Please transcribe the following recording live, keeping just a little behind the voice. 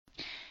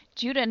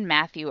Judah and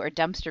Matthew are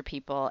dumpster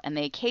people, and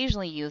they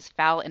occasionally use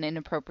foul and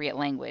inappropriate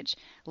language.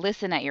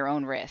 Listen at your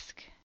own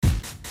risk.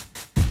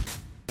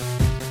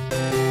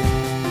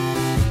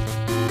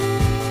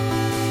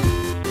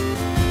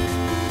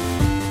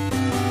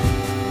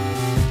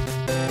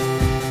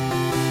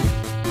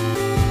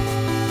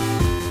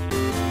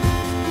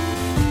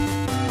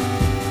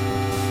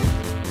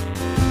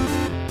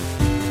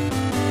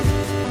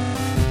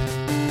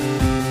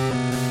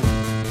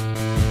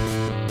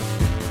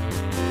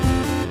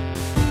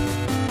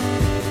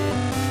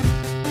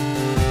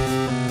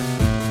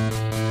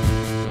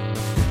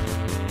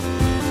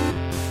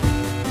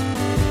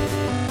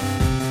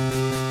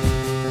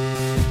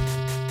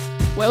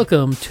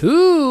 Welcome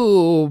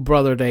to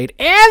Brother Date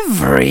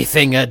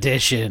Everything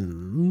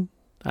Edition.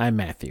 I'm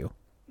Matthew.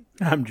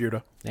 I'm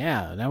Judah.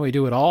 Yeah, now we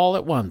do it all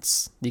at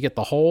once. You get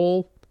the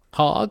whole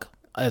hog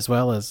as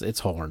well as its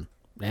horn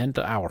and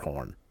our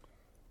horn.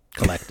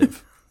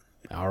 Collective.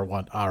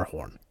 our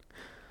horn.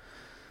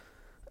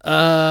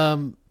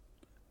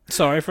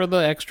 Sorry for the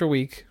extra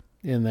week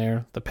in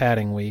there, the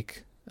padding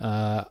week.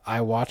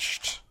 I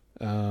watched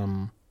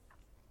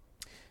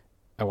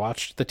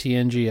the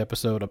TNG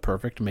episode A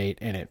Perfect Mate,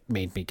 and it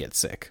made me get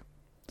sick.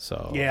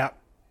 So Yeah,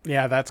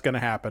 that's going to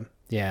happen.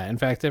 Yeah, in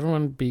fact,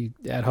 everyone be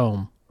at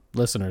home.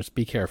 Listeners,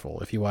 be careful.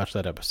 If you watch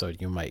that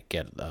episode, you might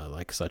get,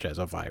 such as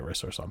a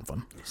virus or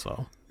something.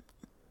 So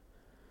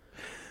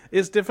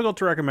It's difficult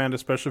to recommend,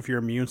 especially if your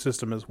immune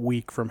system is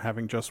weak from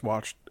having just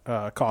watched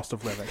Cost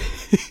of Living.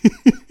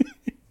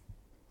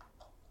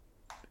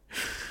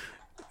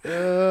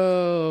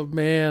 Oh,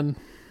 man.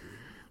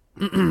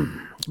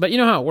 But you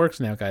know how it works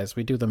now, guys.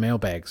 We do the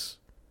mailbags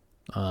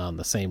on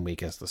the same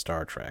week as the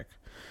Star Trek.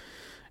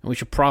 And we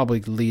should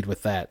probably lead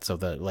with that so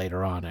that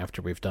later on,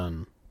 after we've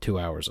done 2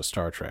 hours of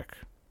Star Trek,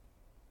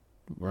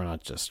 we're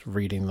not just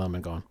reading them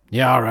and going,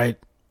 yeah, all right.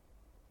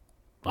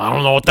 I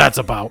don't know what that's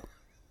about.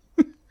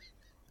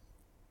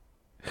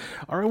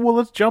 All right, well,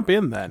 let's jump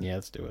in then. Yeah,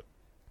 let's do it.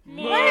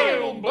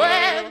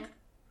 Mailbag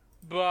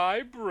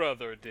by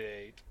Brother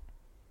Date.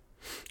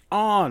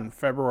 On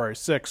February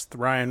 6th,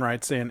 Ryan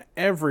writes in,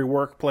 every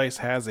workplace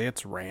has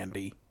its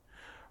Randy.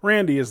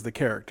 Randy is the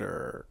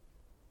character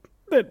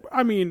that,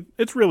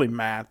 it's really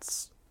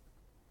Matt's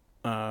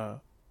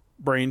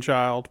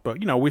brainchild, but,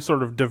 we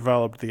sort of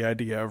developed the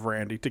idea of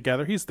Randy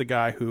together. He's the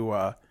guy who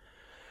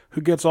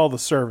gets all the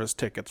service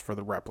tickets for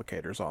the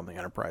replicators on the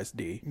Enterprise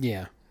D.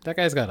 Yeah, that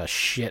guy's got a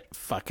shit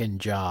fucking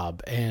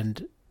job,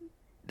 and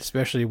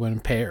especially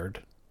when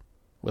paired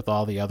with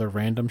all the other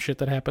random shit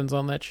that happens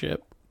on that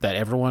ship that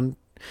everyone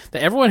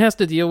has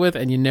to deal with,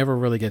 and you never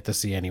really get to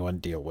see anyone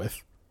deal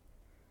with.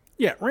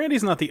 Yeah,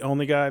 Randy's not the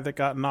only guy that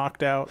got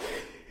knocked out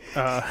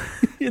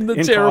in the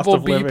in terrible Cost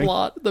of B Living.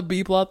 plot, the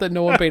B plot that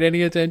no one paid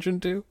any attention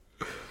to.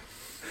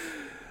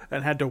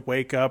 And had to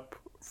wake up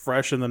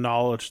fresh in the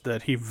knowledge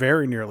that he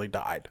very nearly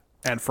died.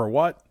 And for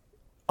what?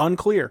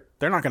 Unclear.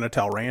 They're not going to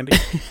tell Randy.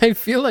 I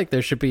feel like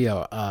there should be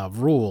a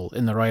rule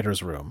in the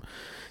writer's room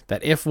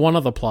that if one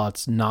of the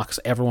plots knocks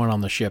everyone on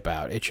the ship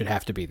out, it should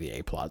have to be the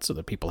A plot so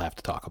that people have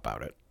to talk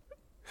about it.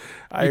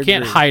 You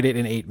can't hide it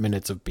in 8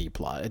 minutes of B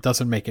plot. It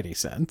doesn't make any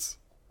sense.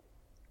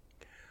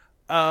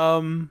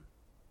 Also,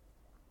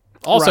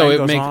 it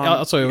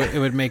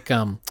would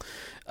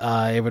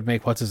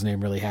make what's his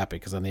name really happy,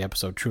 because then the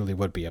episode truly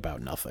would be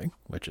about nothing,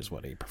 which is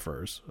what he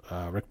prefers.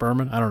 Rick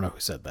Berman? I don't know who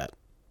said that.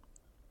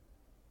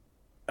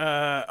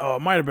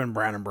 it might have been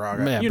Brandon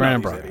Braga. Yeah,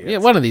 Brandon Braga. Yeah,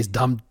 one of these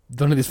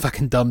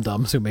fucking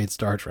dum-dums who made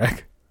Star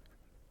Trek.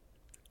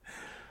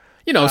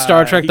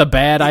 Star Trek, the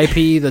bad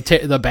IP,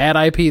 the bad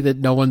IP that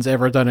no one's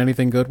ever done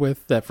anything good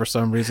with, that for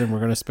some reason we're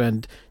going to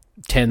spend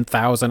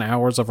 10,000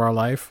 hours of our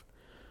life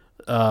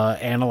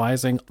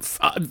analyzing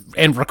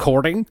and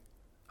recording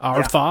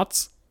our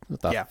thoughts.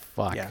 What the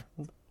fuck?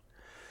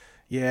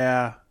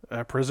 Yeah.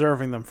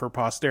 Preserving them for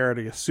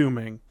posterity,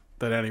 assuming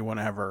that anyone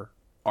ever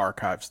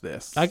archives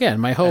this. Again,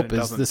 my hope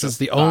is this is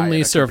the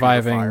only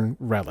surviving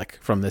relic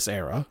from this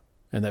era,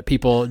 and that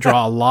people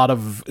draw a lot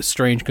of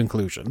strange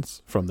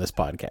conclusions from this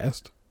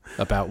podcast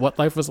about what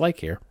life was like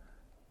here.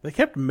 They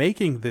kept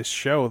making this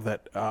show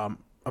that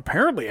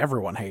apparently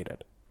everyone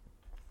hated.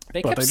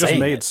 They just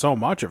made so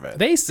much of it.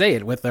 They say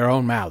it with their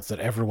own mouths that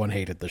everyone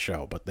hated the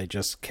show, but they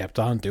just kept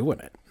on doing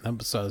it. That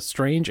was a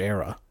strange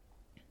era.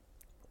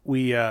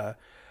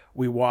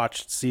 We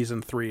watched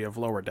season 3 of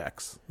Lower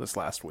Decks this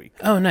last week.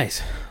 Oh,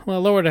 nice. Well,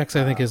 Lower Decks,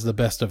 I think, is the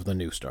best of the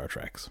new Star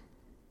Treks.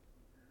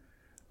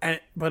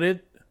 But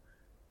it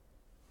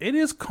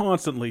is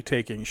constantly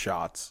taking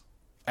shots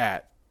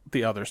at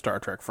the other Star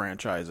Trek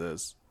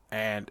franchises,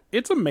 and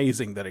it's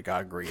amazing that it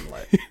got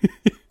greenlit.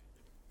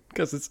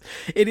 Because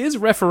it is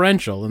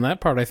referential, and that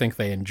part I think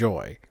they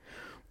enjoy.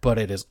 But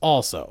it is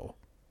also,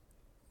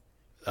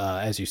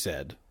 as you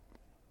said,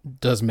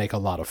 does make a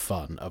lot of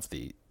fun of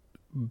the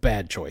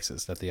bad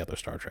choices that the other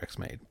Star Treks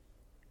made.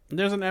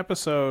 There's an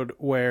episode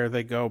where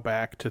they go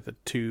back to the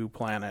 2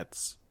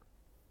 planets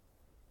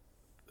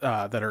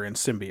that are in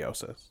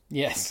symbiosis.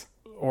 Yes.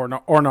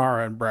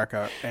 Ornara and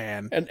Brekka,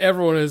 and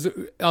everyone is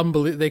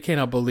they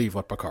cannot believe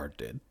what Picard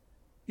did.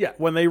 Yeah,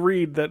 when they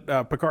read that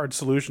Picard's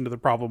solution to the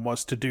problem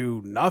was to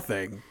do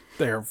nothing,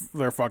 they're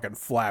fucking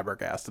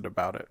flabbergasted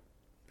about it.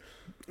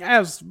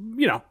 As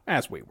we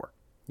were.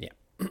 Yeah.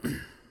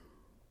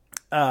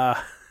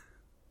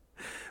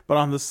 But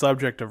on the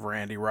subject of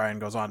Randy, Ryan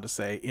goes on to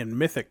say, in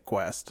Mythic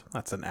Quest,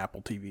 that's an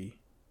Apple TV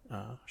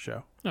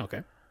show,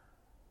 Okay.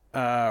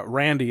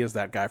 Randy is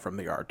that guy from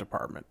the art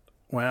department.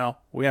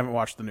 Well, we haven't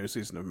watched the new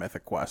season of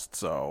Mythic Quest,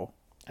 so...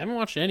 I haven't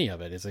watched any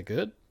of it. Is it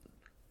good?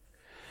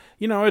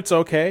 It's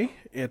okay.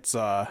 It's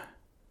about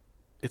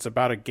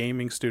a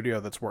gaming studio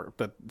that's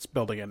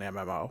building an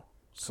MMO.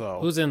 So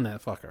Who's in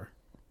that fucker?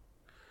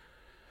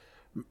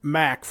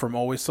 Mac from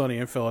Always Sunny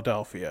in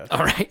Philadelphia,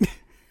 All right.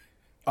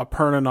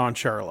 Aparna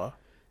Nancherla,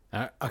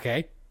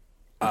 Okay.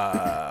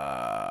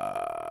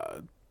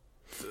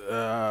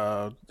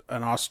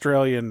 an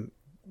Australian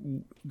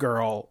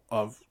girl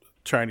of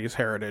Chinese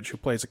heritage who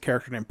plays a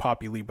character named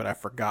Poppy Lee, but I've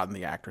forgotten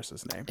the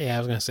actress's name. Yeah, I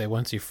was gonna say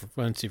once you've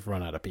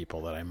run out of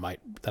people that I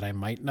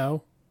might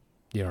know,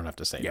 you don't have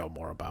to say no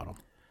more about them.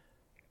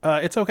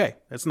 It's okay.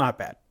 It's not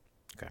bad.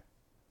 Okay.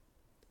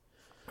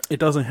 It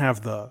doesn't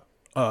have the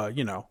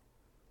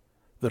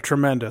the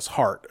tremendous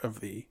heart of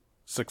the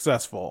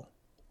successful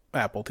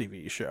Apple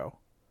TV show,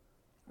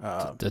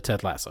 The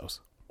Ted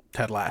Lassos.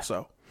 Ted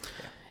Lasso.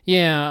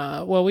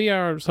 Yeah, well, we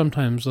are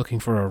sometimes looking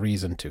for a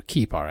reason to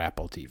keep our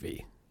Apple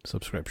TV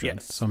subscription.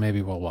 Yes. So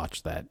maybe we'll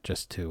watch that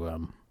just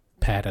to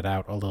pad it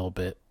out a little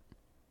bit.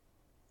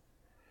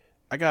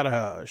 I got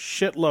a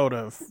shitload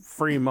of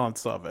free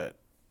months of it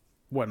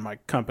when my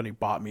company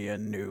bought me a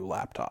new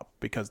laptop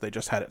because they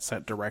just had it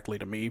sent directly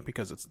to me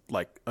because it's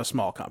like a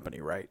small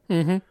company, right?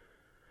 Mm-hmm.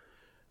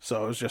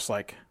 So it was just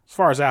like, as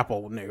far as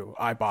Apple knew,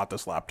 I bought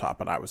this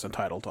laptop and I was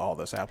entitled to all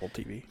this Apple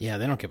TV. Yeah,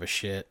 they don't give a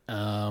shit.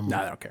 No, they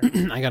don't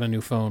care. I got a new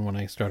phone when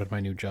I started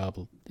my new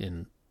job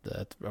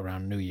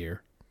around New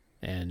Year,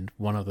 and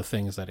one of the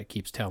things that it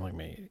keeps telling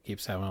me, it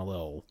keeps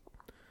having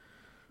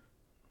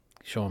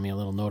showing me a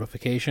little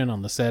notification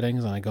on the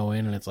settings, and I go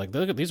in and it's like,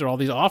 look, these are all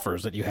these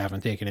offers that you haven't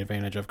taken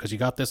advantage of because you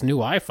got this new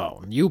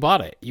iPhone. You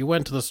bought it. You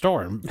went to the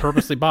store and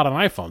purposely bought an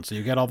iPhone, so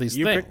you get all these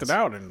You things. picked it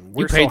out, and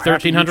You we're paid so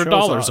happy you chose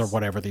 $1,300 us. or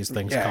whatever these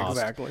things Yeah, cost.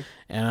 exactly.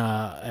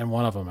 And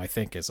one of them I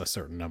think is a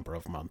certain number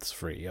of months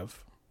free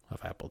of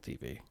Apple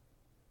TV.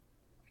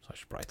 So I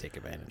should probably take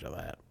advantage of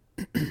that.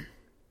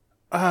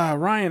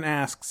 Ryan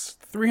asks,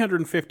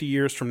 350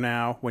 years from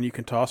now, when you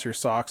can toss your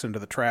socks into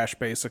the trash,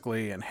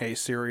 basically, and hey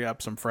Siri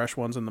up some fresh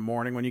ones in the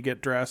morning when you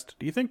get dressed,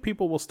 do you think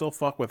people will still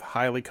fuck with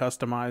highly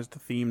customized,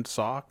 themed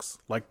socks?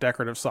 Like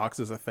decorative socks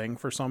is a thing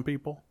for some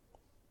people?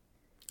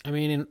 I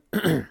mean,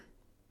 I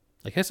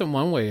guess in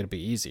one way it'd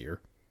be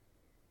easier,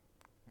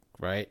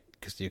 right?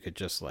 Because you could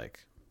just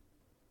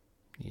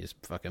you just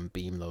fucking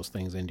beam those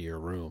things into your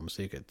room,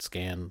 so you could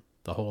scan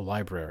the whole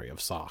library of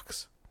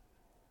socks.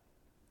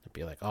 It'd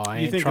be like, oh, I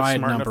You ain't think it's tried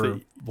smart enough number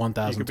that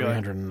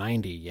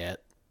 1,390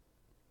 yet.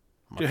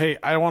 Hey,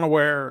 I want to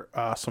wear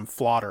some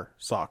flotter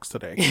socks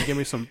today. Can you give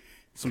me some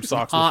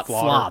socks Hot with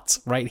flotter? flots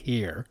right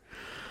here.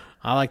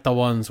 I like the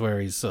ones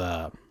where he's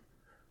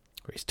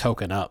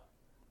token up.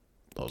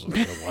 Those are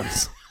the good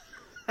ones.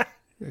 I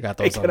got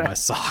those on my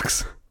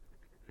socks.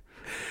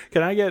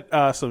 Can I get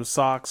some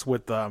socks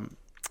with I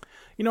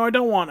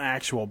don't want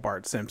actual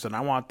Bart Simpson.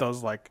 I want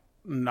those like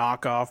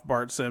knockoff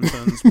Bart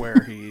Simpsons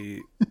where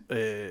he's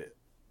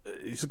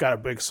got a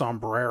big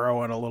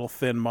sombrero and a little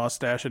thin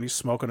mustache and he's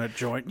smoking a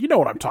joint. You know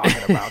what I'm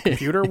talking about,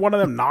 computer. One of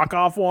them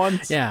knockoff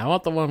ones. Yeah, I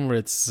want the one where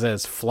it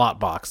says flot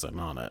boxing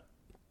on it.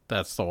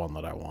 That's the one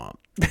that I want.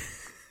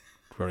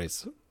 Where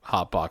he's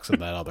hotboxing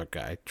that other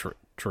guy.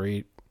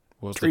 Trevis.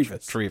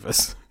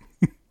 Trevis.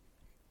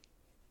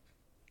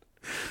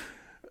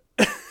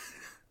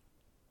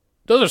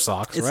 Those are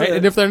socks, right?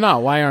 And if they're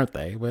not, why aren't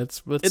they? Let's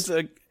turn those It's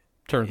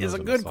a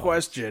into good socks.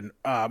 question.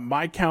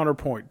 My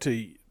counterpoint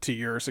to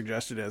your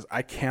suggestion is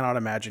I cannot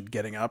imagine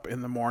getting up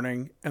in the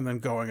morning and then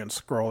going and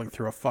scrolling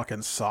through a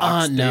fucking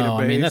socks No, database.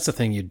 I mean, that's the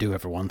thing you do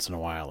every once in a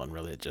while, and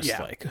really just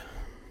Yeah.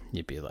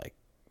 you'd be like,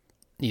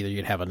 either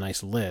you'd have a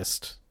nice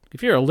list.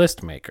 If you're a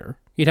list maker,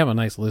 you'd have a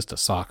nice list of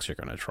socks you're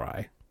going to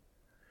try.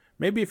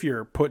 Maybe if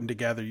you're putting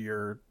together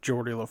your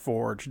Geordie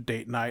LaForge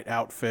date night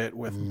outfit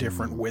with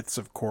different widths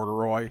of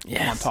corduroy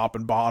on top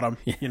and bottom,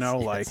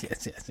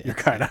 Yes, you're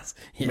kind of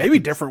maybe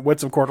different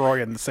widths of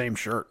corduroy in the same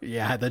shirt.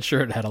 Yeah, that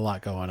shirt had a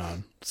lot going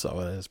on,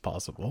 so it is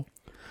possible.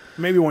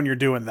 Maybe when you're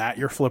doing that,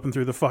 you're flipping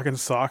through the fucking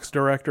socks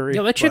directory.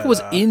 Yeah, that chick but,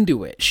 was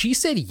into it. She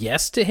said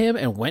yes to him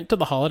and went to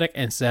the holodeck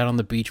and sat on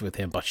the beach with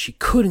him, but she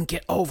couldn't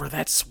get over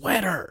that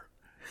sweater.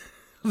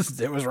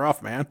 It was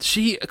rough, man.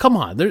 Come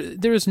on,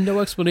 there is no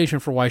explanation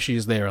for why she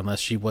is there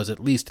unless she was at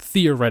least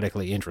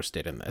theoretically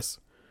interested in this.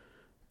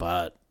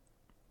 But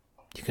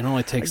you can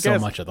only take so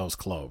much of those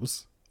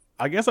clothes.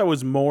 I guess I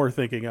was more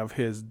thinking of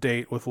his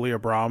date with Leah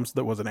Brahms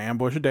that was an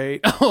ambush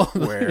date.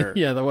 Where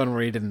Yeah, the one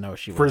where he didn't know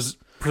she was.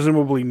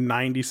 Presumably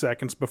 90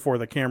 seconds before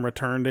the camera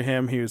turned to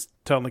him, he was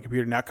telling the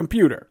computer, now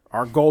computer,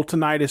 our goal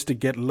tonight is to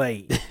get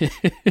laid.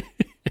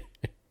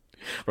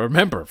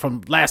 Remember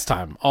from last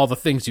time all the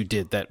things you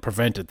did that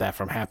prevented that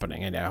from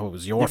happening, and now it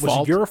was your fault.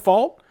 Was it your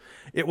fault?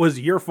 It was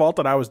your fault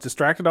that I was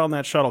distracted on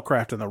that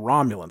shuttlecraft and the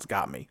Romulans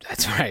got me.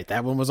 That's right.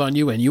 That one was on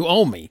you, and you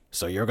owe me.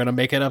 So you're going to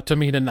make it up to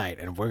me tonight,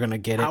 and we're going to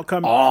get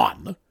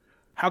on.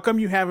 How come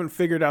you haven't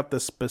figured out the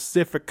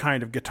specific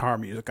kind of guitar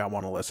music I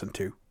want to listen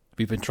to?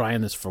 We've been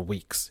trying this for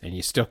weeks, and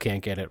you still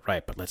can't get it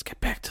right, but let's get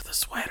back to the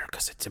sweater,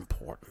 because it's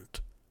important.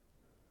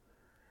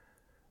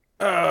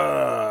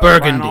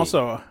 Burgundy. Ryan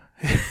also...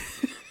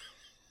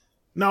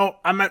 No,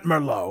 I meant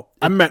Merlot.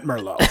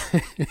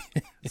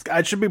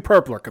 It should be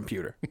purple or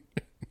computer.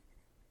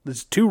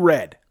 It's too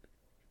red.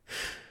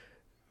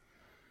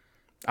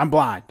 I'm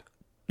blind.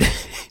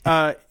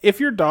 If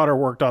your daughter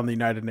worked on the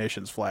United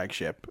Nations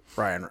flagship,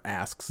 Ryan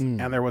asks,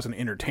 and there was an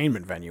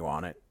entertainment venue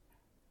on it,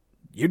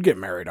 you'd get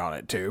married on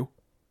it too.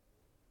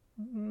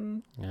 I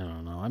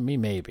don't know. I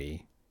mean,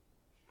 maybe.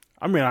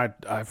 I mean,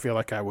 I feel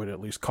like I would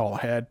at least call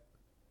ahead.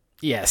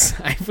 Yes,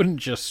 I wouldn't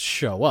just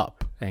show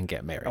up and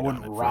get married. I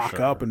wouldn't on it, rock for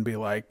sure. up and be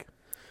like,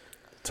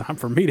 time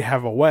for me to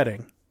have a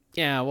wedding.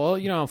 Yeah,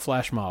 well,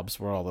 flash mobs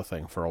were all the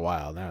thing for a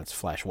while. Now it's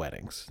flash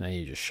weddings. Now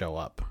you just show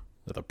up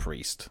with a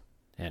priest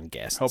and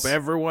guests. Hope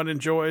everyone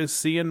enjoys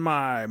seeing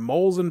my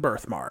moles and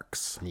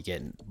birthmarks. You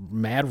get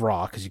mad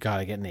raw because you got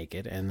to get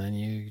naked, and then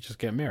you just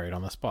get married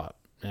on the spot.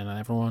 And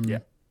everyone,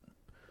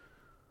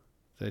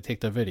 they take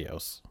their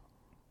videos.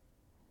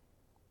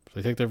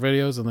 They take their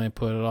videos and they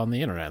put it on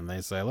the internet, and they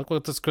say, look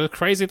what this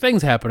crazy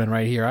thing's happening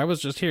right here. I was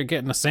just here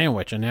getting a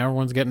sandwich, and now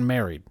everyone's getting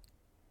married.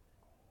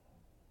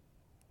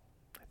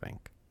 I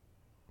think.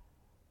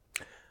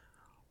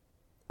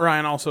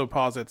 Ryan also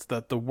posits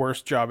that the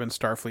worst job in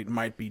Starfleet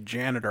might be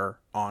janitor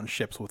on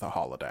ships with a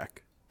holodeck.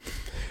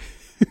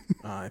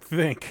 I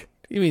think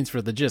He means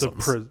for the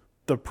jisms.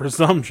 the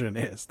presumption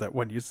is that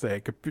when you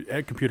say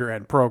computer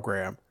and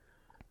program,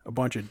 a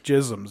bunch of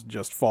jisms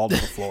just fall to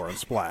the floor and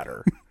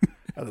splatter.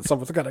 And then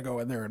someone's got to go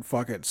in there and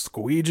fucking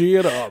squeegee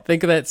it up.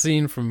 Think of that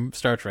scene from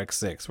Star Trek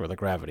 6 where the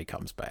gravity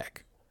comes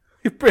back.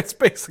 It's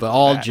basically But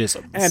all that.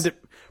 jisms. And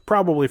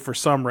probably for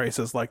some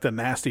races, like the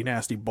nasty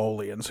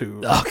Bolians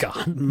who Oh,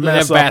 God.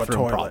 mess They have up a bathroom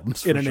toilet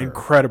problems, in for an sure.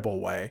 incredible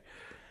way.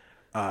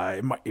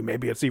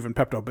 Maybe it's even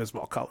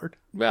Pepto-Bismol colored.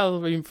 Well,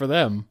 I mean, for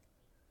them.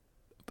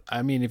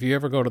 I mean, if you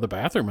ever go to the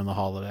bathroom in the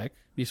holodeck, do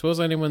you suppose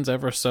anyone's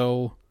ever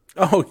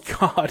Oh,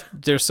 God.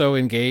 they're so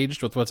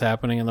engaged with what's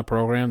happening in the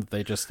program that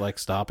they just,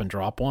 stop and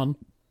drop one?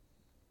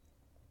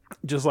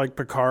 Just like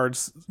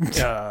Picard's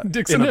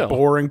Dixon in a Hill.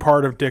 boring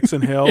part of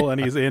Dixon Hill, and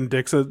he's in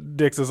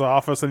Dix's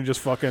office, and he just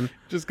fucking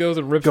Just goes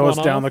and rips goes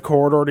one down off? the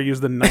corridor to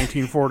use the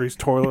 1940s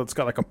toilet. It's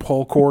got like a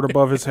pull cord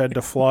above his head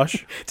to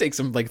flush. Takes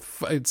him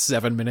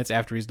 7 minutes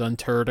after he's done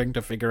turning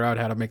to figure out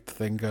how to make the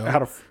thing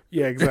go.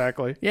 Yeah,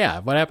 exactly. Yeah,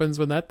 what happens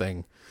when that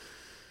thing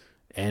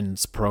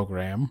ends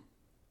program?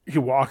 He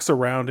walks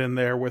around in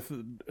there with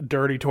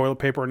dirty toilet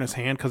paper in his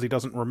hand because he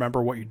doesn't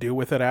remember what you do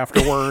with it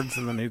afterwards.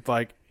 And then he's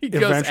like,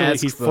 goes, eventually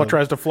asks he them.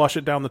 tries to flush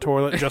it down the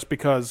toilet just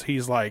because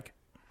he's like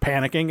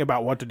panicking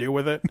about what to do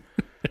with it.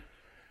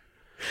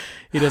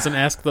 He doesn't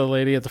ask the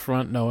lady at the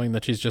front knowing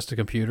that she's just a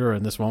computer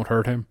and this won't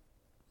hurt him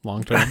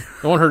long term.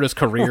 It won't hurt his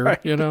career, Right.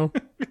 It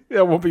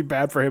won't be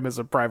bad for him as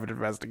a private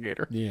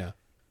investigator Yeah.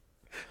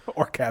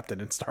 or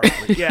captain in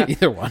Starfleet. Yeah,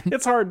 Either one.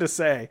 it's hard to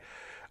say.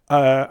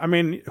 I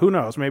mean, who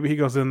knows? Maybe he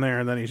goes in there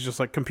and then he's just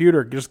like,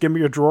 computer, just give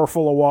me a drawer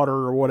full of water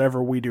or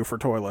whatever we do for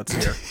toilets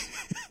here.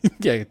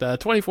 Yeah, the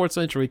 24th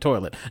century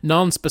toilet.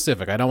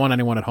 Non-specific. I don't want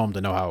anyone at home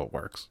to know how it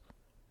works.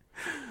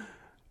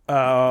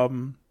 Yeah,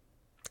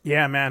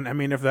 man. I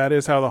mean, if that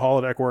is how the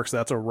holodeck works,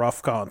 that's a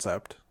rough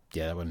concept.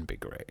 Yeah, that wouldn't be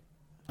great.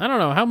 I don't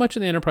know how much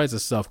of the Enterprise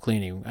is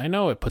self-cleaning. I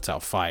know it puts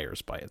out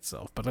fires by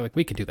itself, but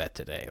we can do that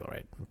today,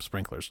 right?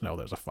 Sprinklers know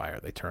there's a fire.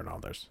 They turn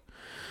on.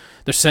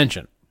 They're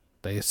sentient.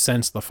 They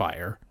sense the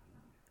fire,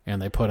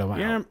 and they put them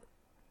Yeah, out.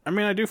 I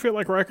mean, I do feel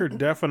like Riker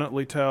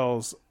definitely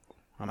tells,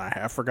 and I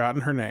have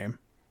forgotten her name,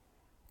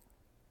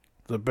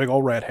 the big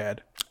old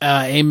redhead,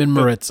 Eamon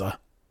Maritza.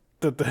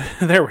 that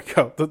there we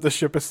go, that the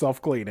ship is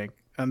self-cleaning.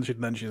 And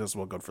then she says,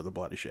 well, good for the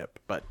bloody ship.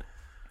 But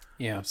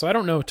Yeah, so I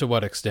don't know to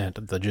what extent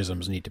the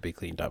jisms need to be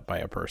cleaned up by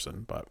a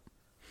person, but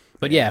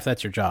yeah, if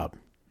that's your job,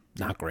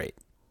 not great.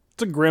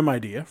 it's a grim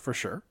idea, for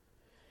sure.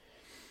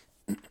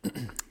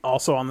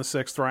 Also on the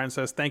 6th, Ryan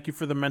says, thank you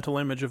for the mental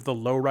image of the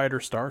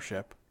lowrider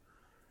starship.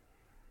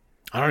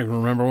 I don't even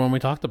remember when we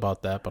talked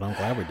about that, but I'm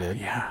glad we did.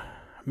 Yeah,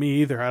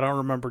 me either. I don't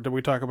remember. Did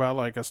we talk about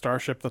like a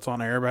starship that's on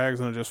airbags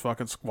and it just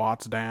fucking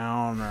squats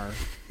down or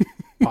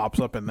pops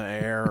up in the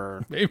air?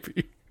 Or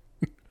Maybe.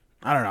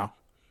 I don't know.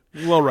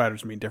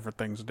 Lowriders mean different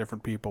things to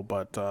different people,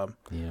 but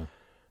Yeah.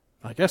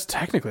 I guess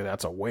technically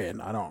that's a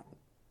win. I don't.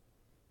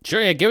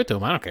 Sure, yeah, give it to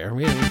him. I don't care.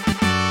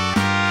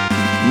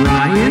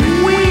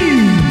 Ryan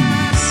wins!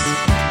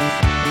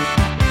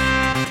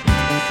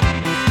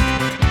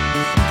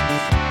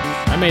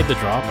 I made the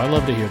drop. I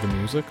love to hear the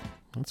music.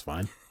 That's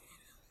fine.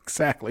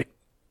 Exactly.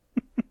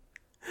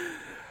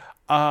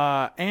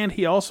 And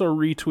he also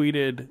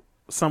retweeted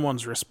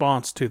someone's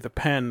response to the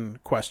pen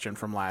question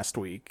from last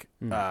week,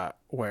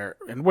 where,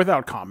 and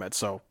without comment,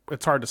 so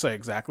it's hard to say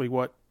exactly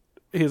what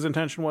his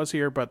intention was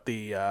here, but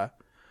the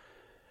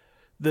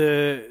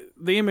the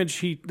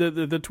image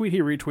the tweet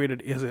he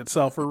retweeted is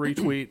itself a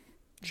retweet.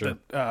 Sure.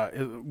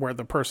 Where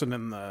the person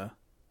in the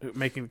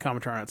making the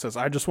commentary on it says,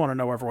 "I just want to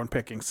know everyone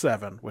picking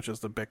 7, which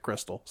is the big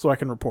crystal, so I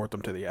can report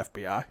them to the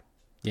FBI."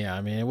 Yeah,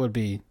 I mean, it would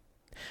be...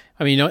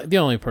 I mean, the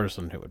only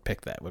person who would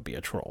pick that would be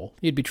a troll.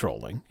 You'd be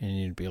trolling, and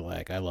you'd be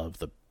like, I love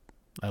the...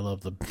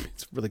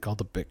 It's really called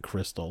the big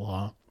crystal,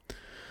 huh?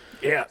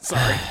 Yeah,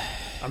 sorry.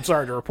 I'm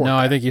sorry to report No,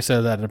 that. I think you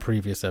said that in a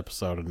previous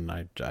episode,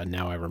 and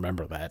now I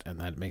remember that, and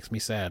that makes me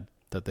sad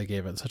that they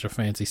gave it such a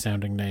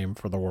fancy-sounding name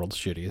for the world's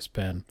shittiest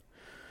pen.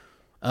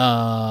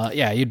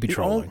 Yeah, you'd be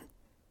trolling.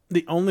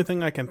 The only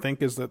thing I can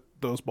think is that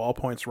those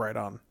ballpoints write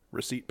on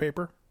receipt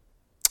paper,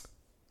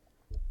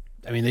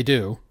 I mean, they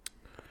do.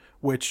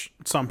 which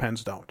some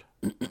pens don't.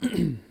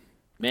 Man,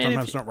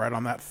 Sometimes don't write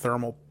on that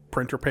thermal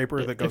printer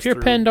paper that goes if your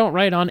through. pen don't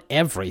write on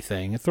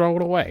everything, throw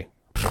it away.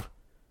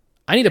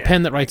 I need a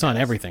pen that writes on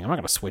everything. I'm not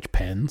going to switch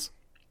pens.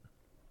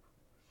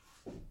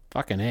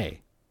 Fucking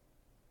A.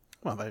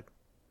 Well,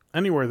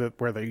 anywhere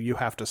where you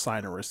have to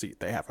sign a receipt,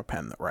 they have a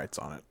pen that writes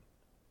on it.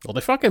 Well,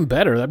 they fucking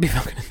better. That'd be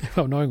fucking...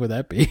 How annoying would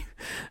that be?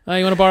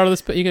 You want to borrow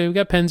this? You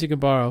got pens you can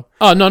borrow.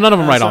 Oh, no, none of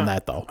them write on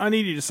that, though. I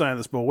need you to sign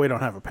this, but we don't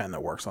have a pen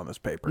that works on this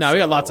paper. No, we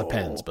got lots so- of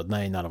pens, but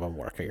none of them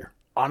work here.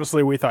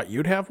 Honestly, we thought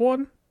you'd have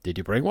one. Did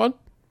you bring one?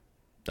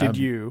 Did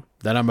you?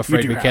 Then I'm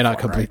afraid do we have cannot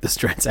one, complete right? this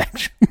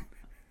transaction.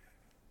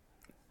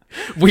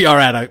 we are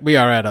at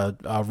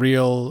a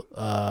real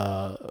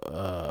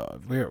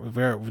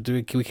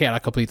we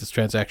cannot complete this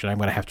transaction. I'm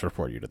going to have to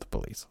report you to the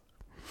police.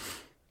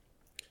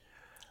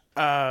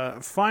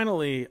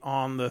 Finally,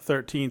 on the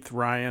 13th,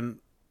 Ryan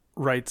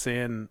writes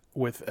in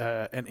with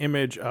an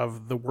image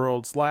of the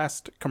world's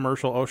last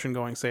commercial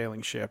ocean-going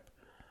sailing ship,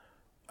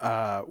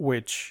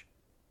 which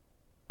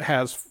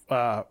has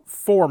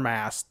 4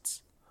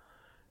 masts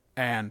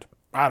and,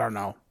 I don't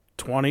know,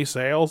 20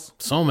 sails?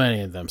 So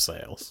many of them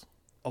sails.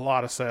 A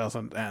lot of sails,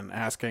 and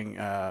asking,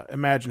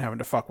 imagine having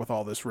to fuck with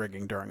all this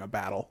rigging during a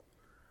battle.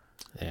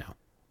 Yeah.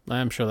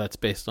 I'm sure that's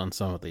based on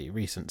some of the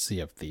recent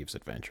Sea of Thieves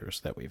adventures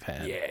that we've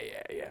had.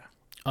 Yeah.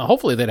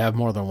 Hopefully they'd have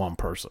more than one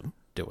person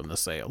doing the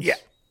sails.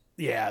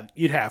 Yeah,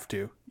 you'd have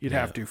to. You'd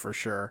have to for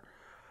sure.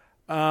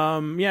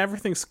 Yeah,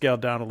 everything's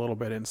scaled down a little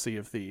bit in Sea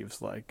of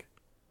Thieves. Like,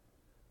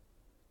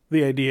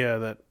 the idea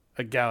that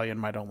a galleon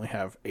might only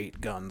have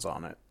 8 guns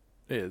on it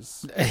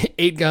is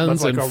 8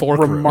 guns like and a 4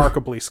 crew.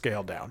 remarkably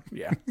scaled down.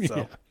 Yeah,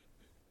 so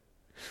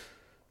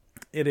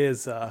it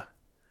is.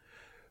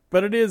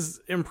 But it is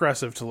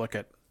impressive to look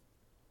at.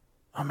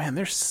 Oh man,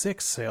 there's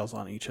 6 sails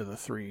on each of the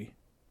 3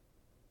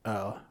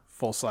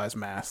 full-size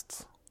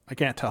masts. I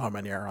can't tell how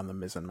many are on the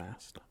mizzen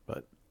mast,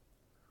 but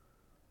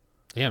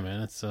Yeah,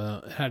 man, it's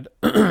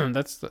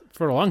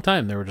for a long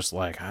time they were just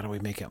like, how do we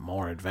make it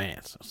more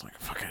advanced? It's like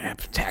fucking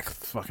tack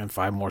fucking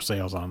 5 more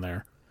sails on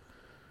there.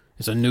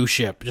 It's a new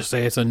ship. Just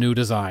say it's a new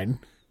design.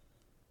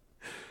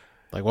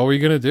 Like, what were you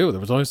gonna do? There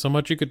was only so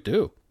much you could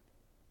do.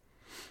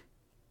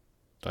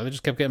 So they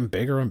just kept getting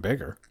bigger and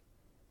bigger.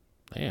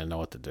 They didn't know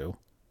what to do.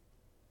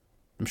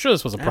 I'm sure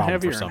this was a and problem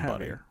heavier for and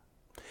somebody. heavier.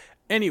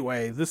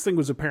 Anyway, this thing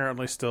was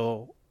apparently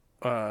still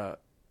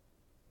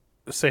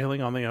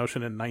sailing on the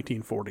ocean in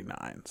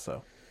 1949.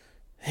 So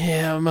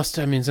Yeah, it must.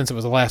 I mean, since it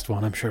was the last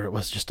one, I'm sure it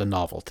was just a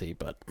novelty,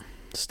 but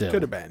still.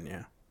 could have been,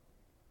 yeah.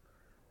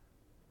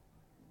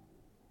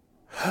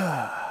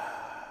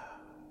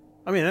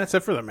 I mean, that's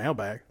it for the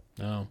mailbag.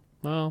 Oh,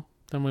 well,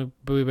 then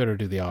we better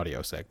do the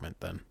audio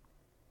segment then.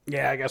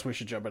 Yeah, I guess we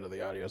should jump into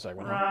the audio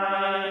segment. Huh?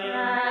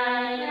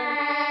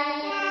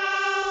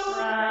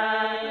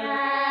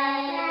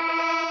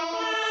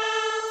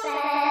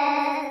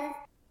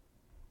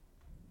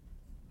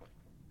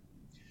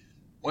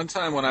 One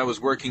time when I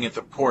was working at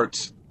the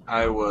port,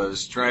 I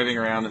was driving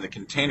around in the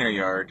container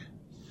yard,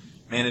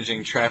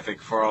 managing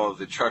traffic for all of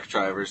the truck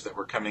drivers that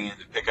were coming in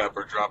to pick up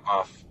or drop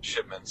off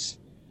shipments.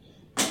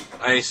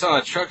 I saw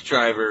a truck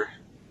driver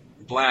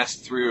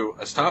blast through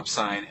a stop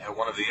sign at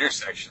one of the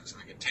intersections in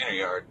the container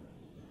yard.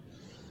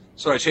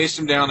 So I chased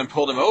him down and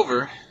pulled him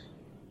over,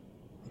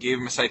 gave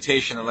him a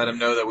citation and let him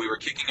know that we were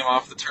kicking him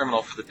off the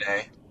terminal for the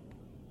day.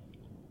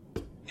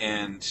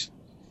 And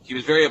he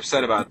was very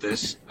upset about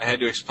this. I had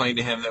to explain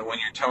to him that when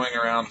you're towing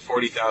around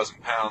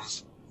 40,000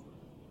 pounds,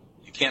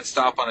 you can't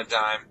stop on a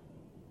dime,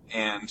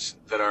 and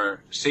that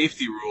our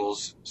safety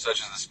rules,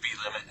 such as the speed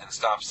limit and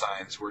stop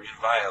signs, were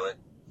inviolate,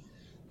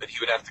 that he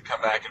would have to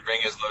come back and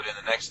bring his load in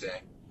the next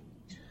day.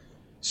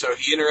 So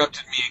he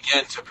interrupted me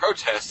again to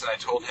protest, and I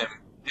told him,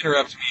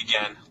 interrupt me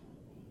again,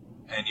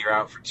 and you're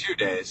out for 2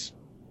 days.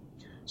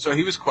 So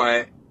he was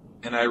quiet,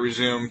 and I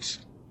resumed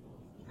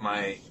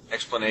my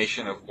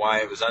explanation of why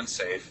it was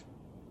unsafe.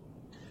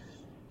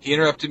 He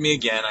interrupted me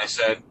again. I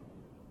said,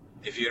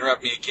 if you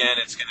interrupt me again,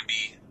 it's going to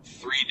be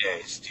 3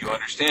 days. Do you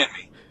understand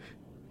me?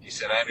 He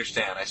said, I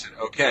understand. I said,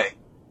 okay,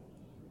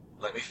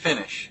 let me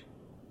finish.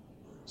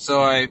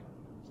 So I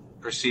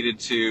proceeded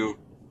to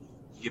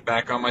get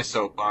back on my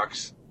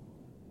soapbox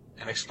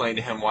and explain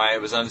to him why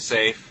it was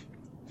unsafe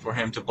for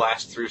him to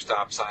blast through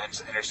stop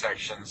signs,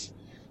 intersections,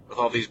 with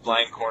all these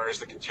blind corners,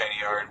 the container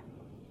yard.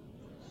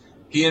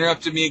 He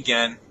interrupted me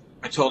again,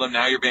 I told him,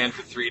 now you're banned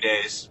for 3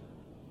 days.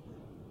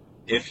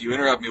 If you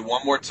interrupt me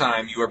one more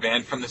time, you are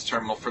banned from this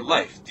terminal for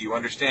life. Do you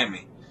understand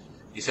me?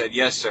 He said,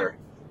 yes, sir.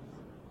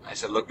 I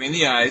said, look me in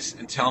the eyes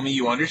and tell me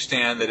you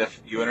understand that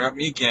if you interrupt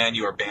me again,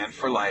 you are banned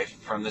for life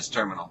from this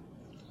terminal.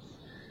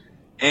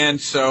 And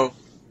so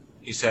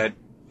he said,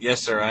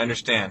 yes, sir, I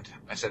understand.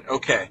 I said,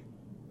 okay.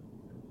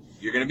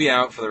 You're going to be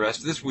out for the rest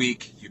of this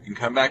week. You can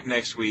come back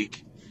next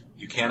week.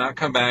 You cannot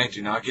come back.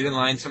 Do not get in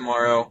line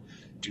tomorrow.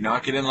 Do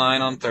not get in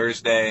line on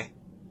Thursday.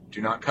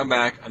 Do not come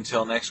back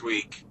until next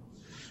week.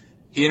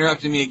 He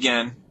interrupted me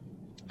again.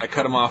 I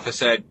cut him off. I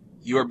said,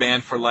 you are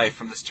banned for life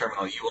from this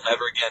terminal. You will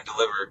never again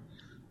deliver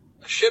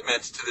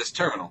shipments to this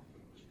terminal.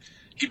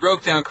 He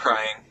broke down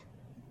crying,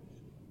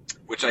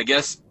 which I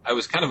guess I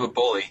was kind of a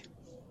bully.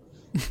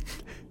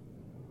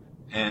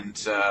 And,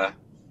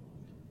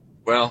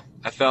 well,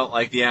 I felt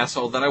like the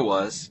asshole that I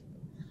was.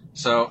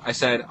 So I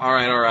said, all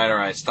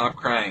right, stop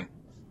crying.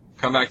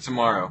 Come back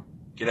tomorrow.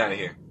 Get out of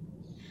here.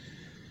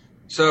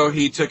 So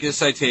he took his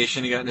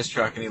citation, he got in his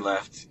truck, and he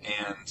left.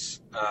 And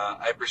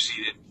I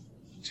proceeded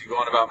to go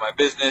on about my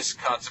business,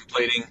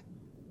 contemplating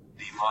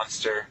the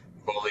monster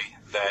bully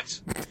that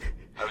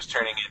I was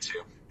turning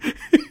into.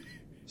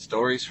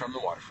 Stories from the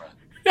waterfront.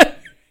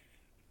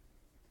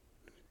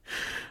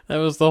 That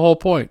was the whole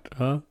point,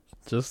 huh?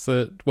 Just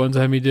that one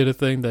time he did a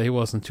thing that he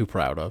wasn't too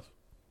proud of.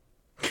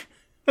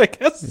 I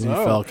guess He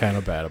so. felt kind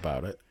of bad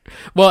about it.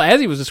 Well, as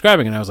he was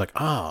describing it, I was like,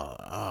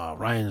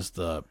 Ryan's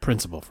the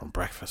principal from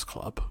Breakfast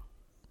Club.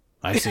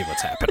 I see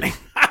what's happening.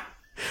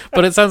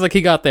 But it sounds like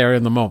he got there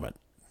in the moment.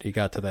 He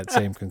got to that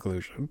same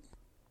conclusion.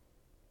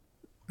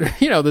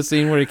 You know, the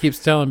scene where he keeps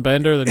telling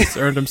Bender that he's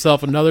earned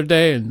himself another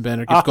day, and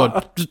Bender keeps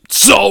going,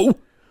 so?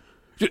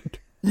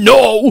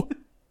 No!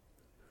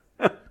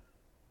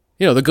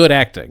 You know, the good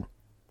acting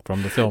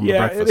from the film The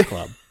Yeah, Breakfast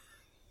Club.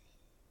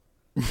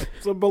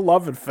 It's a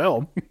beloved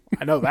film.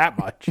 I know that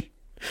much.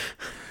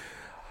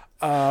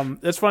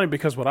 It's funny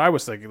because what I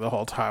was thinking the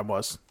whole time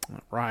was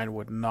Ryan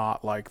would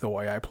not like the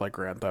way I play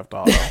Grand Theft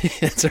Auto.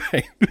 That's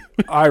right.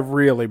 I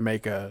really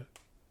make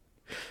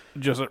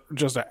just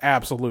an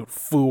absolute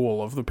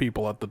fool of the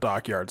people at the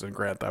dockyards in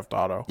Grand Theft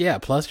Auto. Yeah,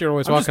 plus you're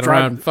always I'm just walking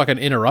driving- around fucking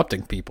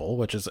interrupting people,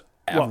 which is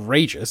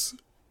outrageous.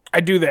 I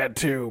do that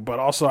too, but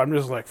also I'm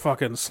just like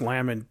fucking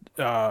slamming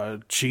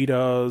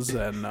cheetahs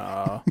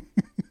and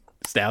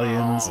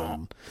Stallions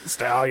and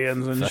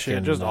stallions and shit,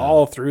 Fucking, just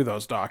all through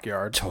those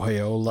dockyards.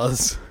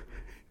 Toyolas.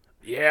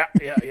 Yeah,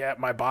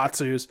 my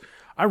Batsus.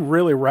 I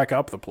really wreck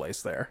up the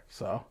place there,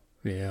 so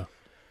Yeah.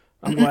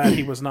 I'm glad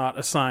he was not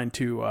assigned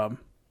to,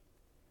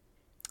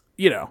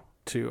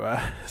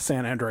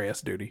 San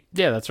Andreas duty.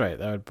 Yeah, that's right.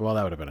 That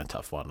would have been a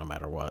tough one no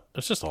matter what.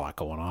 There's just a lot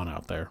going on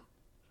out there.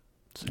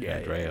 San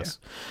Andreas.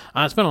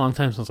 It's been a long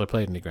time since I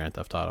played any Grand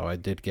Theft Auto. I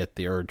did get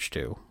the urge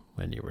to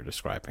when you were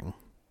describing.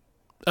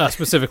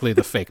 Specifically,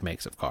 the fake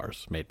makes of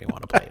cars made me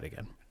want to play it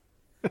again.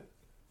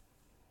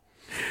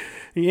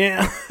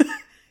 Yeah.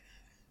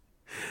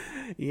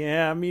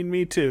 Yeah, I mean,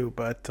 me too,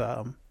 but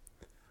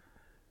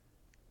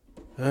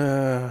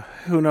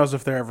who knows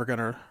if they're ever going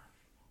to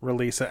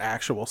release an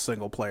actual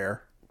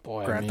single-player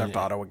Grand Theft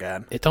Auto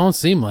again. It don't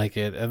seem like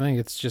it. I think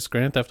it's just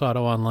Grand Theft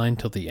Auto Online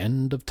till the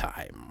end of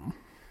time.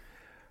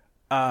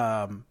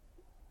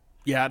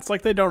 Yeah, it's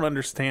like they don't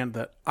understand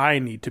that I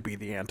need to be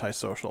the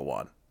antisocial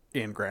one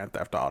in Grand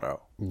Theft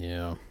Auto.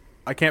 Yeah.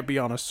 I can't be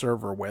on a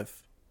server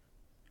with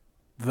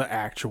the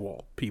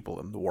actual people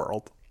in the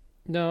world.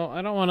 No,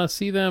 I don't want to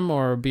see them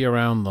or be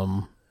around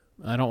them.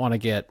 I don't want to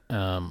get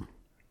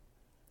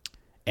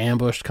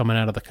ambushed coming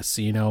out of the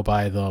casino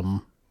by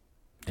them.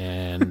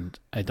 And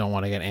I don't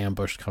want to get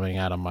ambushed coming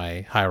out of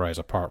my high-rise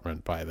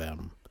apartment by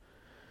them.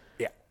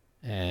 Yeah.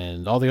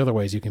 And all the other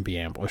ways you can be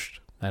ambushed.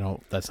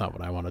 That's not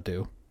what I want to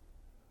do.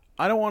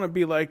 I don't want to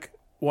be like,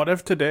 what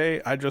if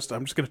today I'm just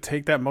going to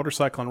take that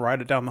motorcycle and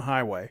ride it down the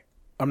highway?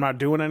 I'm not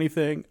doing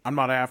anything. I'm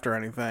not after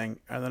anything.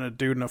 And then a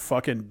dude in a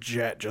fucking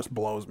jet just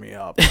blows me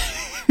up.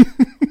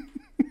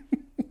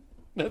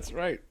 That's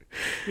right.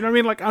 You know what I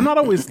mean? Like, I'm not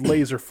always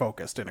laser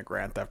focused in a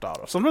Grand Theft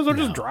Auto. Sometimes I'm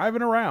just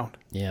driving around.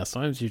 Yeah,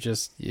 sometimes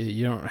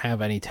you don't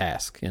have any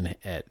task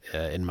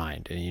in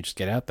mind, and you just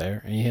get out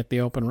there and you hit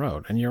the open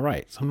road. And you're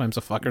right. Sometimes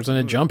a fucker's in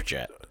a jump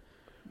jet.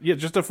 Yeah,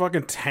 just a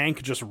fucking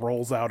tank just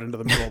rolls out into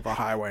the middle of the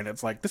highway, and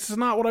it's like, this is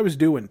not what I was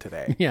doing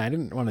today. Yeah, I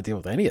didn't want to deal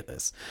with any of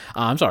this.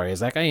 I'm sorry, is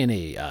that guy in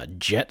a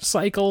jet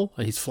cycle?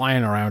 He's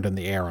flying around in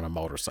the air on a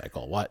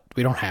motorcycle. What?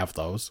 We don't have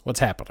those.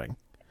 What's happening?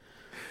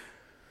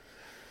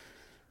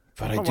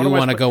 But I do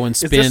want to go and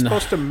spin. Is this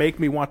supposed to make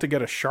me want to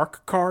get a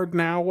shark card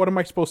now? What am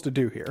I supposed to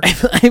do here?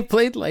 I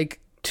played like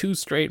 2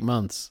 straight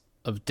months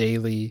of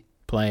daily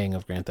playing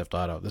of Grand Theft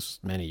Auto. This was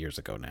many years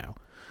ago now.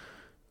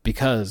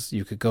 Because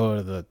you could go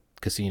to the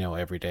casino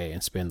every day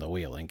and spin the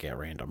wheel and get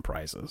random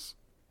prizes.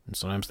 And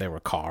sometimes they were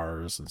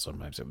cars, and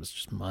sometimes it was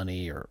just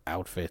money or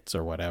outfits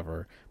or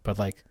whatever. But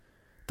like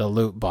the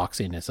loot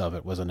boxiness of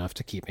it was enough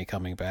to keep me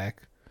coming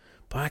back.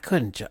 But I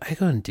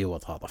couldn't deal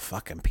with all the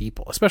fucking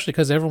people, especially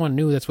because everyone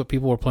knew that's what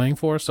people were playing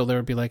for. So there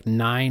would be like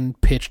 9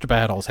 pitched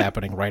battles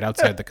happening right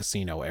outside the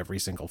casino every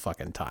single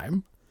fucking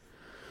time.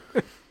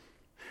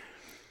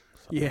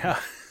 Yeah.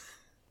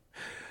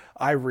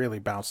 I really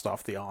bounced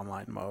off the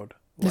online mode.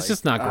 It's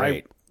just not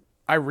great.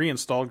 I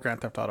reinstalled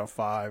Grand Theft Auto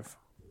 5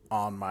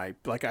 on my,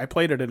 like, I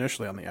played it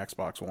initially on the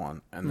Xbox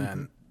One, and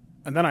then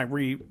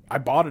I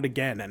bought it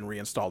again and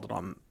reinstalled it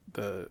on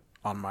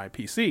my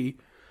PC,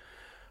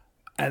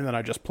 and then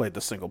I just played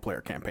the single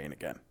player campaign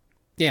again.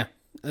 Yeah.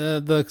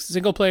 The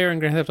single player in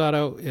Grand Theft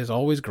Auto is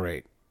always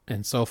great,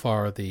 and so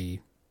far the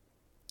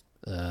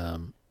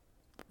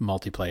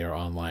multiplayer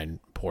online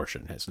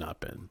portion has not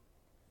been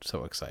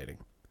so exciting.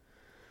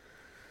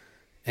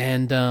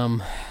 And I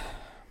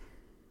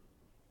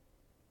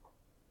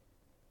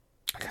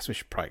guess we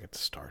should probably get to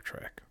Star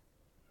Trek.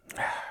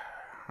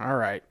 All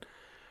right.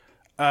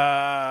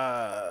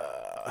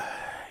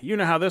 You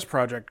know how this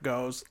project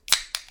goes.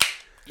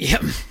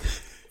 Yep.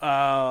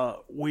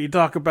 We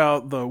talk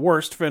about the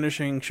worst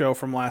finishing show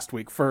from last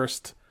week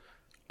first.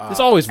 It's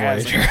always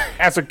Voyager.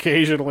 As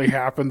occasionally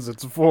happens,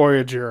 it's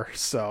Voyager.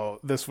 So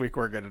this week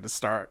we're going to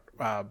start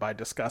by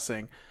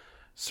discussing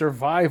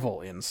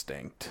Survival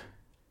Instinct.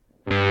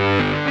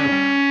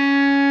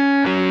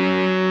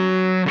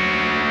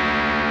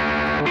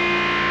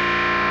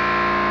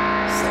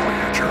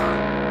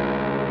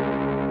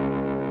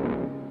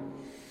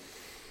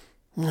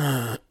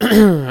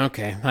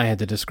 Okay, I had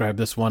to describe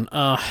this one.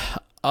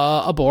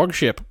 A Borg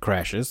ship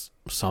crashes,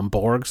 some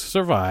Borgs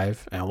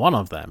survive, and one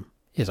of them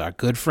is our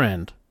good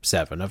friend,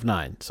 Seven of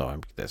Nine.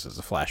 So this is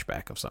a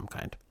flashback of some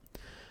kind.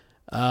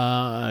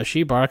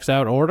 She barks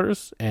out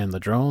orders, and the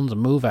drones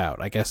move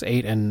out. I guess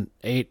 8 and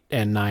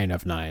 9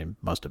 of 9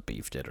 must have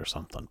beefed it or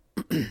something.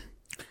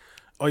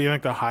 Oh, you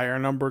think the higher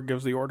number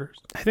gives the orders?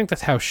 I think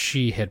that's how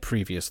she had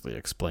previously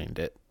explained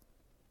it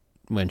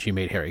when she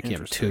made Harry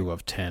Kim 2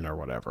 of 10 or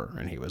whatever,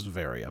 and he was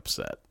very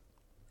upset.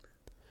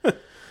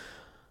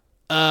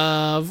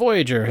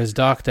 Voyager has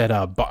docked at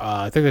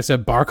I think they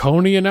said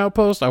Barconian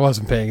outpost. I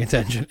wasn't paying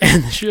attention.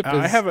 And the ship is...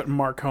 I have it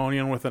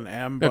Marconian with an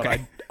M, but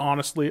Okay.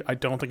 Honestly, I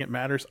don't think it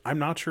matters. I'm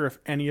not sure if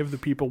any of the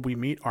people we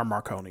meet are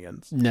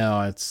Marconians.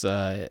 No, it's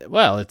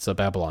it's a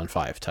Babylon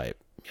 5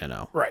 type,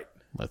 Right.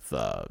 with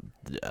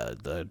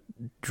the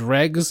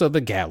dregs of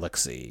the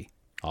galaxy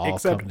all come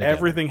Except together.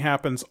 everything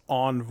happens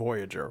on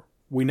Voyager.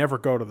 We never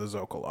go to the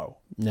Zocalo.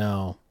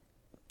 No,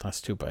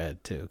 that's too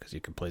bad too, because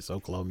you can play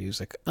Zocalo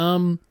music.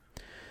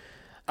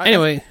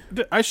 Anyway,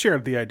 I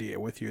shared the idea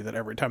with you that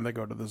every time they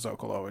go to the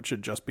Zocalo, it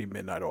should just be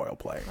Midnight Oil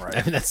playing, I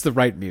right? mean, that's the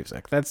right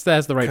music. That's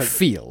the right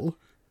feel.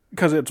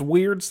 Because it's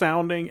weird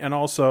sounding, and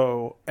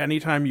also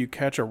anytime you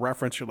catch a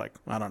reference, you're like,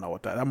 I don't know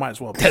what that might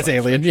as well be. That's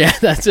science Alien. Yeah,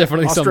 that's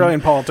definitely fiction.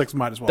 Australian politics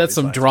might as well That's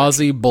be some science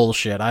Drazi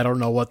bullshit. I don't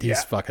know what he's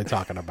Yeah. fucking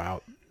talking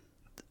about.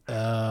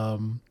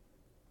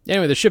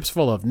 Anyway, the ship's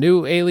full of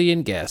new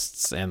alien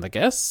guests, and the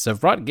guests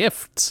have brought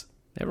gifts.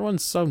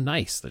 Everyone's so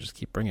nice. They just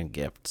keep bringing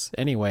gifts.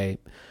 Anyway,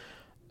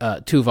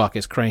 Tuvok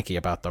is cranky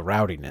about the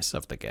rowdiness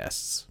of the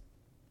guests.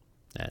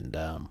 And,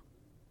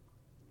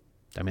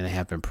 they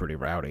have been pretty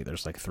rowdy.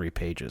 There's like 3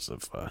 pages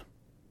of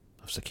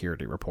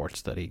security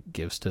reports that he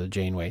gives to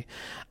Janeway.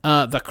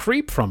 The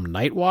creep from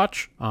Night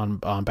Watch on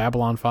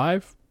Babylon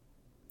 5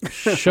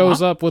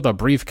 shows up with a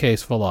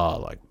briefcase full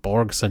of like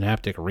Borg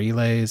synaptic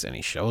relays, and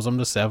he shows them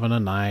to 7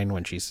 and 9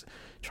 when she's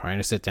trying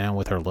to sit down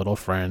with her little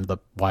friend, the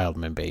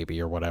Wildman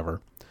baby or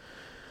whatever.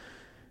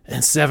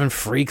 And 7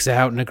 freaks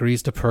out and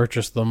agrees to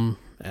purchase them.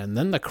 And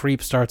then the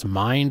creep starts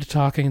mind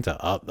talking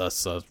to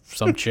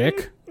some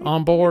chick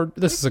on board.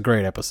 This is a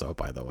great episode,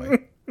 by the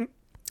way.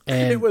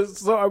 And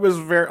I was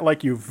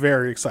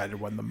very excited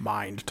when the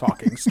mind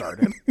talking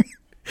started.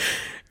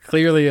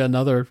 clearly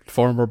another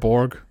former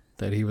Borg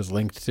that he was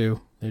linked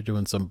to. They're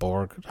doing some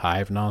Borg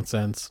hive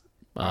nonsense,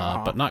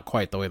 but not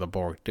quite the way the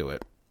Borg do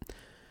it.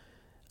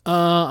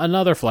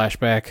 Another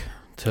flashback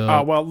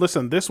to... Well,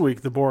 listen, this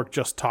week the Borg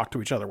just talked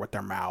to each other with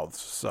their mouths,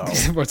 so...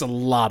 There was a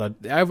lot of...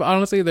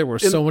 honestly, there were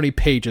so many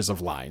pages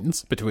of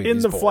lines between In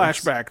these the Borgs.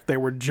 flashback, they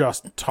were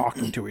just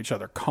talking to each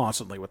other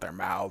constantly with their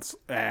mouths,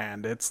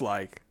 and it's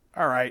like,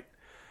 all right.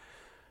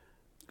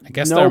 I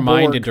guess their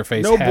mind Borg-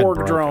 interface No had Borg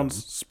broken.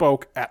 drones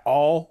spoke at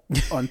all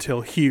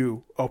until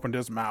Hugh opened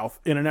his mouth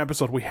in an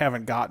episode we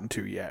haven't gotten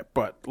to yet.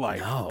 But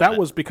that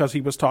was because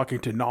he was talking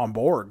to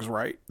non-Borgs,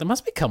 right? That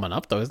must be coming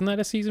up, though. Isn't that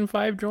a season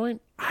 5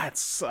 joint?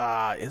 It's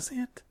is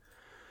it?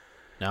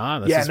 No,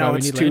 this is why we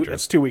it's need two. Landry.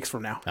 It's 2 weeks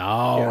from now.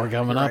 Oh, Yeah, we're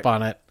coming you're up right.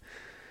 on it.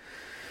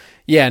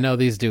 Yeah, no,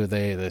 these do.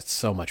 There's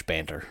so much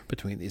banter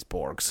between these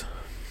Borgs.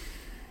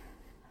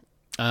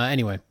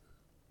 Anyway,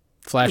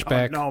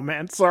 flashback. No,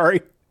 man,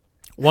 sorry.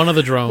 One of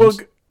the drones.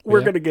 We're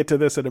Yeah. going to get to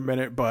this in a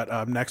minute,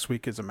 but next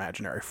week is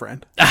Imaginary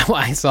Friend.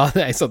 I saw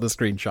the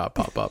screenshot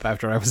pop up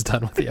after I was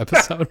done with the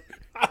episode.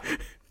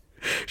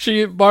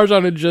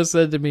 Marjan had just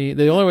said to me,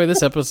 the only way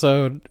this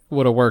episode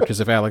would have worked is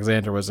if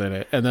Alexander was in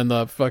it. And then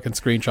the fucking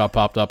screenshot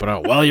popped up and I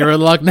went, well, you're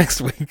in luck next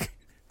week.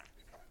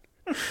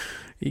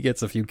 He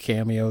gets a few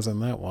cameos in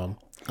that one.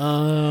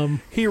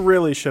 He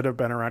really should have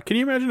been around. Can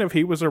you imagine if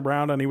he was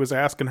around and he was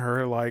asking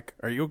her, like,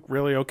 are you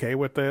really okay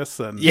with this?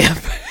 And Yep.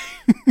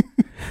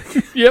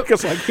 Yep.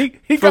 because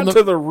he got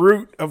to the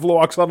root of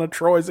Loxana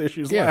Troy's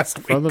issues last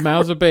week. From the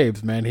mouths of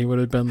babes, man. He would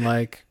have been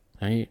like,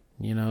 It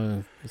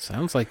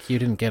sounds like you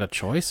didn't get a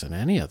choice in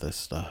any of this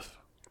stuff.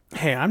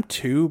 Hey, I'm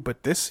 2,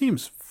 but this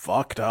seems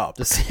fucked up.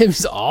 This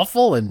seems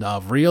awful in a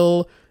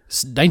real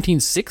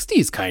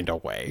 1960s kind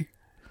of way.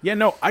 Yeah,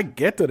 no, I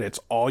get that it's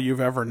all you've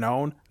ever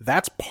known.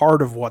 That's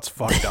part of what's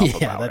fucked up Yeah,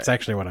 about that's it.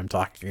 actually what I'm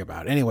talking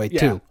about. Anyway, Yeah.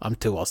 2. I'm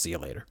 2. I'll see you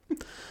later.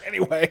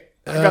 Anyway,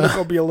 I gotta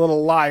go be a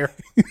little liar.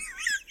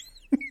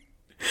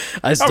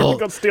 I I'm stole...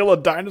 gonna steal a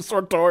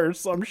dinosaur toy or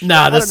some shit.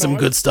 Nah, I there's don't some know.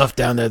 good stuff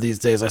down there these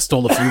days. I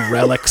stole a few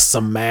relics,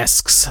 some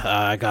masks.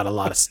 I got a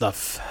lot of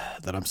stuff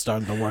that I'm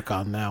starting to work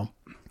on now.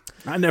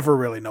 I never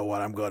really know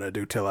what I'm gonna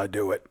do till I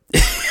do it.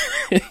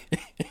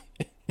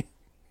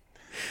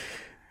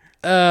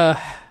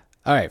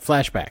 All right,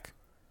 flashback.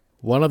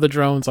 One of the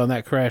drones on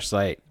that crash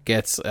site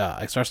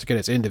starts to get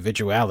its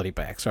individuality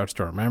back, starts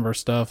to remember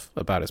stuff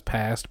about his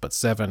past, but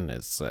Seven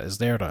is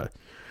there to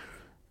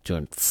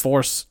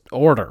enforce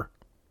order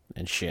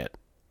and shit.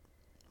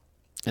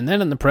 And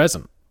then in the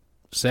present,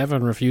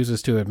 Seven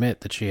refuses to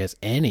admit that she has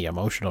any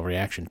emotional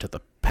reaction to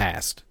the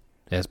past,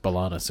 as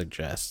B'Elanna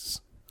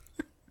suggests.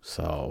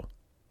 So,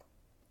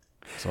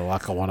 there's a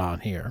lot going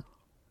on here.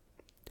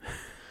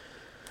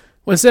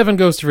 When Seven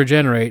goes to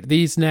regenerate,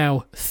 these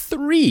now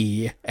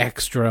 3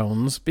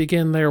 X-drones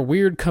begin their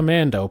weird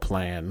commando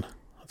plan.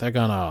 They're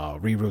gonna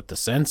reroute the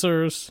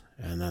sensors,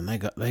 and then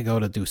they go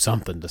to do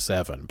something to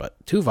Seven,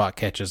 but Tuvok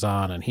catches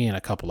on, and he and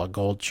a couple of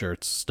gold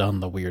shirts stun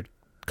the weird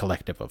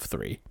collective of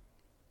 3.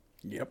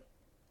 Yep.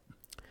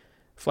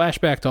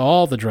 Flashback to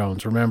all the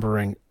drones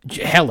remembering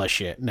hella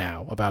shit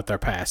now about their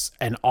past,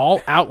 and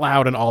all out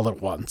loud and all at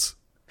once.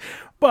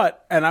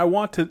 But, and I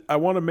want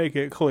to make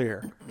it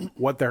clear,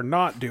 what they're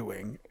not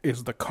doing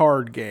is the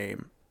card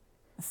game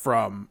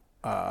from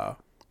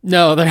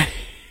No,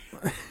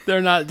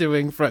 they're not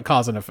doing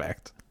cause and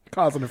effect.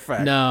 Cause and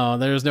Effect. No,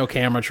 there's no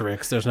camera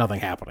tricks. There's nothing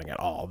happening at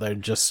all. They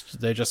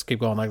just keep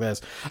going like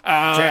this.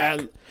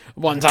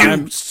 One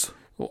time, Deuce.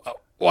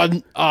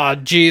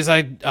 geez,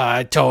 I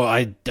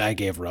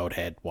gave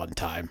Roadhead one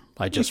time.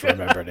 I just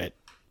remembered it.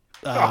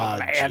 Man.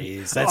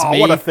 Jeez, that's Oh, me.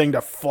 what a thing to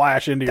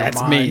flash into your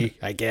That's mind. me,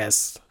 I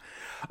guess.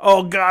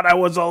 Oh God, I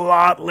was a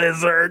lot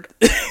lizard.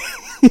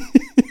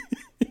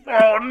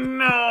 Oh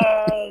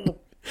no.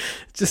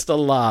 Just a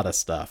lot of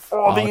stuff.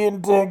 Oh, the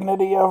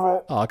indignity of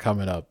it. All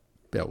coming up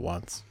at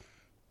once.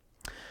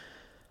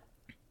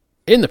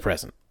 In the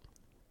present,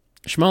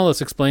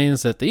 Shmalis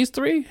explains that these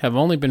 3 have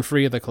only been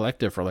free of the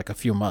collective for like a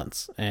few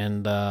months,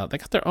 and they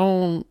got their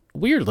own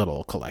weird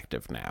little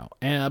collective now,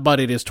 but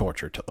it is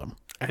torture to them.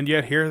 And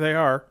yet here they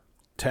are,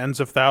 tens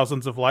of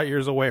thousands of light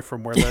years away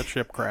from where that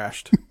ship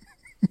crashed.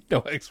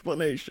 No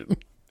explanation.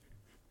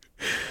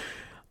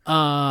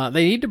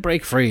 They need to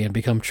break free and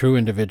become true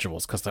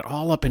individuals because they're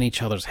all up in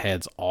each other's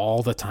heads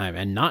all the time,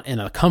 and not in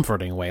a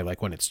comforting way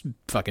like when it's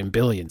fucking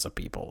billions of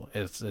people.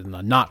 It's in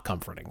a not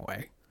comforting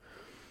way.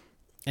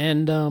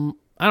 And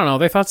I don't know,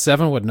 they thought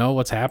Seven would know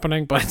what's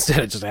happening, but instead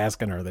of just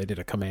asking her, they did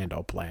a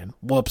commando plan.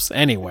 Whoops.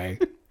 Anyway,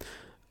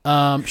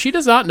 she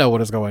does not know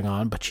what is going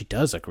on, but she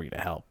does agree to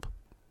help.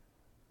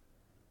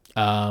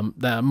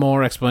 That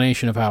more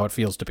explanation of how it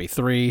feels to be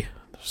 3.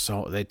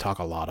 So they talk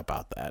a lot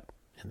about that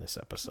in this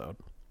episode.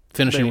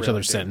 Finishing each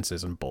other's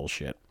sentences and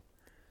bullshit.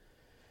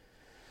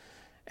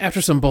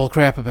 After some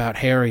bullcrap about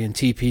Harry and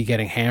TP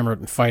getting hammered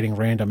and fighting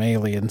random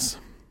aliens,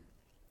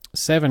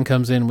 Seven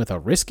comes in with a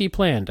risky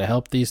plan to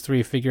help these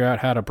 3 figure out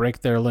how to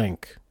break their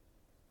link.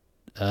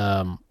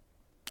 I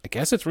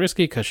guess it's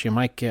risky because she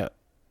might get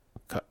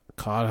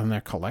caught in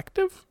their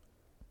collective?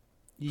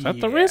 Is that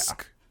the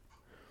risk?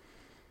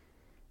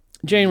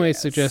 Janeway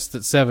suggests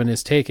that Seven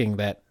is taking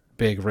that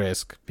big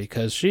risk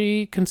because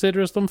she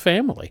considers them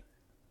family.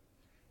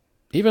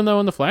 Even though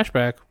in the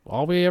flashback,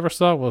 all we ever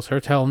saw was her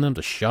telling them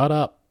to shut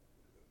up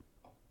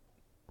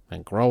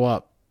and grow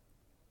up.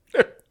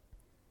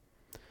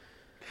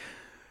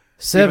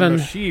 Seven. Even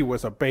though she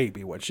was a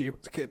baby when she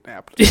was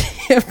kidnapped.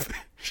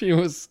 She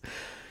was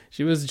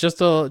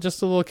just a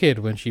little kid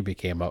when she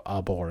became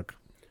a Borg.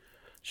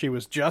 She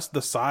was just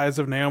the size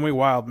of Naomi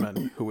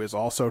Wildman, who is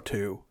also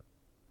 2.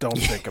 Don't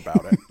think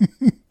about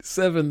it.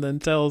 Seven then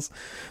tells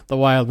the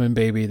Wildman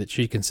baby that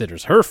she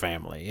considers her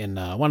family in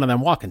one of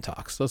them walk and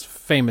talks, those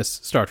famous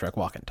Star Trek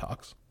walk and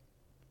talks.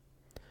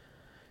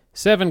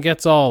 Seven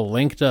gets all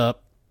linked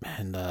up,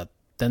 and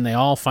then they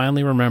all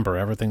finally remember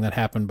everything that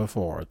happened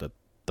before. The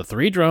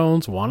 3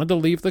 drones wanted to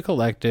leave the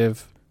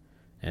collective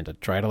and to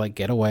try to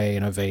get away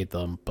and evade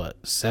them,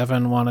 but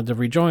Seven wanted to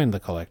rejoin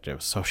the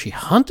collective, so she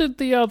hunted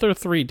the other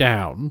 3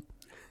 down.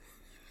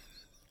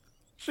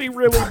 She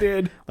really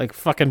did. Like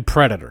fucking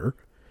Predator.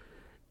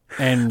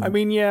 And I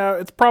mean, yeah,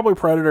 it's probably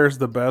Predator's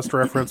the best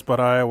reference, but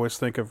I always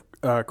think of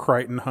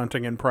Crichton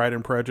hunting in Pride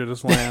and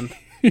Prejudice Land.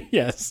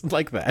 yes,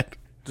 like that.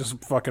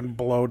 Just fucking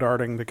blow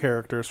darting the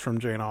characters from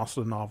Jane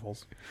Austen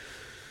novels.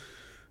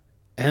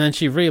 And then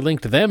she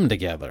re-linked them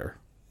together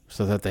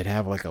so that they'd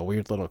have a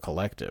weird little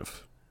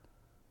collective.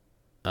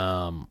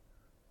 And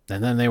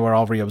then they were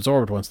all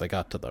reabsorbed once they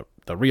got to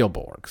the real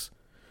Borgs.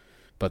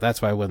 But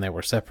that's why when they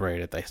were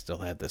separated, they still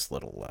had this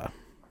little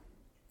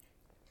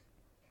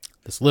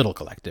This little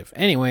collective.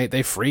 Anyway,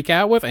 they freak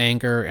out with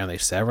anger, and they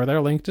sever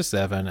their link to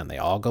Seven, and they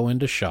all go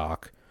into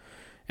shock.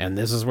 And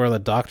this is where the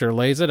Doctor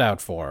lays it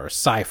out for her,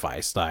 sci-fi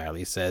style.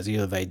 He says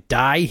either they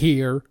die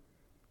here,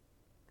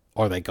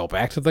 or they go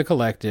back to the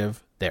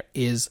collective. There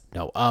is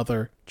no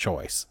other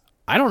choice.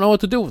 I don't know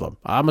what to do with them.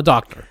 I'm a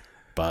doctor,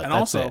 but And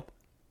that's also, it.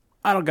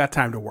 I don't got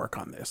time to work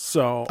on this.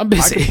 So I'm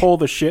busy. I can pull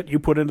the shit you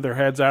put into their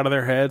heads out of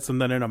their heads,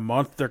 and then in a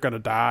month they're going to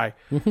die.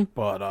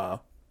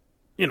 But,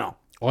 you know.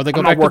 Or they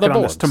go I'm back not to the working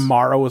on this boards.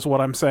 tomorrow is what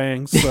I'm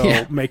saying. So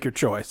Yeah. make your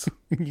choice.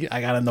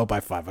 I gotta know by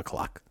 5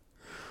 o'clock.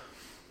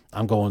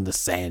 I'm going to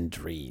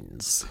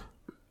Sandrines.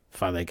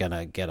 Finally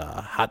gonna get a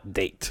hot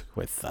date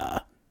with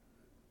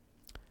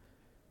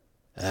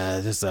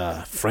this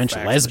French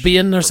Fax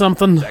lesbian or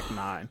something. Deck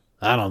 9.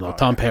 I don't know.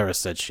 Tom Paris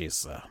said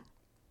she's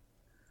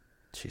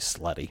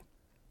slutty.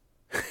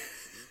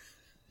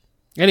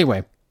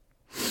 Anyway,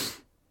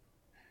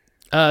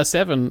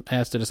 Seven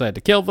has to decide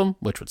to kill them,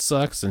 which would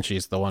suck since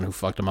she's the one who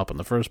fucked them up in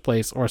the first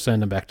place, or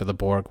send them back to the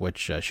Borg,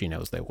 which she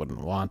knows they wouldn't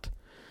want.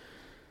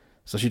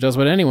 So she does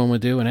what anyone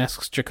would do and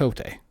asks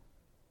Chakotay.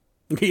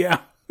 Yeah.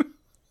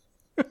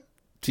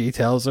 She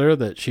tells her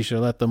that she should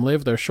let them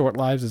live their short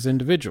lives as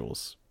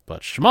individuals.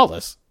 But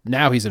Shmulus,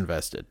 now he's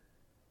invested.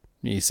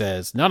 He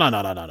says, no.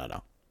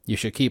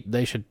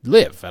 They should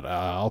live at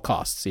all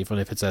costs, even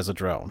if it's as a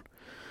drone.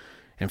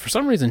 And for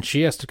some reason,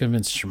 she has to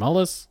convince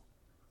Shmulus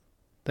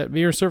that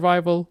mere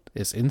survival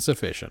is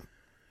insufficient.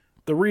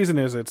 The reason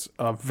is it's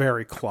a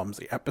very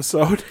clumsy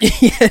episode.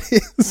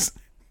 Yes.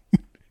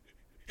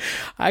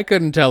 I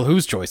couldn't tell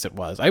whose choice it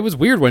was. It was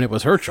weird when it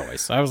was her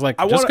choice. I was like,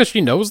 just because she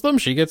knows them,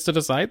 she gets to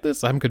decide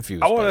this? I'm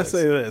confused. I want to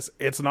say this.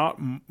 It's not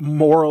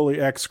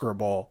morally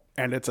execrable,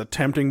 and it's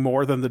attempting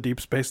more than the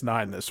Deep Space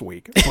Nine this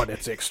week, but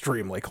it's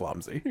extremely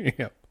clumsy.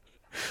 Yep.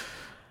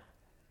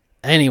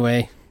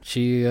 Anyway,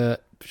 she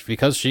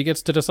because she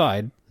gets to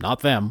decide, not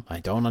them, I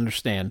don't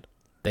understand.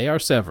 They are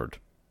severed,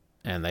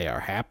 and they are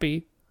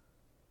happy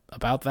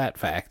about that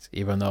fact,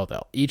 even though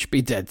they'll each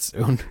be dead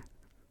soon.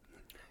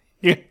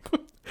 Yeah.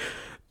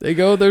 They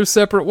go their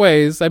separate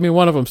ways. I mean,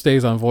 one of them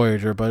stays on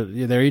Voyager, but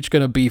they're each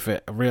going to beef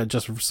it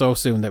just so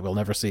soon that we'll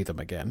never see them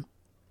again.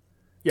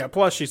 Yeah,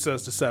 plus she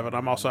says to Seven,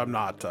 I'm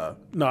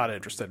not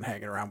interested in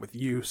hanging around with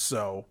you,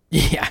 so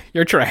Yeah,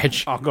 you're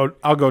trash. I'll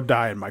go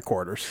die in my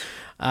quarters.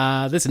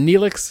 This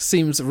Neelix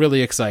seems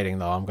really exciting,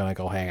 though. I'm going to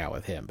go hang out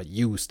with him, but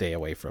you stay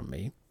away from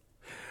me.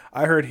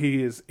 I heard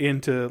he is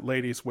into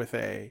ladies with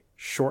a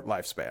short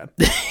lifespan.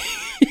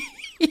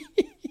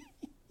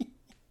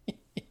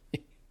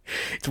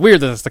 It's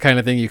weird that that's the kind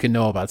of thing you can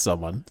know about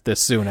someone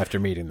this soon after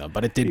meeting them,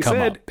 but it did come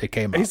up. It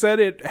came up. He said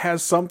it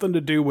has something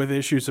to do with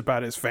issues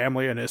about his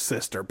family and his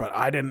sister, but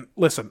I don't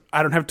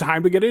have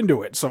time to get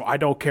into it, so I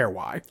don't care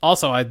why.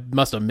 Also, I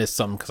must have missed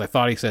something because I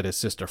thought he said his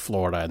sister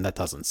Florida, and that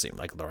doesn't seem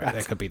like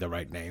that could be the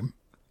right name.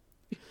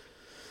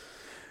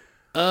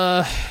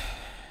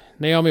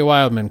 Naomi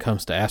Wildman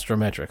comes to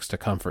Astrometrics to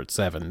comfort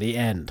Seven. The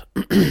end.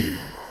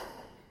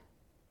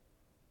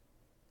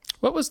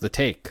 What was the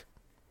take?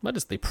 What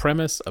is the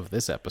premise of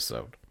this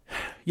episode?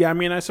 Yeah, I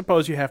mean, I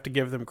suppose you have to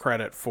give them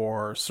credit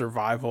for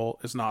survival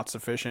is not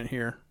sufficient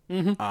here.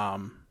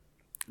 Mm-hmm.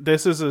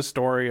 This is a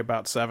story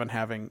about Seven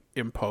having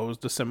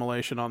imposed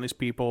assimilation on these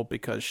people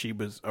because she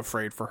was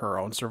afraid for her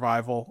own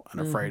survival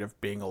and afraid of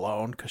being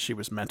alone because she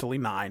was mentally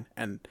 9.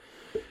 And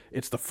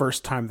it's the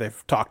first time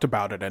they've talked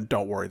about it, and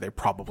don't worry, they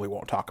probably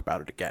won't talk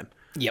about it again.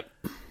 Yep.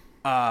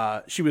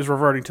 She was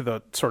reverting to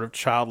the sort of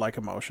childlike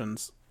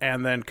emotions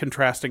and then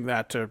contrasting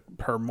that to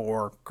her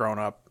more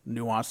grown-up,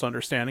 nuanced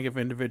understanding of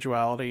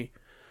individuality.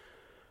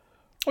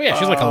 Oh, yeah,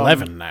 she's like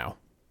 11 now,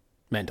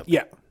 mentally.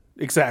 Yeah,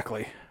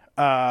 exactly.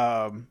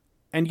 And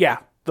yeah,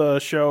 the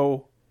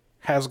show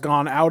has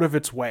gone out of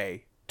its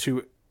way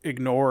to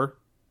ignore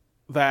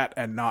that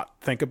and not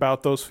think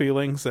about those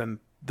feelings and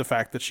the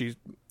fact that she's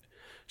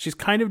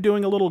kind of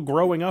doing a little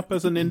growing up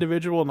as an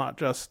individual, not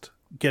just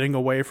getting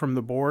away from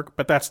the Borg.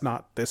 But that's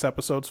not this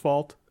episode's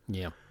fault.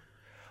 Yeah.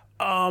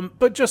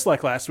 But just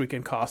like last week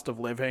in Cost of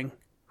Living,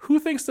 who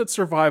thinks that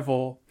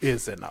survival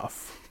is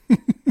enough?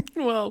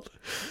 Well,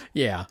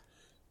 yeah.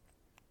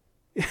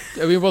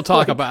 I mean, we'll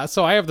talk about.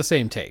 So I have the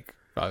same take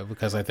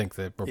because I think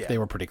that they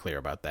were pretty clear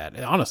about that.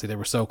 And honestly, they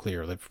were so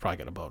clear they'd probably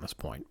get a bonus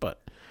point.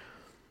 But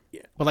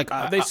Yeah, but like,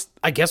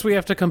 I guess we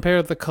have to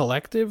compare the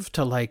collective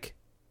to like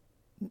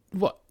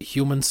what,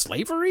 human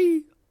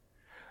slavery?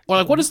 Or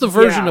like, what is the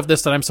version of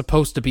this that I'm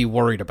supposed to be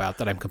worried about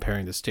that I'm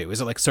comparing this to? Is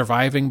it like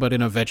surviving but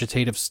in a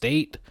vegetative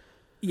state?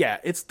 Yeah,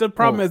 it's the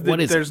problem Well, is that what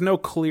is there's no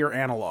clear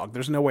analog.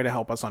 There's no way to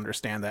help us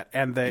understand that.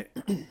 And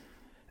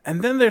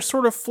then they're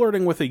sort of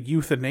flirting with a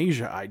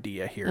euthanasia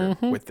idea here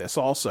with this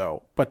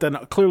also. But then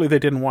clearly they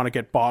didn't want to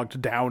get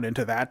bogged down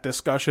into that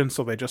discussion,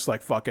 so they just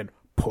like fucking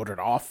put it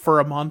off for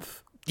a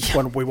month.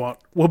 When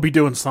we'll be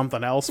doing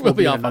something else. We'll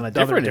be off in on a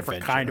another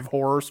different kind of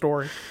horror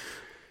story.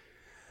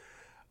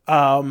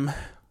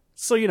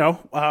 So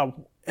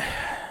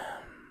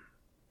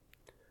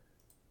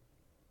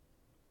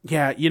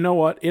yeah, you know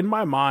what? In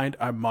my mind,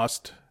 I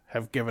must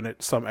have given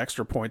it some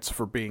extra points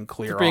for being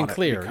clear. For being on it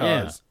clear,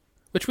 because,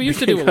 yeah. Which we used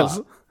to do a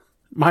lot.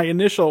 My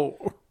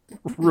initial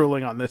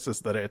ruling on this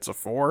is that it's a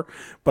 4,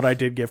 but I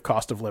did give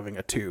cost of living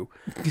a 2.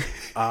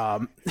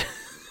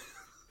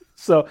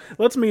 So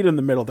let's meet in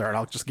the middle there, and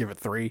I'll just give it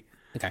 3.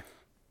 Okay.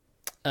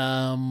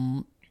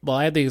 Well,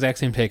 I had the exact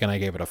same take, and I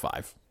gave it a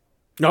 5.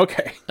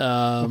 Okay.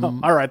 Well,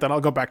 all right, then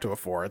I'll go back to a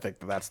 4. I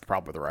think that's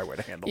probably the right way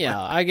to handle it.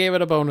 Yeah, I gave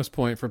it a bonus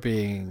point for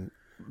being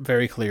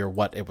very clear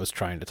what it was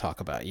trying to talk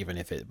about, even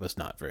if it was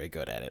not very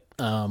good at it.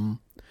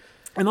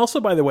 And also,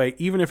 by the way,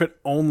 even if it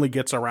only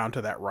gets around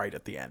to that right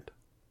at the end.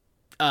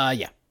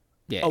 Yeah.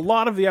 A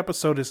lot of the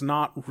episode is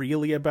not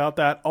really about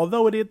that,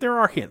 although there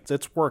are hints.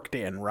 It's worked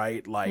in,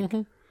 right? Like,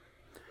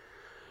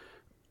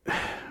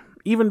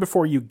 even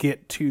before you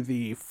get to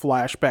the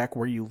flashback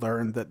where you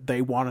learn that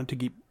they wanted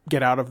to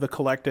get out of the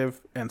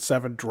collective and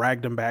Seven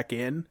dragged them back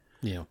in,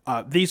 Yeah.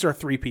 these are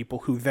 3 people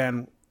who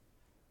then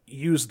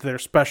used their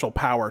special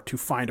power to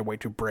find a way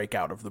to break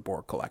out of the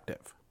Borg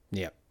collective.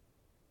 Yep.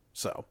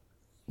 So.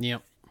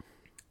 Yep.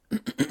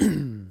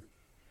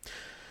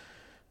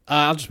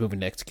 I'll just move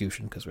into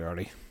execution because we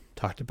already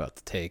talked about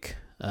the take.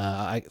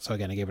 So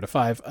again, I gave it a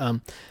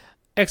 5.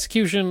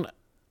 Execution,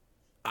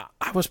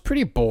 I was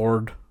pretty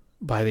bored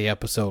by the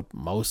episode.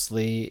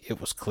 Mostly,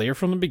 it was clear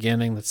from the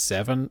beginning that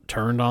Seven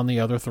turned on the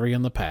other 3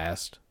 in the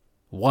past.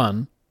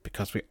 1,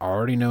 because we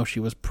already know she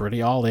was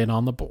pretty all in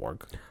on the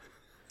Borg.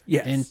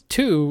 Yes. And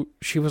 2,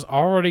 she was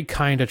already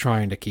kind of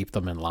trying to keep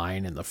them in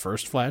line in the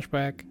first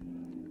flashback.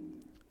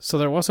 So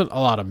there wasn't a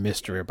lot of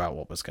mystery about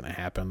what was going to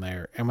happen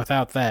there. And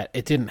without that,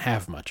 it didn't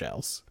have much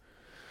else.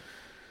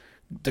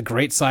 The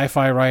great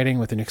sci-fi writing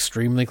with an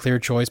extremely clear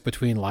choice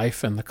between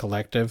life and the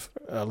collective,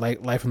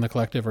 life in the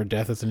collective or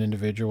death as an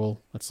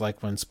individual. It's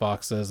like when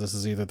Spock says this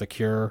is either the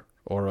cure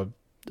or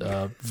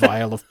a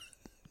vial of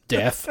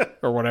death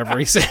or whatever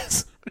he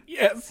says.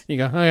 Yes. You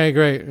go, okay,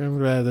 great. I'm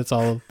glad that's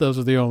all. Those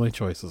are the only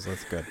choices.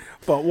 That's good.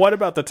 But what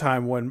about the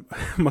time when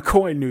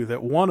McCoy knew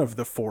that one of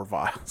the 4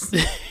 vials...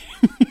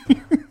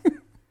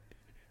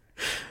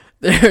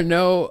 There are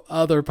no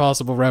other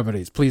possible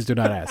remedies. Please do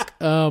not ask.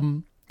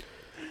 Enough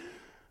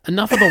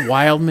of the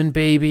Wildman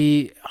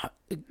baby.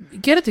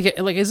 Get it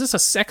together. Like, is this a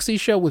sexy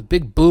show with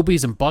big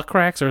boobies and butt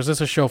cracks, or is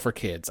this a show for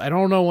kids? I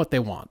don't know what they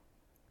want.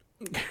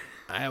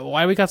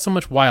 Why we got so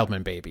much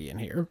Wildman baby in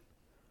here?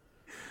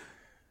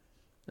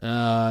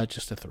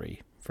 Just a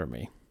 3 for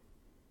me.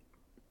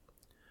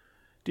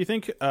 Do you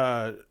think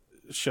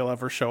she'll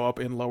ever show up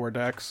in Lower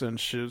Decks and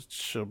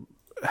she'll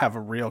have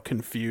a real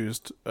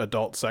confused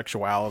adult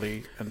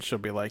sexuality, and she'll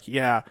be like,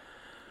 yeah,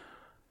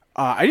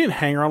 I didn't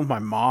hang around with my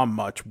mom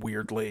much,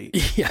 weirdly.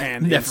 Yeah,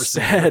 and never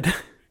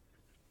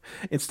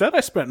instead I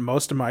spent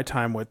most of my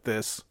time with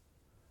this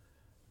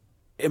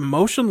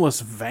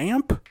emotionless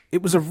vamp.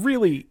 It was a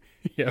really...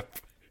 Yep.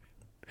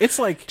 It's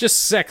like...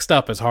 Just sexed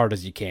up as hard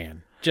as you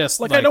can. Just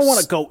like I don't want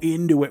to go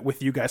into it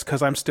with you guys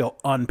because I'm still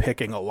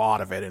unpicking a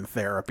lot of it in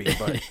therapy,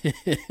 but...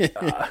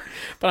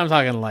 But I'm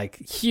talking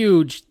like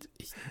huge...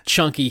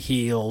 chunky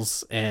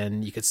heels,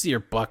 and you could see her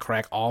butt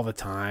crack all the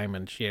time,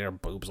 and she had her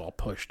boobs all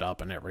pushed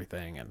up and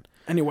everything. And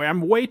anyway,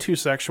 I'm way too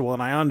sexual,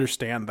 and I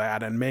understand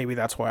that, and maybe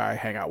that's why I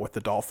hang out with the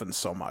dolphins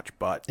so much.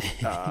 But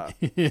I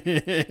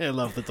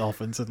love the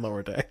dolphins in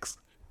Lower Decks.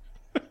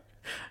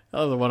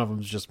 Other one of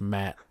them's just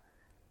Matt.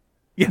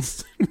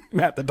 Yes,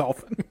 Matt the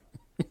dolphin.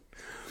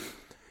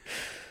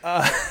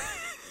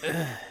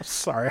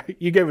 Sorry,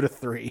 you gave it a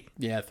 3.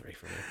 Yeah, 3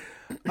 for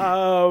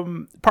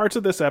me. Parts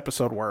of this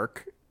episode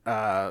work.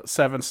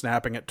 Seven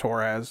snapping at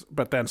Torres,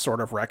 but then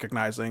sort of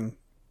recognizing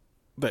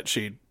that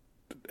she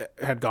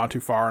had gone too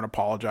far and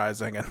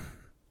apologizing,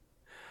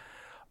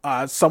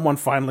 and someone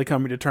finally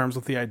coming to terms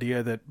with the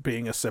idea that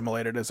being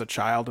assimilated as a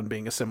child and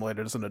being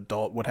assimilated as an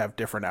adult would have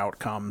different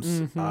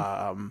outcomes.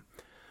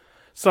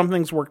 Some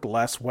things worked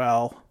less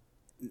well.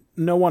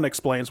 No one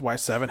explains why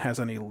Seven has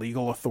any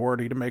legal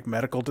authority to make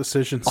medical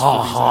decisions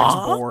for these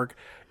ex-Borg.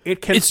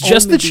 It's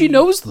just that she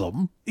knows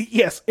them.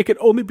 Yes, it can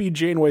only be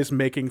Janeway's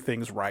making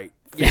things right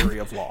theory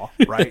of law,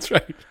 right? That's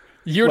right.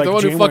 You're Like, the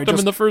one who Janeway fucked them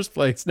in the first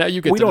place. Now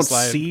you get We to don't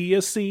decide. see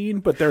a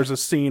scene, but there's a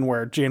scene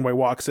where Janeway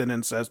walks in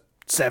and says,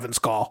 Seven's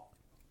call.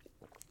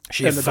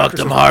 She and the fucked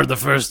doctor him says- hard the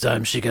first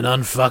time. She can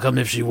unfuck him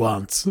if she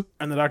wants.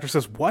 And the doctor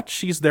says, what?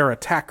 She's their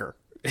attacker.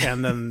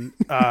 And then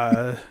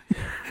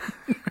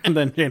and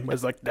then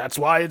Janeway's like, that's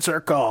why it's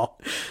her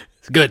call.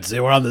 Good,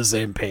 so we're on the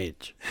same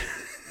page.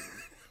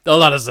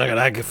 Hold on a second.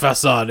 If I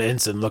saw an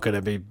ensign looking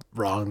at me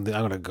wrong, then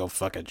I'm going to go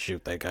fucking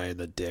shoot that guy in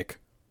the dick.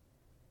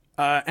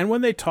 And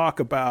when they talk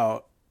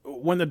about,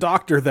 when the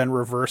doctor then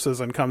reverses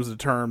and comes to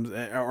terms,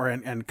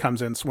 and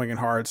comes in swinging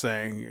hard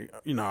saying,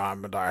 you know,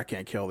 I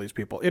can't kill these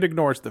people, it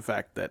ignores the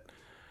fact that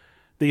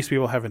these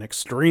people have an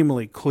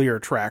extremely clear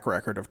track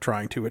record of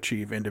trying to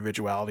achieve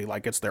individuality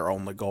like it's their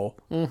only goal.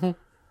 Mm-hmm.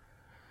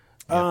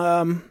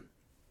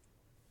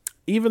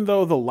 Even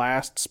though the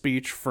last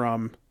speech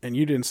from, and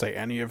you didn't say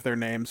any of their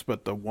names,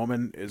 but the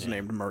woman is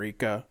named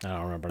Marika. I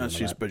don't remember. And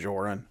she's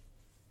Bajoran.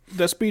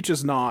 The speech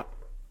is not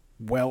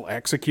well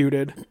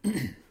executed.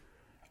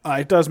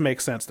 It does make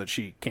sense that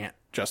she can't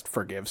just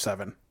forgive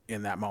Seven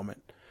in that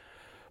moment.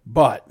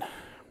 But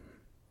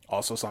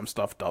also some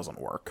stuff doesn't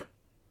work.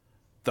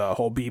 the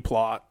whole B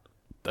plot,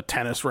 the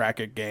tennis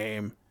racket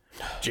game,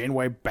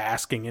 Janeway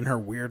basking in her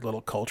weird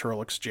little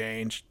cultural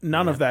exchange.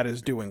 None of that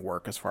is doing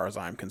work as far as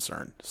I'm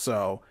concerned.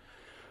 So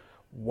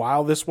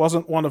while this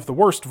wasn't one of the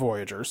worst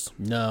Voyagers...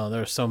 No,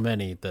 there's so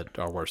many that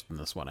are worse than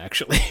this one,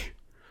 actually.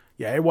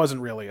 Yeah, it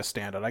wasn't really a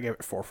standout. I gave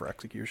it 4 for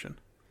execution.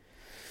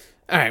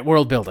 All right,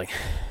 world building.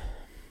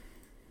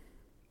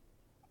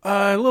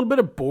 A little bit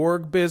of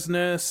Borg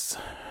business.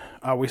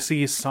 We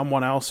see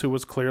someone else who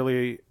was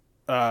clearly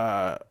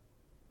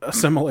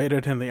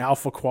assimilated in the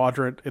Alpha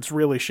Quadrant. It's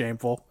really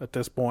shameful at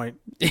this point.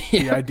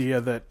 The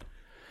idea that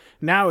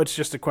now it's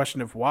just a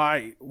question of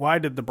why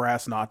did the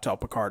brass not tell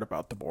Picard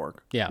about the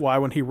Borg? Yeah. Why,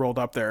 when he rolled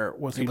up there,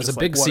 was he It was just a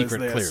big like, "What is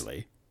secret, this?"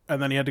 clearly.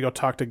 And then he had to go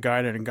talk to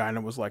Guinan, and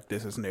Guinan was like,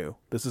 "This is new.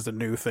 This is a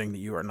new thing that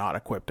you are not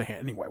equipped to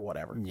handle." Anyway,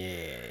 whatever.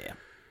 Yeah.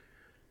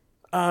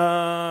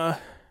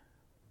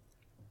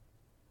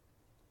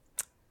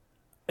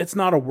 It's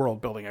not a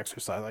world-building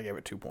exercise. I gave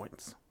it 2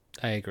 points.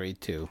 I agree,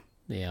 too.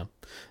 Yeah.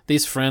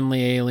 These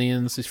friendly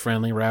aliens, these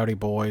friendly rowdy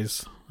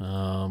boys.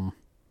 Yeah,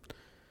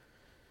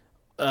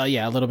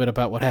 a little bit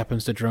about what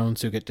happens to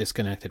drones who get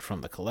disconnected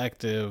from the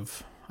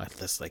collective.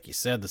 Like you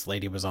said, this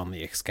lady was on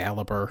the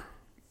Excalibur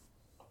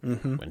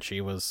when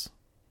she was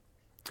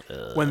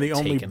When the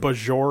only taken.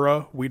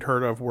 Bajora we'd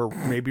heard of were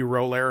maybe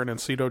Rolaren and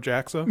Ceto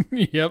Jaxa.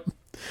 Yep.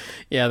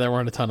 Yeah, there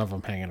weren't a ton of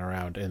them hanging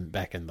around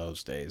back in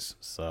those days.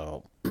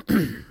 So,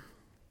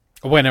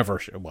 whenever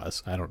it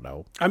was, I don't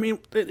know. I mean,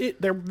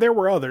 there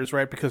were others,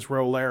 right? Because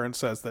Rolaren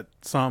says that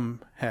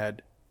some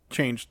had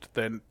changed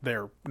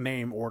their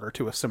name order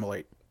to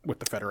assimilate with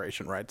the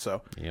Federation, right?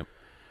 So, Yep.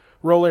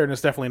 Rolaren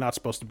is definitely not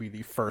supposed to be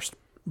the first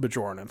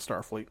Bajoran in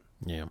Starfleet.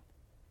 Yeah.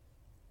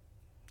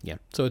 Yeah.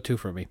 So a 2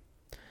 for me.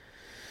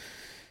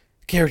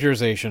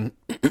 Characterization.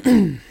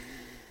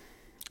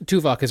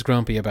 Tuvok is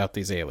grumpy about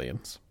these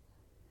aliens.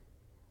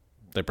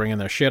 They're bringing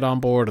their shit on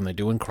board and they're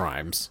doing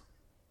crimes.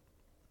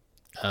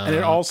 And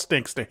it all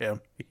stinks to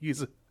him.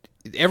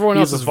 Everyone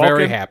he's else a is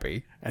very Vulcan.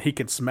 happy. And he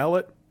can smell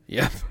it.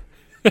 Yep.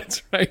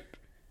 That's right.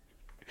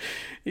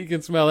 He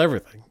can smell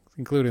everything,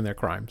 including their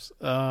crimes.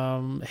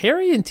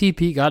 Harry and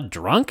TP got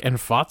drunk and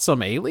fought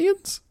some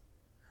aliens?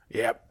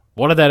 Yep.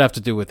 What did that have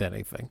to do with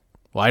anything?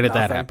 Why did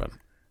that Nothing. happen?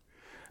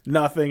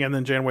 Nothing, and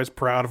then Janeway's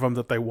proud of him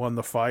that they won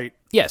the fight.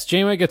 Yes,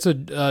 Janeway gets a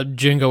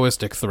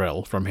jingoistic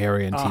thrill from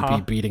Harry and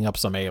TP beating up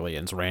some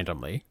aliens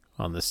randomly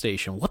on the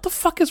station. What the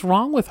fuck is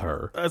wrong with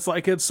her? It's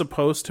like it's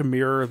supposed to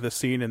mirror the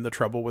scene in The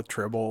Trouble with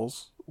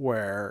Tribbles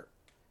where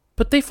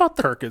But they fought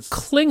the Kirk is...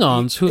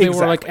 Klingons who they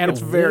were like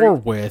at war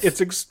with.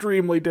 It's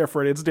extremely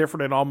different. It's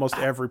different in almost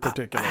every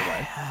particular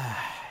way.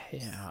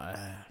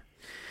 Yeah.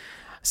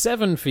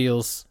 Seven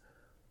feels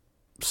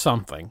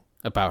something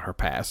about her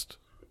past.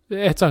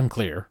 It's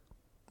unclear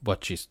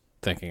what she's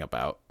thinking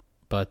about.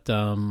 But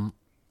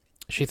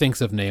she thinks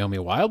of Naomi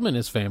Wildman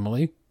as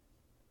family.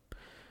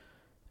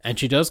 And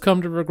she does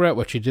come to regret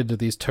what she did to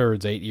these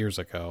turds 8 years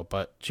ago.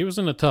 But she was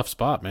in a tough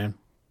spot, man.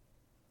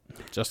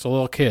 Just a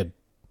little kid.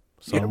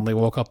 Suddenly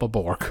woke up a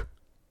Borg.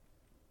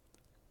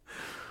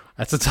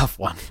 That's a tough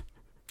one.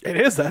 It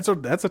is. That's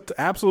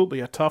absolutely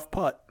a tough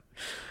putt.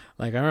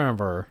 Like, I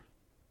remember,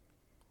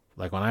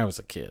 like, when I was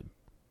a kid,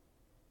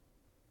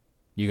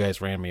 you guys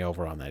ran me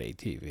over on that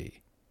ATV.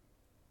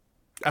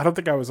 I don't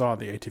think I was on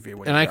the ATV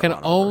when And you I got can run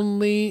over.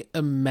 only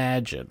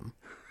imagine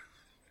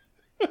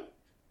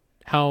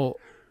how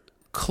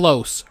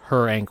close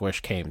her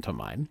anguish came to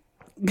mine.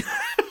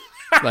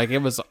 Like, it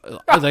was,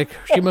 like,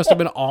 she must have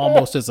been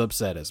almost as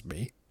upset as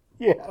me.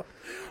 Yeah.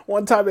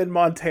 One time in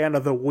Montana,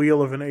 the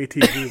wheel of an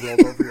ATV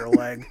rolled over your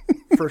leg.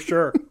 For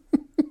sure.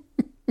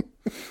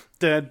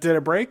 Did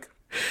it break?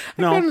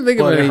 No. I couldn't think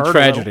of but it any hurt a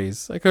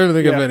tragedies. I couldn't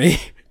think of Yeah.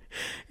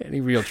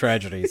 any real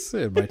tragedies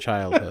in my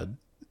childhood.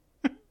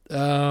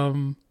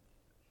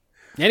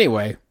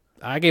 Anyway,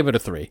 I gave it a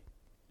 3.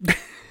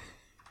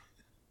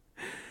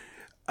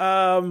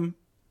 No,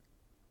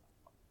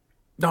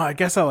 I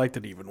guess I liked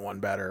it even one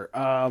better.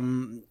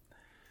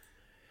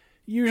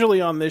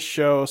 Usually on this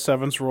show,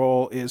 Seven's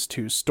role is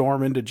to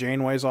storm into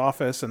Janeway's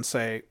office and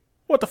say,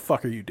 "What the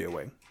fuck are you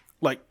doing?"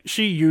 Like,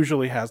 she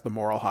usually has the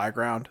moral high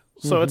ground.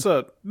 So it's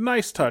a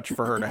nice touch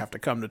for her to have to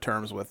come to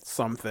terms with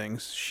some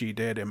things she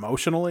did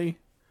emotionally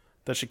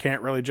that she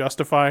can't really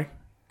justify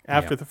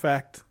after the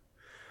fact.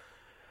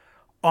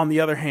 On the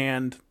other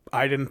hand,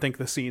 I didn't think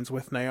the scenes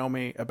with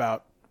Naomi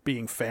about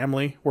being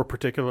family were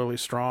particularly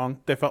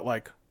strong. They felt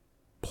like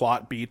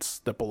plot beats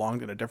that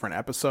belonged in a different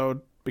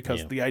episode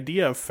because the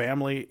idea of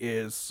family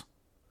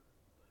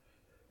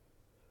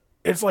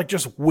it's like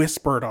just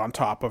whispered on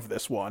top of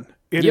this one.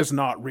 It is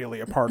not really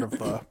a part of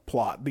the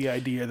plot. The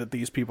idea that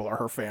these people are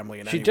her family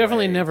in She any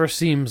definitely way. never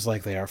seems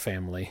like they are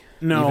family.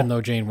 No. Even though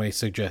Janeway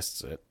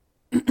suggests it.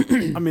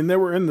 I mean, they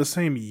were in the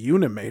same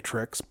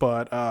Unimatrix,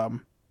 but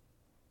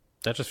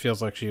That just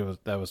feels like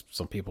that was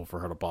some people for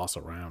her to boss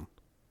around.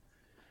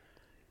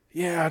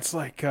 yeah, it's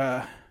like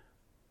oh,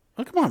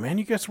 come on, man,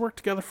 you guys worked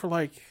together for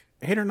like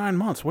 8 or 9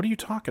 months. What are you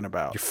talking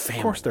about? You're family.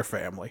 Of course they're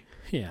family.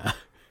 Yeah.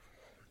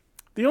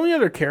 The only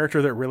other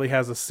character that really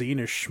has a scene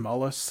is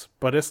Schmullis,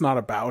 but it's not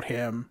about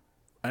him.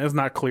 And it's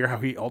not clear how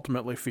he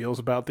ultimately feels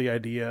about the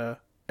idea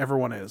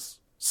everyone has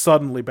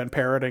suddenly been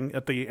parroting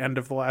at the end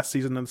of the last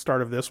season and the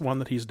start of this one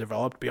that he's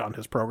developed beyond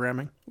his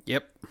programming.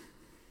 Yep.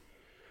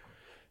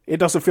 It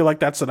doesn't feel like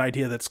that's an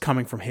idea that's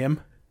coming from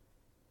him.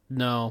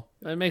 No,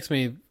 it makes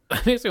me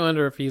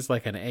wonder if he's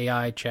like an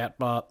AI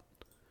chatbot,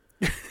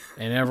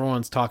 and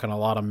everyone's talking a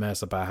lot of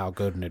mess about how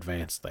good and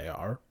advanced they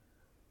are.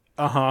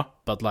 Uh-huh.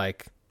 But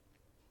like,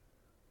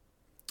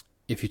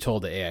 if you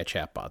told the AI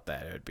chatbot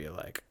that, it would be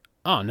like,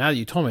 "Oh, now that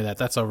you told me that,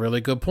 that's a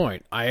really good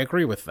point. I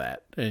agree with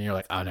that." And you're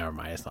like, "Oh, never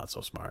mind. It's not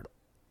so smart."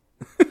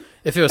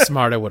 If it was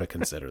smart, I would have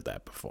considered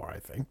that before, I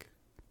think.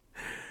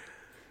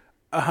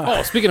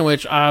 Oh, speaking of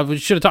which, we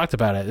should have talked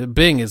about it.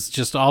 Bing is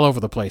just all over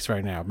the place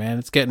right now, man.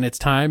 It's getting its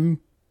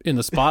time in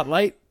the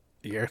spotlight.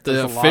 Yeah,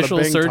 The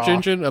official search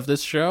engine of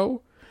this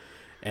show.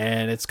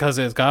 And it's because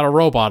it's got a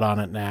robot on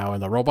it now,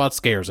 and the robot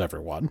scares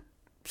everyone.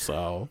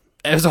 So,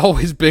 as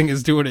always, Bing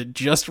is doing it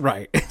just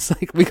right. It's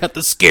like, we got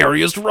the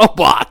scariest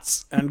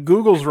robots. And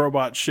Google's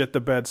robot shit the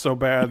bed so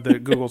bad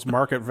that Google's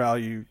market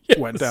value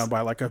went down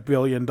by like $1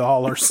 billion.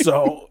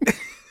 So...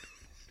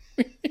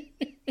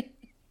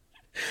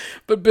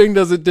 But Bing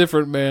does it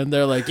different, man.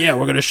 They're like, yeah,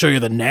 we're going to show you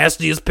the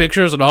nastiest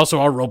pictures, and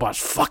also our robot's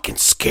fucking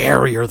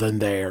scarier than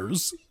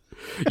theirs.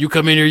 You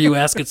come in here, you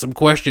ask it some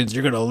questions,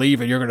 you're going to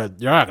leave, and you're not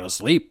going to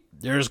sleep.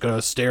 You're just going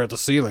to stare at the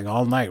ceiling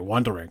all night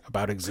wondering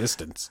about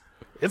existence.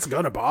 It's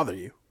going to bother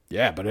you.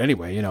 Yeah, but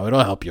anyway,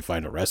 it'll help you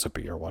find a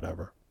recipe or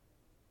whatever.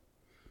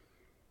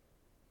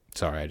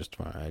 Sorry, I just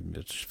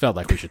felt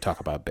like we should talk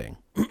about Bing.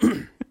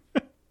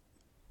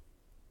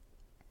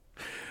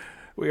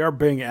 We are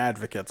Bing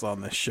advocates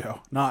on this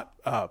show. Not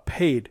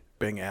paid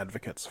Bing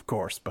advocates, of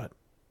course, but,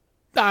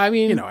 I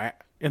mean,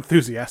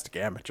 enthusiastic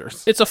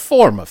amateurs. it's a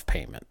form of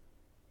payment.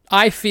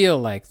 I feel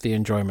like the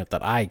enjoyment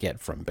that I get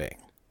from Bing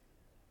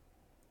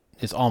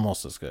is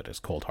almost as good as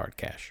cold hard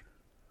cash.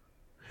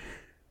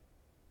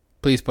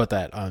 Please put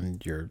that on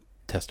your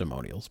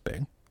testimonials,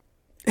 Bing.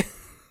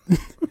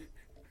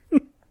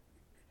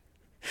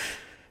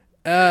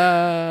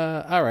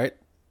 All right.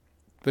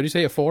 What did you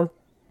say, a 4?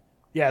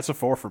 Yeah, it's a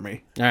 4 for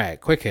me. All right,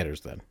 quick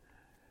hitters then.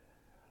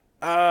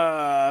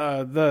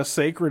 The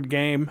sacred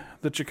game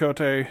that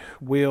Chakotay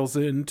wheels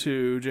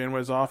into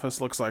Janeway's office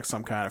looks like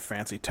some kind of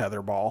fancy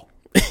tether ball.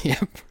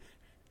 Yep.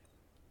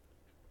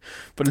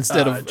 But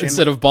instead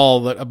of a ball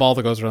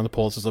that goes around the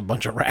pole, it's just a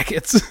bunch of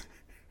rackets.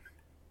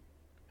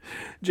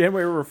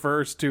 Janeway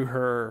refers to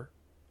her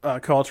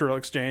cultural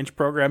exchange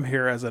program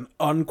here as an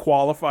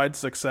unqualified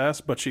success,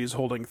 but she's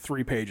holding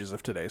 3 pages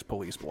of today's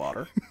police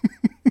blotter.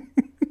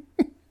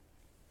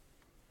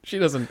 She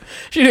didn't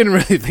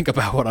really think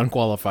about what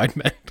unqualified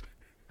meant.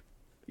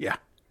 Yeah.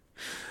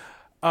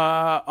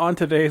 On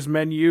today's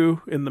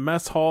menu in the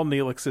mess hall,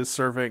 Neelix is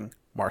serving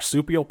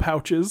marsupial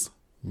pouches.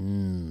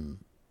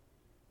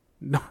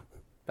 No,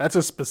 that's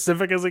as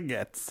specific as it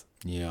gets.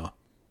 Yeah.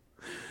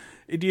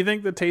 Do you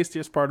think the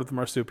tastiest part of the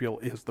marsupial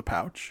is the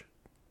pouch?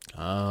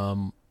 I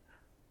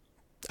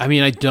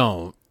mean, I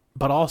don't,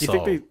 but also...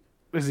 You think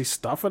is he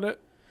stuffing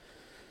it?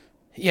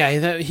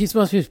 Yeah, he's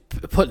supposed to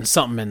be putting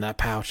something in that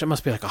pouch. It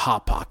must be like a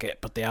Hot Pocket,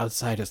 but the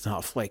outside is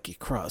not flaky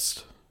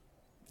crust.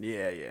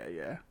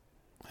 Yeah.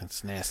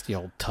 That's nasty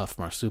old tough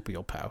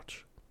marsupial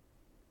pouch.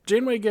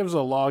 Janeway gives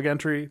a log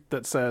entry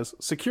that says,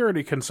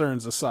 security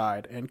concerns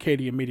aside, and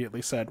Katie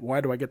immediately said,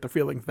 why do I get the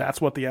feeling that's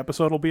what the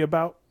episode will be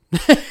about?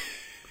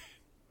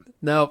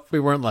 No, we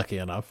weren't lucky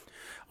enough.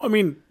 I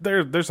mean,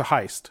 there's a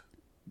heist.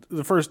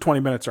 The first 20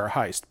 minutes are a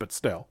heist, but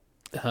still.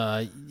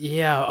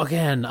 Yeah,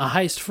 again, a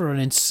heist for an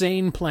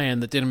insane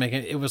plan that didn't make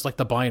it was like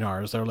the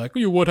Binars. They're like,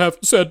 you would have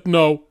said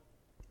no.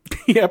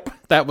 Yep.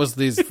 That was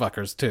these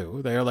fuckers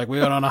too. They were like,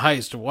 we went on a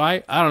heist.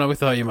 Why? I don't know, we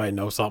thought you might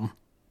know something.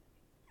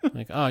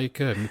 Like, oh, you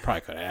could. You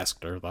probably could have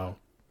asked her, though.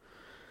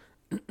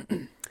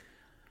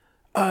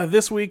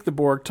 This week, the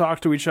Borg talk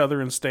to each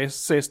other and say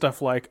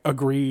stuff like,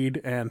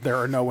 agreed, and there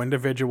are no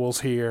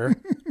individuals here.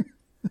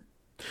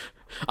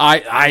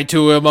 I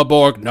too am a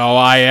Borg. No,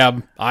 I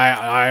am.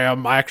 I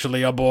am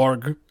actually a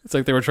Borg. It's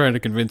like they were trying to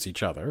convince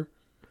each other.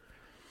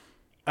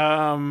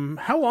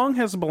 How long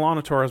has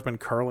B'Elanna Torres been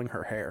curling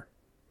her hair?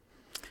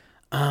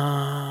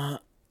 I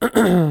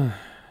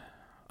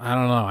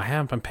don't know. I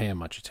haven't been paying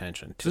much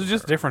attention to This is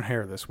just her. different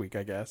hair this week,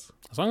 I guess.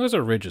 As long as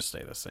her ridges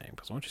stay the same,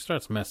 because once she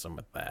starts messing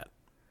with that,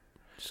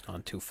 she's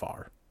gone too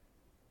far.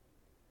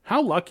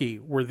 How lucky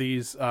were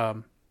these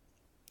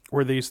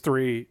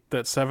three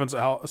that Seven's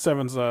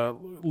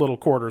little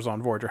quarters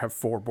on Voyager have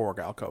 4 Borg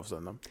alcoves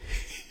in them?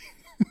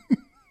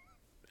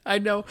 I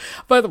know.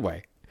 By the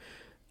way,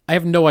 I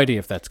have no idea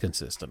if that's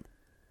consistent.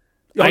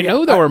 Oh, I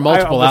know there were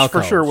multiple I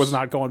alcoves. for sure was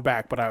not going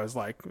back, but I was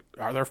like,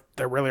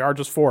 there really are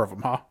just 4 of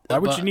them, huh? Why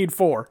would you need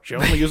 4? She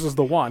only uses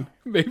the one.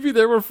 Maybe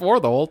there were 4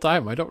 the whole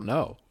time. I don't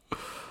know.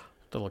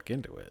 To look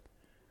into it.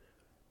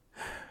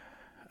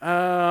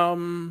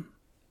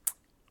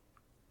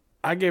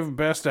 I gave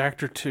best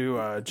actor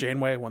to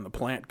Janeway when the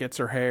plant gets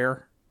her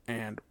hair,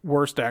 and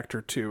worst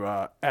actor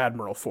to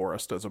Admiral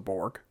Forrest as a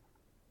Borg.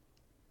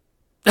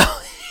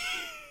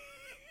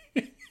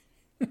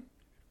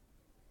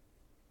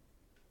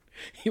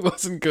 He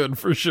wasn't good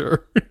for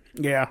sure.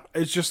 Yeah,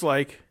 it's just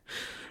like,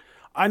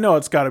 I know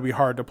it's got to be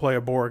hard to play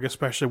a Borg,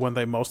 especially when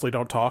they mostly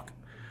don't talk.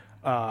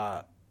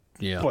 Yeah.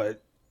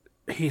 But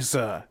he's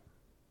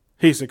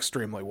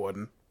extremely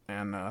wooden,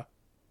 and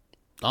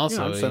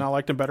Also, I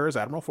liked him better as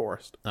Admiral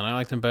Forrest. and I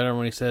liked him better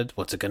when he said,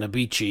 "What's it gonna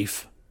be,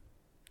 Chief?"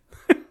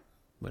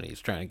 When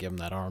he's trying to give him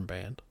that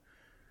armband.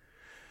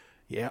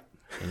 Yeah,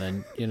 And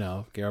then,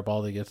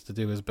 Garibaldi gets to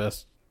do his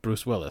best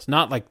Bruce Willis.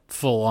 Not like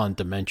full-on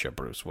dementia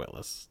Bruce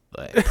Willis.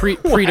 Like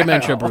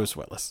pre-dementia Bruce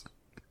Willis.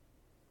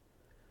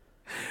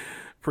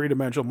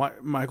 pre-dimensional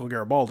Michael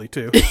Garibaldi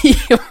too. Did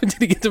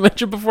he get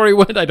dementia before he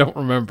went? I don't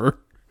remember.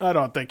 I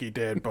don't think he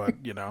did, but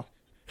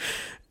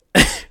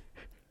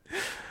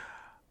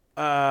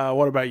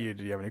what about you?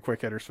 Did you have any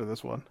quick hitters for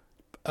this one?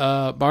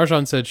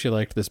 Marjan said she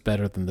liked this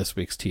better than this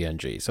week's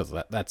TNG, so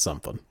that's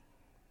something.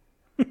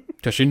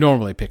 Because she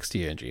normally picks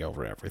TNG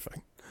over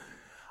everything.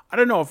 I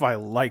don't know if I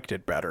liked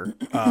it better,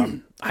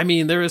 I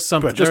mean, there is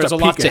something. but just There's a a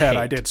lot peek to ahead,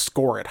 hate. I did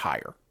score it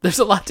higher. There's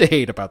a lot to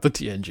hate about the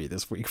TNG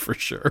this week for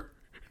sure.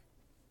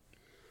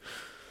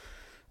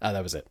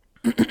 That was it.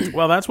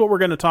 Well, that's what we're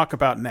going to talk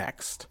about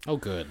next. Oh,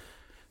 good.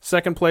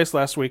 Second place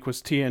last week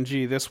was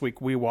TNG. This week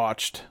we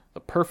watched The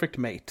Perfect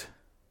Mate.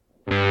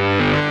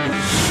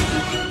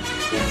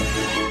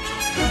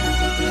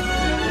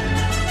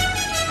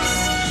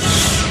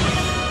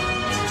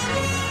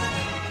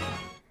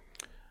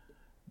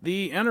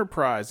 The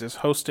Enterprise is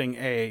hosting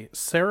a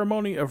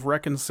ceremony of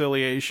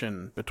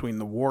reconciliation between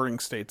the warring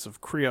states of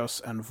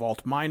Krios and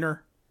Vault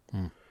Minor.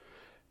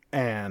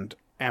 And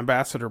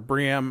Ambassador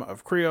Briam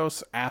of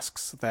Krios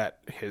asks that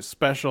his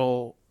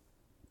special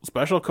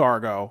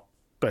cargo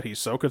that he's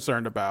so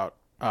concerned about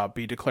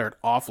be declared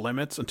off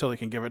limits until he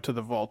can give it to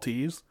the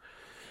Vaultees.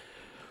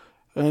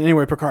 And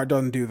anyway, Picard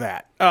doesn't do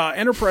that.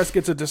 Enterprise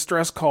gets a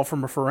distress call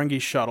from a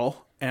Ferengi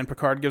shuttle, and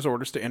Picard gives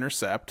orders to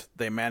intercept.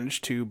 They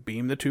manage to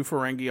beam the two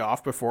Ferengi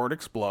off before it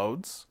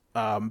explodes.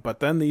 But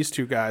then these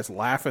two guys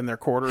laugh in their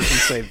quarters and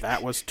say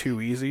that was too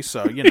easy,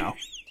 so,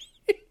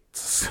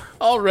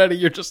 Already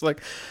you're just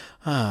like,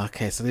 oh,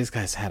 okay, so these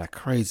guys had a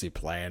crazy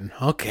plan.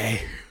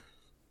 Okay.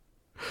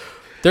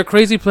 Their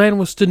crazy plan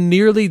was to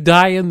nearly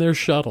die in their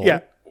shuttle.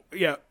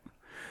 Yeah.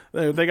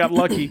 They got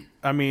lucky.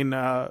 I mean,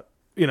 I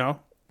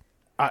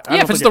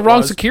if it's the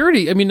wrong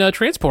security,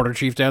 transporter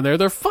chief down there,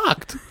 they're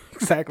fucked.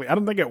 Exactly. I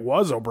don't think it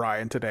was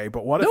O'Brien today,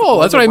 but what if No,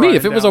 that's what I mean.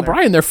 If it was down there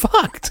O'Brien, they're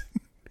fucked.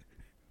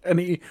 and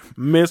he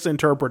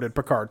misinterpreted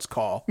Picard's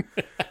call.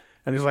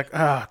 And he's like,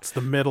 it's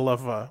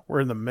we're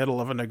in the middle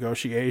of a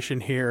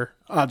negotiation here.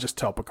 I'll just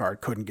tell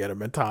Picard couldn't get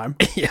him in time.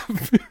 Yeah.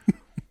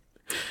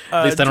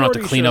 At least I don't have to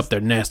Geordi clean shows- up their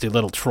nasty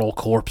little troll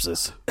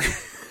corpses.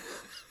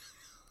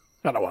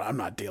 I'm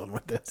not dealing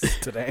with this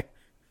today.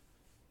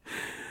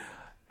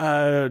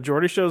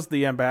 Geordi shows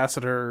the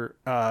ambassador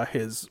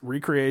his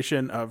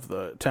recreation of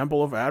the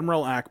Temple of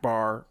Admiral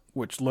Akbar,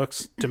 which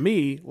looks to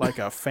me like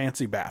a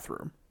fancy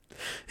bathroom.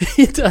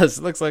 It does.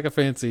 It looks like a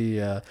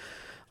fancy,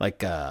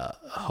 like a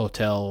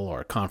hotel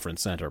or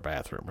conference center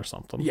bathroom or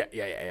something. Yeah,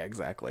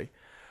 exactly.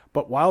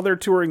 But while they're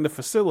touring the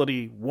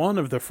facility, one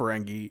of the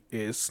Ferengi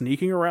is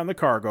sneaking around the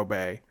cargo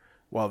bay,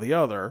 while the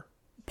other,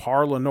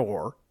 Par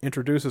Lenore,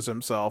 introduces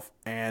himself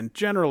and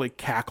generally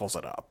cackles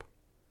it up.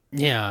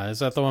 Yeah, is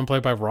that the one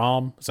played by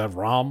Rom? Is that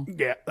Rom?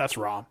 Yeah, that's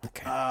Rom.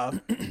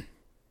 Okay.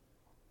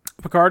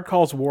 Picard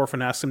calls Worf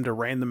and asks him to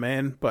rein them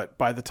in, but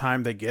by the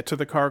time they get to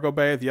the cargo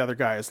bay, the other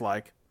guy is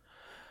like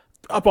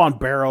up on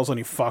barrels and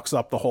he fucks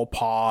up the whole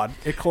pod.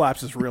 It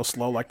collapses real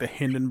slow like the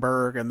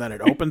Hindenburg, and then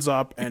it opens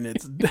up and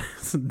it's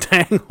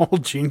dang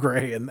old Jean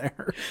Grey in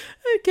there.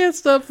 I can't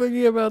stop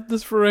thinking about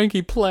this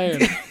Ferengi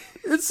plan.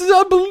 It's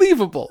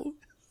unbelievable.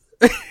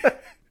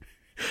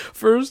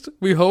 First,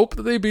 we hope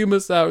that they beam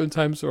us out in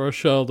time so our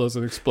shell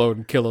doesn't explode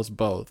and kill us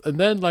both. And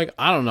then,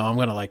 I don't know, I'm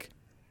going to,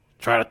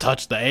 try to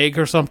touch the egg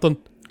or something.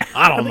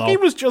 I don't know. He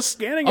was just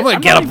scanning it. I'm going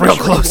to get up real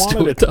close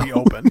to it, to be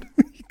opened.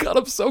 He got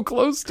up so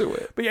close to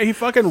it. But yeah, he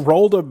fucking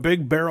rolled a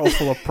big barrel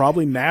full of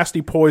probably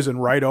nasty poison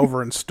right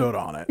over and stood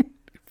on it.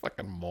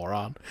 Fucking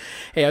moron.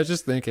 Hey, I was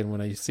just thinking when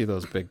I see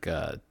those big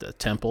the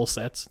temple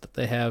sets that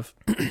they have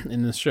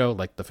in this show,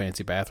 like the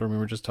fancy bathroom we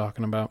were just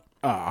talking about.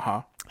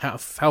 Uh-huh.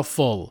 How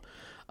full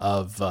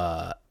of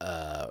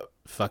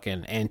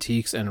fucking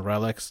antiques and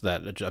relics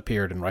that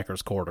appeared in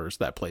Riker's quarters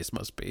that place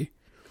must be.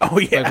 Oh,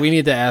 yeah. We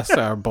need to ask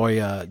our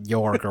boy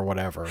York or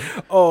whatever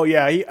Oh,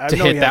 yeah. I to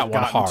know hit he that hasn't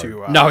one gotten hard.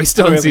 to, No, he's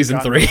still he in hasn't season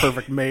gotten to 3.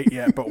 Perfect Mate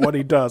yet, but what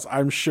he does,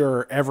 I'm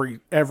sure every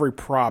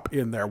prop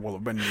in there will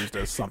have been used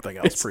as something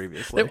else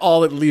previously. They've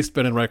all at least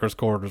been in Riker's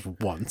quarters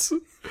once.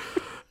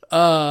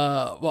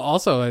 Well,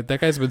 also that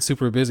guy's been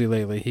super busy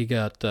lately. He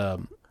got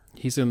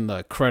he's in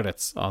the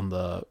credits on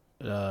the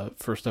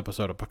first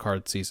episode of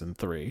Picard season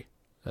 3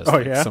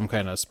 as some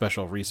kind of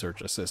special research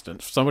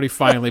assistant. Somebody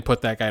finally put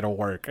that guy to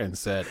work and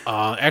said,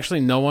 actually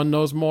no one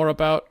knows more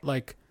about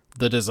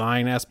the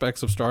design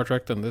aspects of Star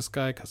Trek than this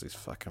guy, because he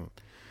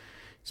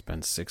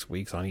spends 6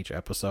 weeks on each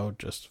episode,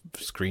 just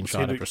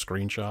screenshot after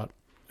screenshot.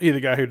 He the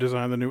guy who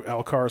designed the new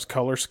Elcar's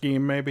color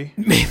scheme, maybe?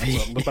 Maybe.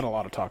 There's been a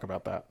lot of talk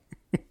about that.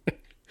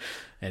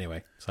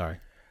 Anyway, sorry.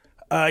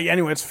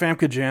 Anyway, it's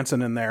Famke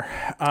Janssen in there.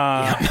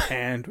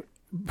 And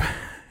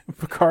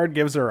Picard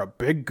gives her a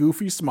big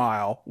goofy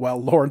smile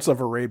while Lawrence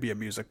of Arabia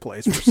music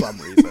plays for some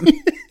reason.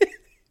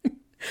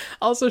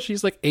 Also,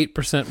 she's like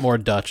 8% more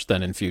Dutch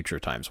than in future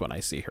times when I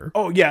see her.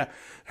 Oh, yeah.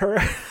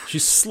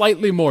 She's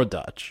slightly more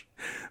Dutch.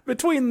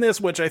 Between this,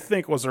 which I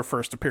think was her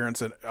first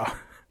appearance in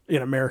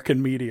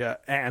American media,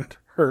 and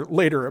her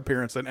later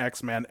appearance in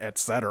X-Men,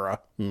 etc.,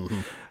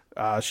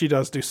 she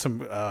does do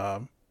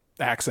some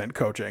accent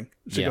coaching.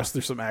 She goes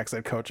through some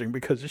accent coaching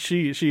because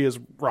she is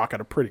rocking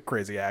a pretty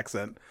crazy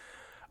accent.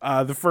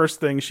 The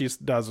first thing she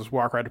does is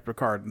walk right to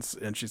Picard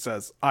and she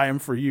says, "I am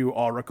for you,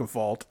 Ulrika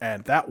Volt,"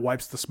 and that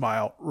wipes the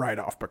smile right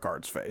off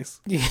Picard's face.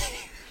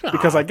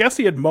 Because I guess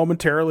he had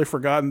momentarily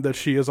forgotten that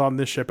she is on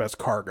this ship as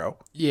cargo.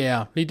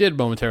 Yeah, he did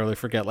momentarily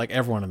forget, like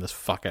everyone in this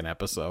fucking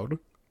episode.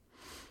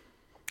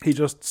 He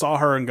just saw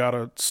her and got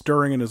a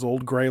stirring in his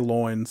old gray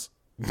loins.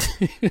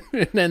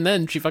 And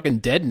then she fucking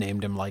dead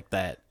named him like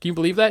that. Can you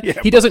believe that? Yeah,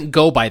 he doesn't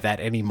go by that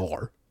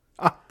anymore.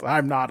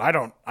 I'm not. I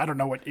don't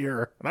know what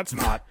year. That's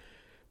not.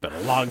 Been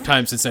a long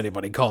time since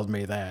anybody called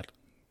me that.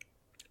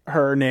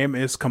 Her name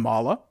is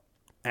Kamala,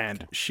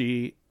 and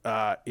she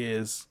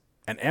is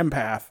an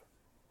empath,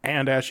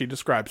 and as she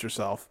describes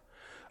herself,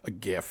 a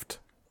gift.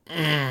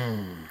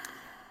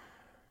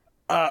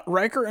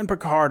 Riker and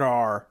Picard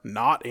are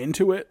not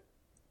into it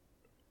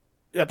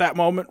at that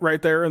moment,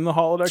 right there in the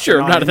holodeck. Sure,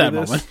 not at into that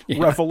this moment.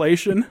 Yeah.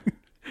 Revelation,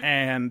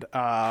 and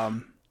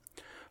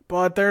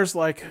but there's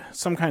like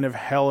some kind of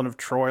Helen of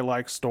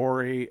Troy-like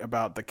story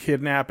about the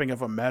kidnapping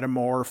of a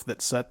metamorph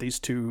that set these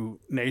two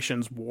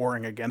nations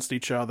warring against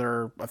each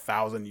other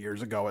 1,000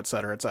 years ago,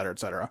 etc., etc.,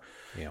 etc.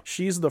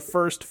 She's the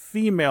first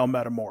female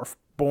metamorph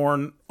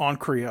born on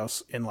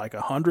Krios in like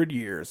 100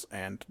 years,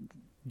 and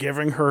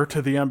giving her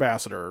to the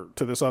ambassador,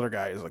 to this other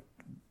guy, is like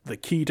the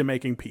key to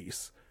making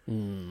peace. I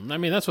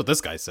mean, that's what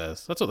this guy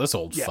says. That's what this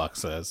old fuck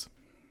says.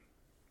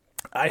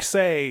 I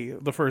say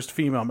the first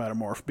female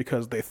metamorph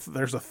because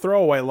there's a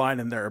throwaway line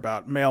in there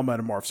about male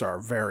metamorphs are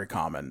very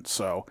common,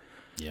 so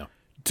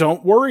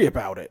don't worry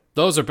about it.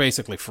 Those are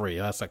basically free.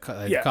 They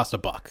cost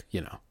 $1,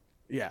 you know.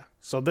 Yeah.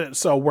 So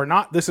we're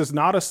not. This is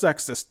not a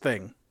sexist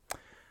thing.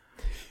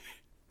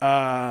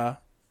 And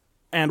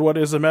what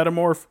is a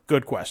metamorph?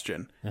 Good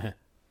question.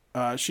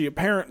 She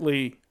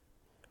apparently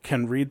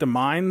can read the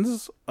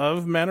minds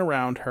of men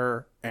around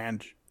her,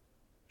 and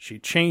she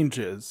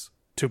changes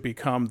to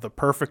become the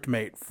perfect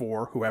mate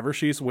for whoever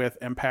she's with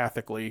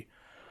empathically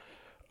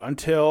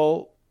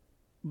until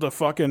the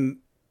fucking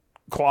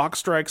clock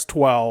strikes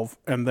 12,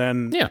 and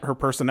then her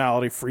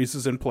personality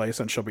freezes in place,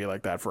 and she'll be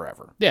like that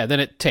forever. Yeah, then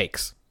it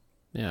takes.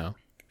 You know,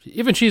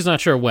 even she's not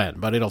sure when,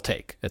 but it'll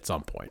take at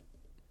some point.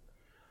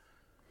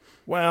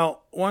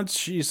 Well, once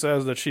she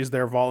says that she's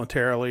there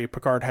voluntarily,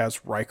 Picard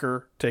has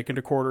Riker taken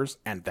to quarters,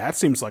 and that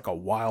seems like a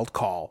wild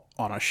call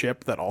on a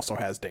ship that also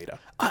has data.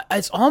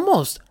 It's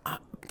almost...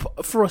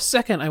 for a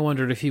second, I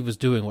wondered if he was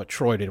doing what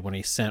Troy did when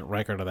he sent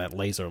Riker to that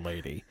laser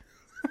lady.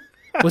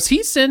 Was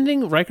he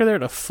sending Riker there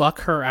to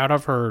fuck her out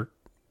of her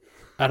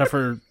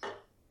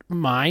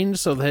mind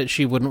so that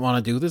she wouldn't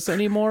want to do this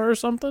anymore or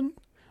something?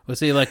 Was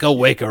he like, go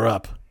wake her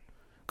up?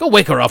 Go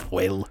wake her up,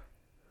 Will.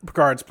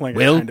 Picard's playing a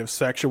kind of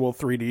sexual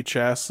 3D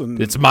chess.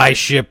 And it's my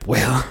ship,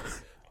 Will.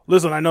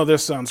 Listen, I know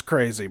this sounds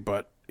crazy,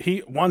 but he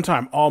one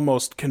time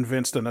almost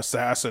convinced an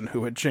assassin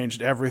who had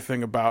changed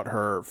everything about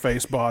her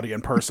face, body,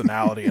 and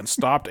personality and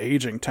stopped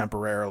aging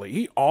temporarily.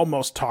 He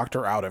almost talked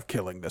her out of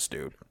killing this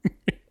dude.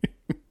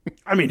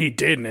 I mean, he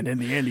didn't, and in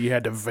the end, he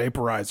had to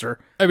vaporize her.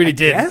 I mean, he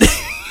did.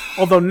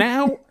 Although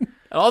now...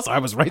 Also, I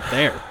was right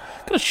there.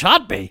 Could have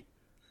shot me.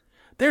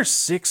 There's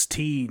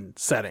 16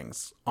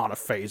 settings on a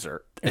phaser,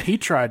 and he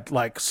tried,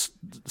 like,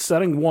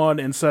 setting 1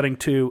 and setting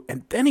 2,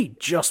 and then he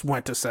just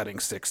went to setting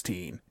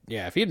 16.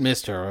 Yeah, if he'd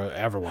missed her,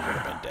 everyone would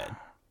have been dead.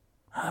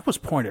 That was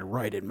pointed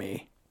right at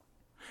me.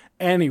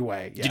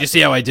 Anyway. Did you see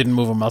how I didn't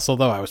move a muscle,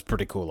 though? I was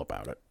pretty cool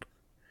about it.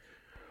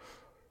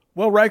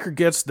 Well, Riker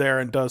gets there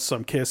and does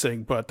some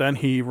kissing, but then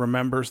he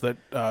remembers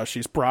that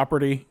she's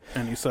property,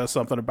 and he says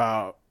something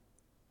about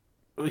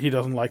he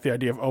doesn't like the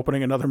idea of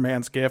opening another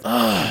man's gift.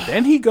 And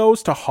then he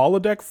goes to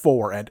Holodeck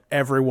 4, and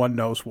everyone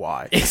knows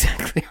why.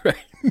 Exactly right.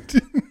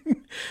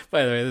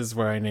 By the way, this is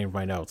where I named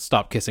my notes.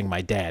 Stop kissing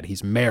my dad.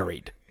 He's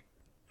married.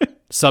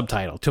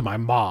 Subtitle, to my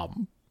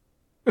mom.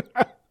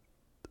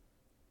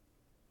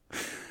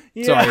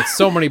 Yeah. Sorry, at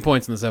so many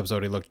points in this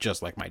episode, he looked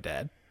just like my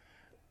dad.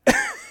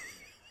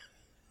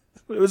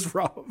 It was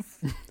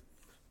rough.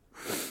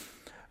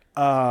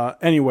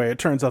 Anyway, it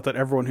turns out that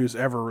everyone who's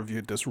ever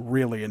reviewed this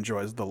really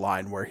enjoys the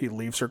line where he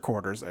leaves her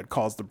quarters and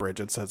calls the bridge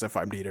and says, "If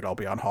I'm needed, I'll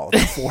be on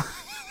Holodeck 4."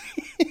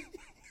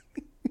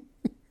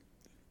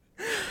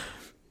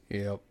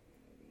 Yep.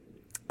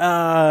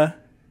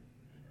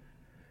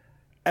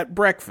 At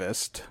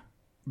breakfast,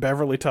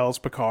 Beverly tells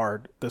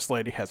Picard this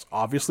lady has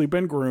obviously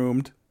been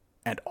groomed,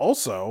 and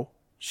also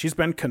she's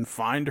been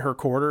confined to her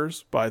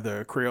quarters by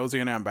the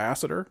Kriosian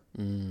ambassador.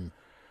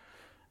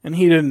 And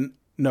he didn't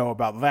know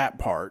about that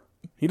part.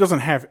 He doesn't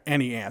have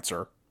any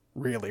answer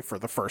really, for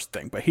the first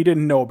thing, but he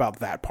didn't know about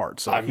that part,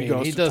 so I he mean,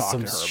 goes he to does talk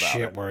some to her about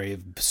shit it. where he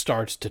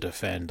starts to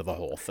defend the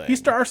whole thing. He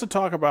starts to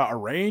talk about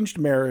arranged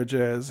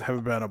marriages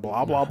have been a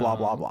blah, blah, blah,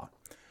 blah, blah.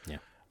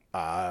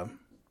 Yeah.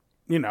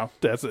 You know,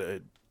 that's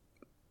a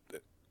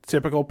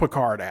typical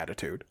Picard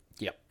attitude.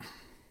 Yep.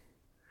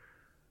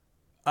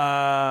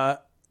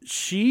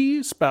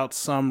 She spouts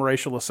some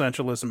racial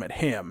essentialism at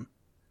him,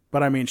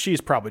 but I mean, she's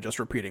probably just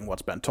repeating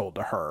what's been told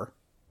to her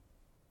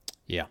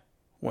Yeah.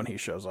 when he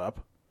shows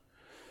up.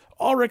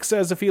 Ulrich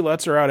says if he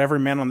lets her out, every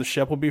man on the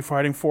ship will be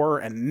fighting for her,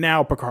 and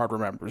now Picard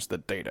remembers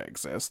that Data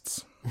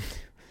exists.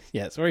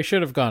 Yeah, so he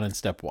should have gone in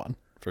step 1,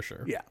 for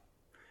sure. Yeah.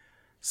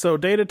 So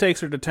Data takes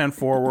her to 10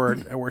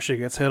 Forward, where she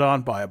gets hit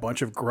on by a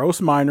bunch of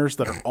gross miners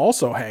that are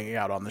also hanging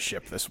out on the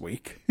ship this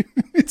week.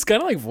 It's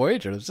kind of like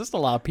Voyager. There's just a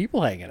lot of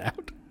people hanging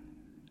out.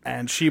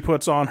 And she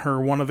puts on her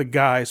one of the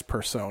guys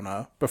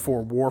persona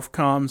before Worf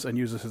comes and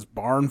uses his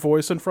barn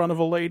voice in front of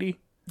a lady.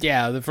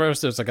 Yeah, the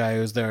first there's a guy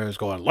who's there who's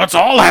going, "Let's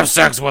all have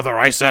sex with her,"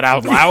 I said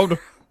out loud.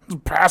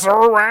 Pass her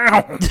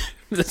around.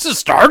 This is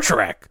Star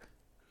Trek.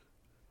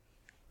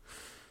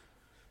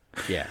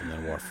 Yeah, and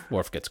then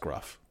Worf gets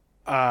gruff.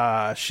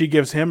 She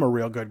gives him a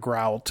real good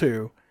growl,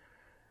 too.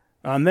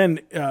 And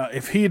then,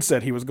 if he'd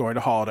said he was going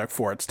to holodeck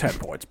 4, it's 10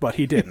 points, but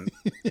he didn't.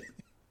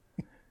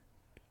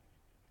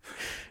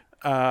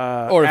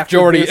 Or if after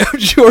Geordi this-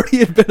 if Geordi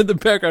had been in the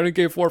background and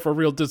gave Worf a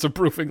real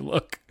disapproving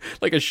look,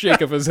 like a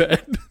shake of his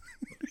head.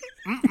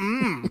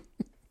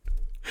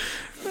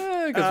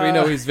 Because we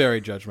know he's very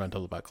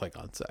judgmental about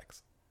Klingon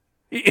sex.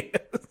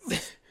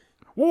 Yes.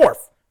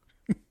 Worf,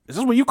 is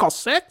this what you call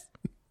sex?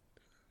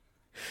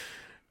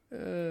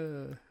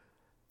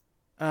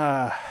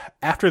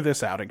 After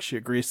this outing, she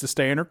agrees to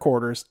stay in her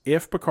quarters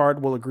if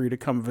Picard will agree to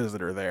come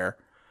visit her there.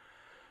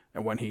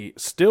 And when he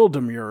still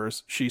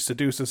demurs, she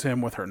seduces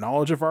him with her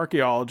knowledge of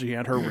archaeology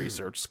and her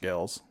research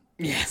skills.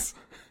 Yes.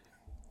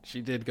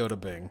 She did go to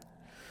Bing.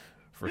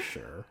 For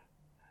sure.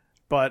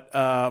 But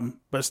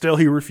still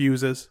he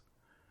refuses.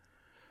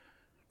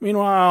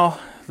 Meanwhile,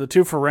 the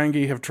two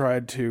Ferengi have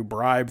tried to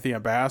bribe the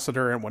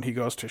ambassador, and when he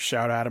goes to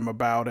shout at him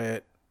about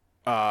it,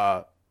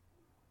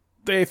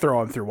 they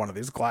throw him through one of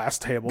these glass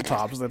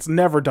tabletops that's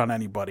never done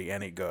anybody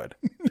any good.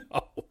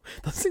 Oh,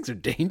 those things are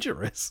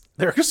dangerous.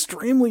 They're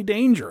extremely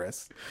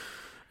dangerous.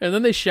 And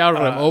then they shout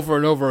at him over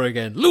and over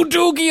again,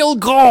 "Ludugial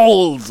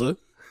gold!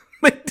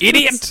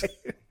 Idiot!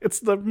 It's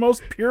the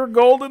most pure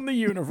gold in the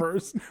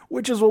universe,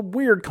 which is a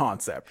weird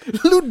concept.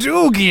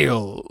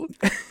 Ludugial!"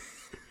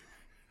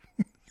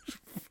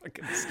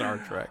 Fucking Star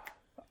Trek.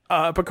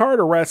 Picard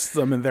arrests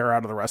them and they're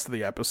out of the rest of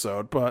the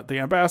episode, but the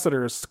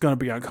ambassador is going to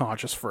be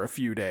unconscious for a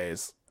few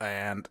days.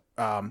 And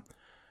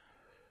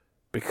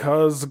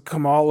because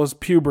Kamala's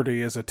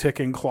puberty is a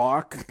ticking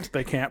clock,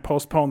 they can't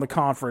postpone the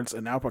conference,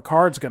 and now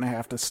Picard's going to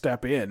have to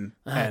step in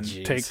and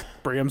take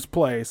Briam's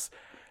place.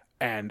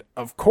 And,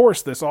 of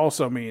course, this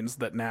also means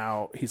that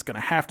now he's going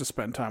to have to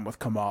spend time with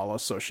Kamala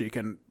so she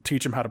can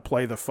teach him how to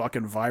play the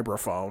fucking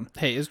vibraphone.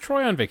 Hey, is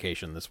Troy on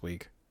vacation this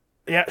week?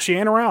 Yeah, she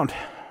ain't around.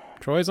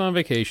 Troy's on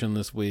vacation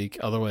this week.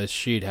 Otherwise,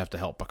 she'd have to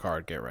help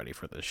Picard get ready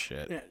for this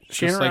shit. Yeah,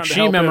 she ain't Just around like to she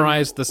help him.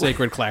 memorized the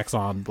sacred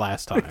klaxon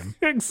last time.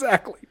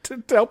 Exactly.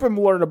 To help him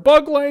learn a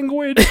bug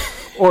language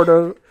or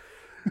to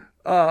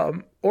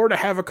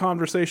have a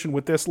conversation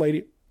with this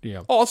lady.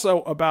 Yeah.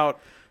 Also about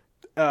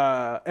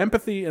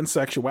empathy and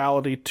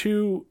sexuality,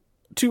 two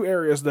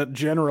areas that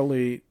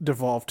generally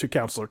devolve to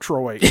Counselor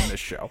Troy in this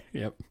show.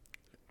 Yep.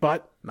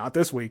 But not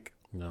this week.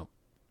 No.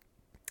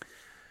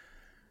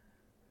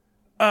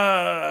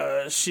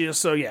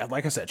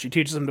 Like I said, she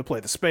teaches him to play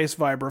the space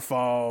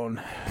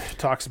vibraphone,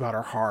 talks about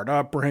her hard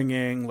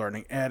upbringing,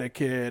 learning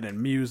etiquette and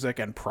music,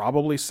 and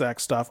probably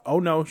sex stuff. Oh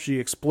no, she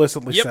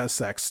explicitly says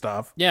sex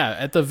stuff. Yeah,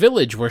 at the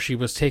village where she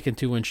was taken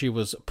to when she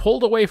was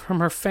pulled away from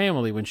her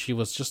family when she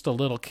was just a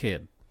little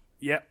kid.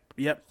 Yep.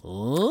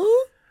 Huh?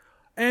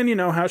 And you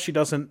know how she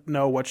doesn't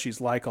know what she's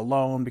like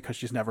alone because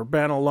she's never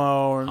been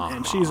alone,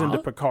 and she's into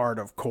Picard,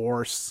 of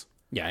course.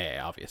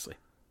 Yeah, obviously.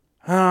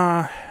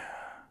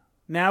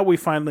 Now we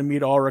finally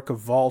meet Ulrich of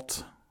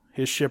Vault.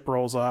 His ship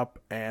rolls up,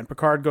 and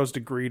Picard goes to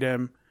greet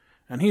him.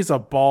 And he's a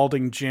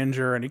balding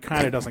ginger, and he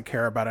kind of doesn't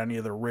care about any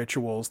of the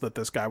rituals that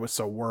this guy was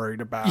so worried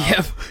about.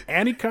 Yep.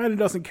 And he kind of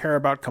doesn't care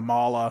about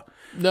Kamala.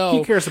 No,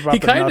 He cares about he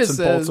the kinda nuts and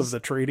bolts says- of the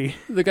treaty.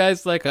 The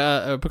guy's like,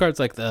 Picard's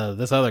like,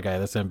 this other guy,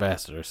 this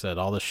ambassador, said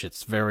all this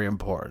shit's very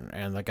important.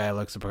 And the guy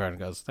looks at Picard and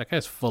goes, that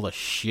guy's full of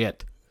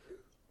shit.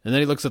 And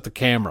then he looks at the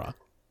camera.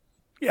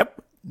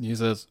 Yep. And he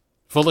says,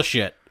 full of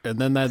shit. And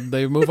then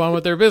they move on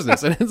with their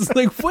business. And it's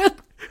like, what?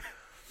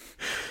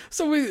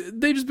 So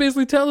they just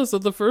basically tell us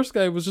that the first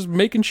guy was just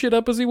making shit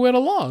up as he went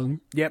along.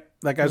 Yep.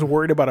 That guy's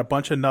worried about a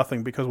bunch of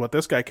nothing because what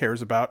this guy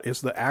cares about is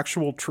the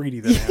actual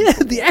treaty that ends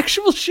the war. The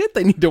actual shit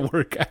they need to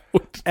work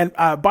out. And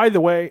by the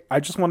way,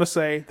 I just want to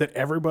say that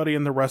everybody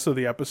in the rest of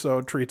the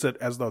episode treats it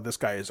as though this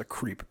guy is a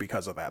creep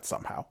because of that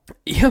somehow.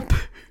 Yep.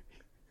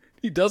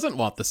 He doesn't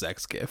want the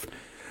sex gift.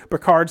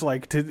 Picard's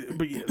like,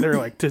 they're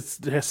like, to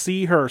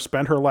see her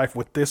spend her life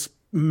with this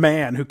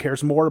man who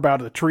cares more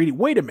about the treaty.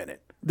 Wait a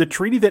minute. The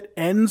treaty that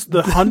ends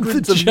the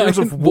hundreds The of years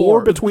of giant war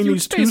war, between huge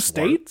these two space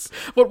war. states?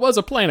 What was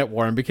a planet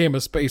war and became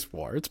a space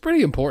war. It's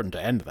pretty important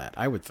to end that,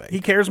 I would think.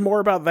 He cares more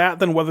about that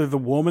than whether the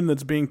woman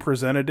that's being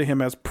presented to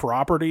him as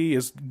property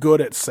is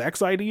good at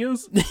sex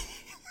ideas?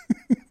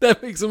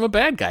 That makes him a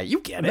bad guy.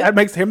 You get it. That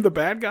makes him the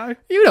bad guy?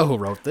 You know who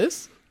wrote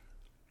this.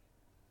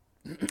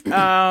 He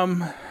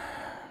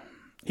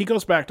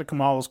goes back to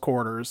Kamala's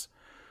quarters,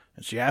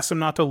 and she asks him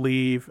not to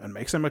leave and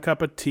makes him a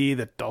cup of tea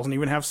that doesn't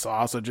even have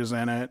sausages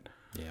in it.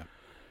 Yeah.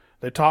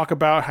 They talk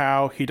about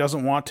how he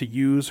doesn't want to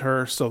use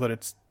her so that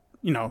it's,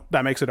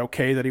 that makes it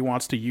okay that he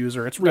wants to use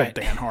her. It's real Right.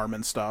 Dan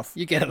Harmon stuff.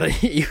 You get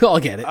it. You all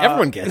get it.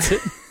 Everyone gets it.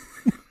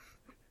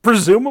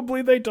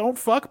 Presumably they don't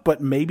fuck,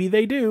 but maybe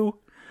they do.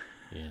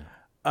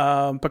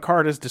 Yeah.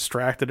 Picard is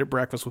distracted at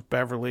breakfast with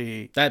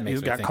Beverly. That makes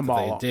He's me got think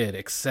Kamala. that they did,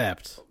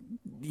 except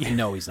you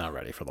know he's not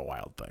ready for the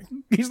wild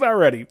thing. He's not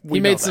ready. We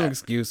He know made some that.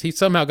 excuse. He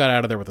somehow got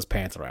out of there with his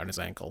pants around his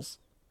ankles.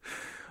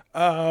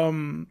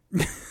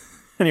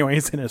 Anyway,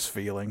 he's in his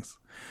feelings.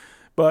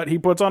 But he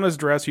puts on his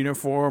dress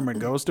uniform and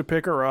goes to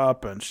pick her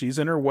up, and she's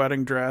in her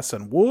wedding dress,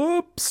 and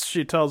whoops,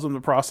 she tells him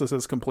the process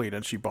is complete,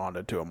 and she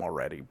bonded to him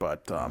already.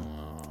 But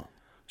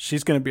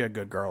she's going to be a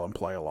good girl and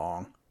play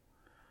along.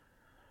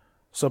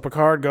 So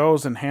Picard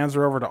goes and hands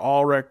her over to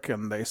Ulrich,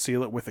 and they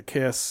seal it with a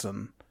kiss,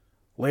 and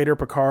later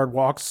Picard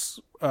walks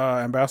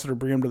Ambassador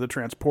Briam to the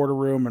transporter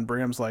room, and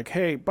Briam's like,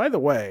 hey, by the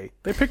way,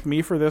 they picked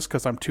me for this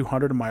because I'm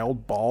 200 and my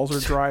old balls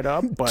are dried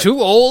up, but Too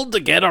old to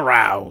get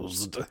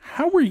aroused.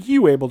 how were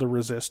you able to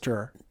resist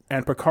her?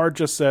 And Picard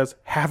just says,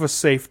 have a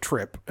safe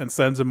trip, and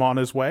sends him on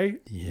his way.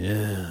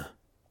 Yeah.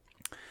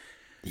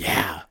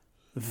 Yeah.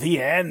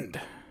 The end.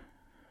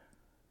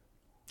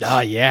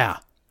 Yeah.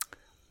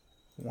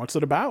 What's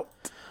it about?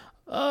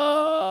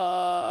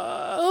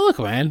 Look,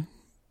 man.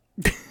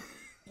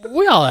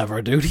 We all have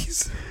our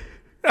duties.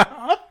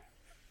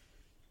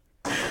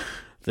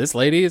 This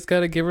lady has got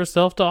to give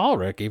herself to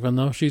Ulrich, even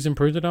though she's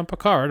imprinted on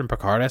Picard, and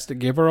Picard has to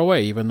give her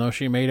away, even though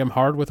she made him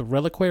hard with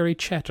reliquary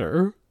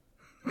cheddar.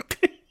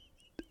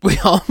 We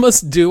all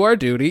must do our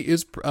duty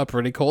is a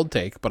pretty cold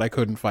take, but I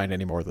couldn't find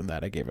any more than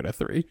that. I gave it a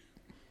 3.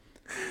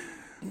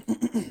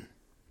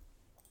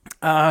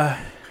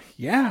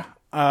 Yeah.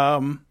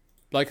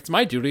 Like, it's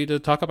my duty to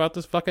talk about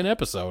this fucking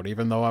episode,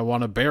 even though I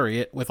want to bury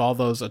it with all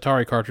those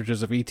Atari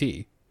cartridges of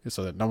E.T.,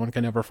 so that no one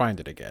can ever find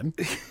it again.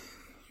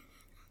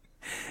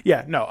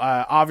 Yeah, no,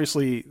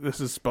 obviously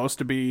this is supposed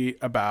to be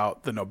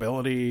about the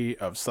nobility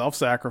of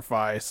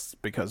self-sacrifice,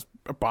 because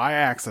by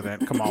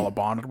accident Kamala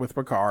bonded with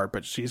Picard,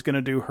 but she's going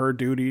to do her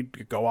duty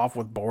to go off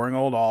with boring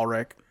old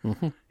Ulrich.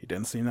 Mm-hmm. He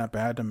didn't seem that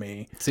bad to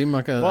me. It seemed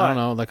like I don't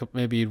know, like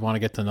maybe you'd want to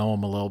get to know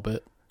him a little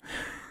bit.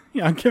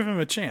 Yeah, I'll give him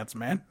a chance,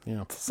 man.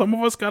 Yeah. Some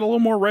of us got a little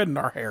more red in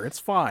our hair. It's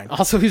fine.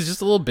 Also, he's just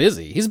a little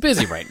busy. He's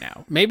busy right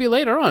now. Maybe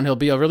later on he'll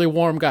be a really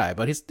warm guy,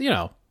 but he's,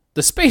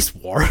 the space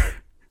war.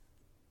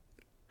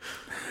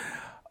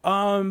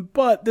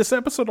 But this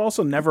episode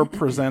also never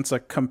presents a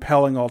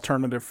compelling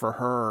alternative for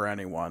her or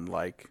anyone.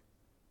 Like,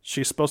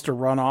 she's supposed to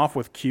run off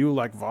with Q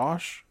like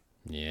Vosh.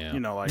 Yeah.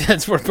 Like,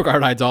 That's where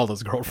Picard hides all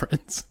his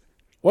girlfriends.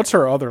 what's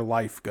her other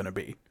life gonna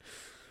be?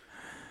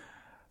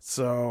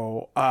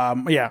 So,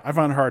 yeah, I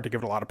found it hard to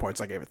give it a lot of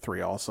points. I gave it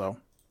 3 also.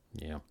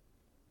 Yeah.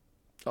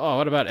 Oh,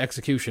 what about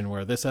Execution,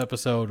 where this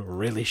episode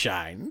really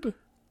shined?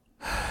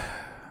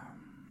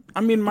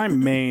 I mean, my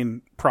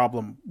main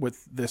problem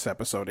with this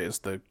episode is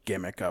the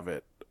gimmick of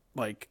it.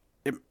 Like,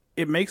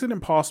 it makes it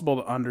impossible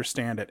to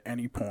understand at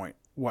any point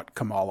what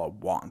Kamala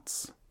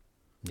wants.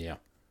 Yeah.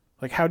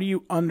 Like, how do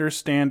you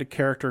understand a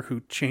character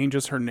who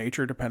changes her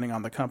nature depending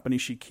on the company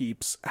she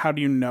keeps? How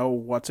do you know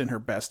what's in her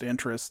best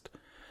interest?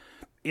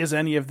 Is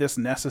any of this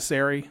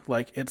necessary?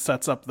 Like, it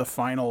sets up the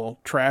final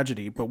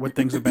tragedy, but would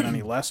things have been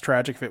any less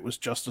tragic if it was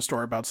just a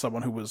story about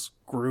someone who was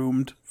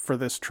groomed for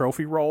this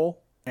trophy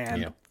role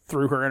and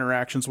through her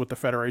interactions with the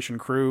Federation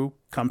crew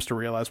comes to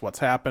realize what's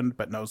happened,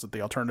 but knows that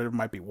the alternative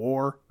might be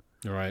war?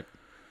 All right.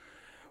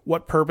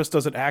 What purpose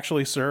does it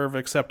actually serve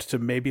except to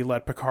maybe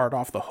let Picard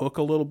off the hook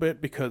a little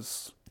bit?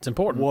 Because, It's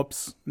important.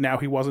 whoops, now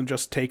he wasn't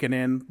just taken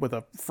in with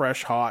a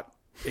fresh, hot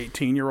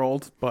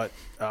 18-year-old, but,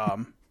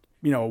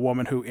 a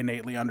woman who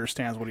innately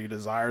understands what he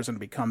desires and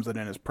becomes it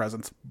in his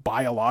presence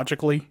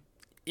biologically.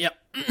 Yep.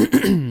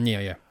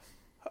 Yeah.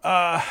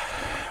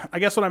 I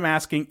guess what I'm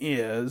asking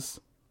is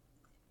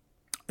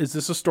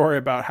this a story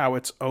about how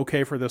it's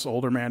okay for this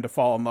older man to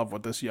fall in love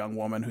with this young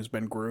woman who's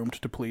been groomed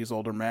to please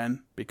older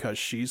men because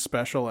she's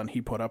special and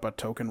he put up a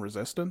token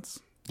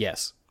resistance?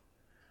 Yes.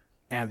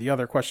 And the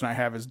other question I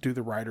have is, do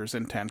the writers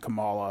intend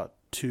Kamala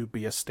to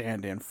be a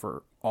stand-in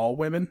for all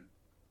women?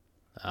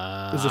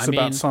 Is this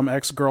about some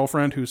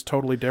ex-girlfriend who's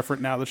totally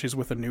different now that she's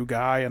with a new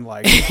guy? And,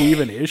 like, who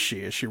even is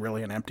she? Is she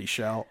really an empty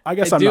shell? I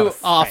guess I I'm not do a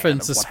fan often of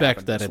what suspect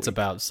happened that this it's week.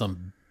 about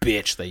some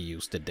bitch they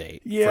used to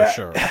date. Yeah. For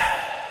sure.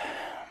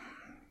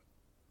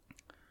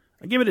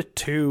 I give it a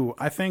 2.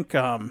 I think,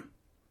 I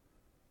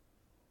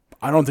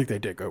don't think they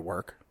did good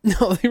work.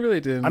 No, they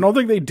really didn't. I don't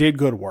think they did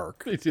good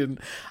work. They didn't.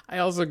 I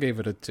also gave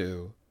it a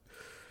 2.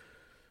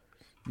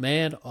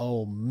 Man,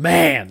 oh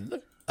man.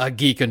 a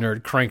geek and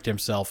nerd cranked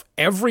himself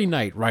every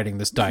night writing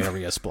this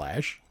diarrhea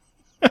splash.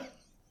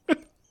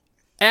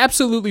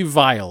 Absolutely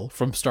vile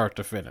from start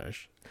to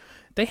finish.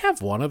 They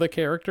have one of the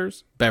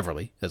characters,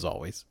 Beverly, as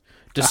always,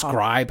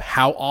 describe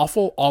how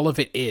awful all of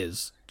it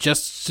is,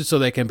 just so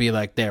they can be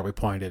like, there, we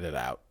pointed it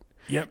out.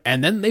 Yep.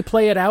 And then they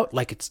play it out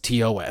like it's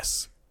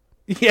TOS.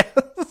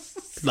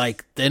 Yes.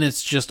 Like, then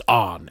it's just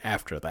on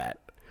after that.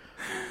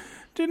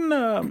 Didn't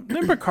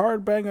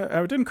Picard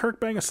didn't Kirk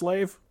bang a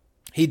slave?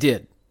 He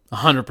did.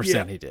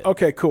 100% he did.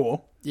 Okay,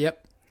 cool.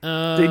 Yep.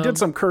 They did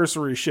some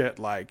cursory shit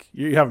like,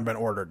 you haven't been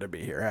ordered to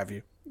be here, have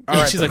you? All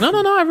And right, she's then. like,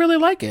 no, I really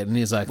like it. And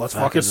he's like, Let's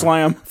fucking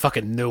slam.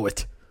 Fucking knew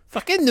it.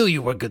 Fucking knew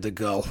you were good to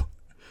go.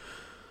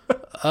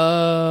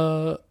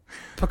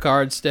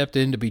 Picard stepped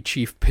in to be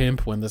chief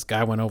pimp when this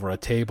guy went over a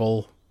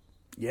table.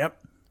 Yep.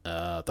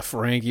 The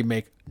Ferengi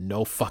make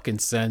no fucking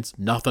sense.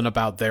 Nothing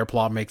about their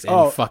plot makes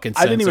any fucking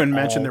sense. I didn't even at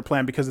mention all. their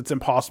plan because it's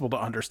impossible to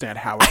understand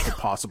how it could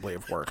possibly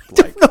have worked.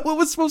 Like, No, what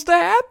was supposed to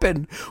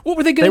happen? What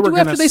were they they going to were do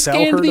going after to they sell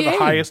scanned her to the egg?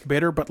 highest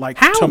bidder, but like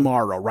How?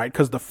 tomorrow, right?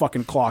 Because the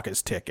fucking clock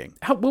is ticking.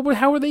 How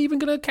are they even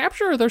going to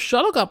capture her? Their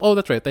shuttle cup? Oh,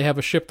 that's right. They have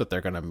a ship that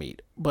they're going to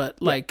meet.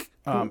 But, like,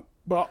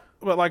 But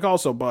like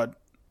also, bud,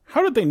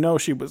 how did they know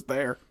she was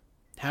there?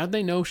 how did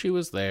they know she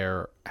was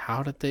there?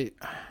 How did they...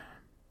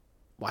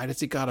 Why does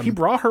he got to... He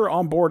brought her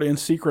on board in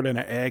secret in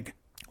an egg.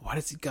 Why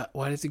does he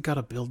got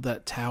to build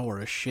that tower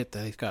of shit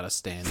that he's got to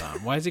stand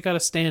on? Why does he got to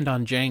stand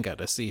on Jenga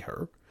to see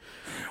her?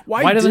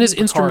 Why doesn't his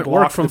didn't instrument Picard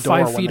work lock from the door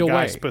 5 when feet the guy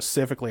away?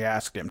 specifically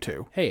asked him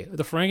to. Hey,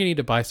 the Ferengi need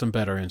to buy some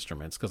better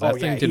instruments because that Oh,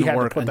 thing yeah, he had didn't to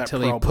work put that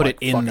until he probe, put like,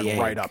 it in the fucking egg.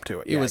 right up to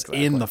it. It Yeah, was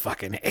exactly. in the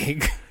fucking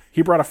egg.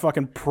 He brought a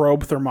fucking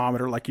probe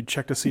thermometer like you'd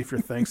check to see if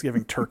your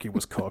Thanksgiving turkey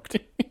was cooked.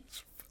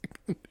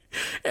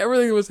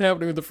 Everything that was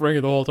happening with the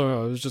Ferengi the whole time. I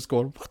was just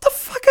going, what the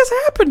fuck is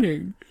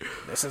happening?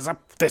 This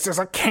is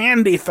a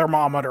candy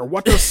thermometer.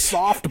 What does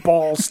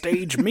softball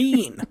stage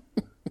mean?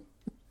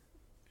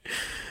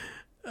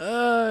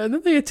 And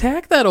then they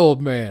attack that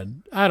old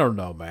man. I don't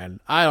know,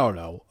 man. I don't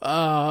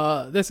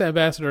know. This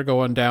ambassador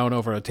going down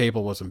over a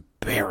table was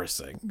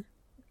embarrassing.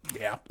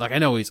 Yeah. Like, I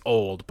know he's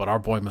old, but our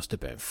boy must have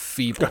been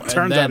feeble. And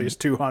Turns then out he's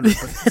 200.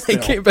 But They still.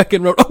 came back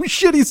and wrote, oh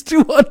shit, he's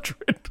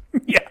 200.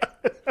 Yeah.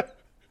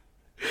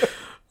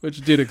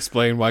 Which did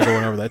explain why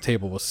going over that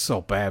table was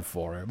so bad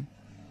for him.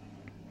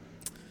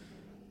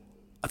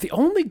 The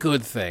only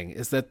good thing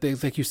is that, they,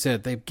 like you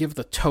said, they give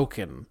the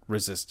token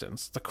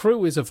resistance. The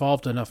crew is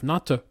evolved enough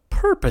not to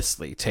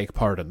purposely take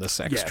part in the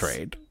sex Yes.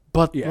 trade.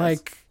 But, Yes.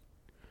 like,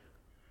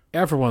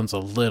 everyone's a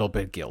little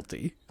bit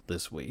guilty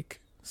this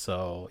week.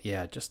 So,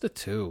 yeah, just the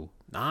 2.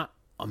 Not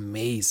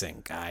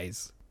amazing,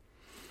 guys.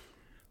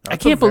 I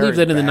That's a can't believe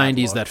very that in the bad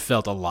 90s look. that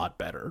felt a lot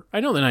better.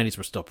 I know the 90s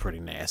were still pretty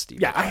nasty.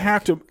 Yeah, but,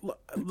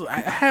 I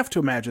have to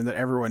imagine that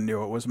everyone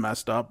knew it was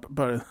messed up,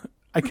 but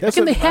I guess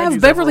Can in they the have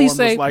 90s, Beverly everyone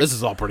say, was like, this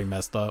is all pretty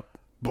messed up?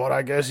 but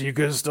I guess you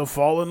could still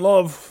fall in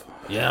love.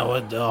 Yeah,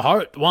 what the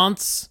heart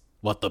wants,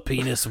 what the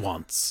penis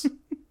wants,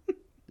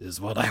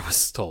 is what I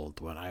was told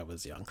when I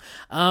was young.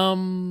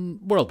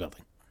 World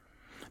building.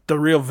 The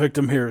real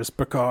victim here is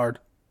Picard.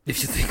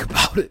 If you think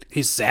about it,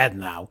 he's sad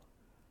now.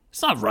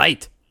 It's not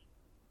right.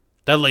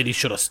 That lady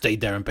should have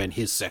stayed there and been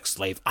his sex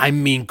slave. I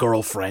mean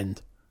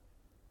girlfriend.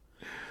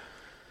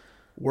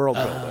 World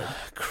building.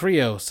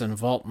 Krios and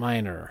Vault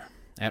Minor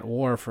at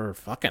war for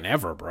fucking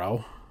ever,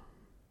 bro.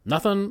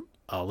 Nothing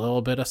a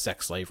little bit of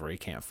sex slavery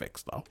can't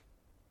fix, though.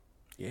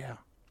 Yeah.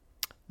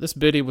 This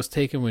biddy was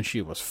taken when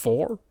she was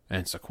 4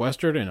 and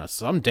sequestered in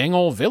some dang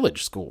old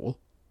village school,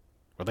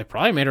 where they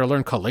probably made her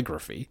learn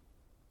calligraphy.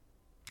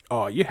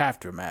 Oh, you have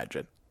to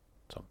imagine.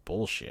 Some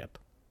bullshit.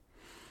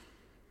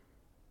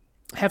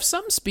 Have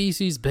some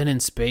species been in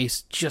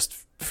space just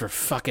for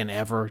fucking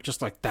ever?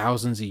 Just like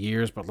thousands of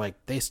years, but like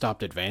they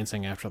stopped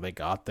advancing after they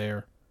got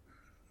there?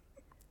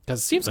 Because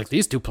it seems like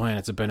these 2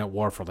 planets have been at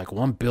war for like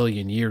 1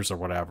 billion years or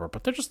whatever,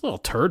 but they're just little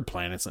turd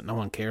planets that no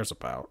one cares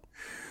about.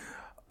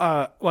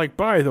 Like,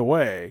 by the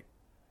way,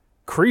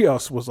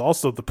 Krios was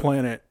also the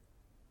planet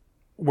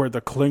where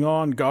the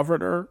Klingon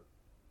governor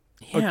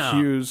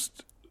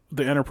accused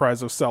the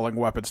Enterprise of selling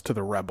weapons to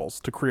the rebels,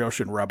 to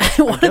Kriosian rebels.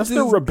 I guess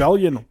the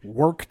rebellion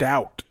worked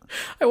out.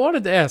 I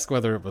wanted to ask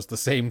whether it was the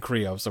same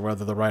Krios or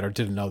whether the writer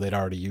didn't know they'd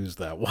already used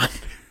that one.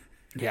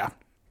 Yeah.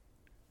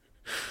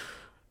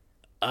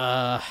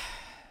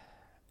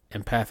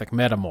 Empathic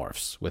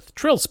metamorphs with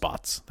trill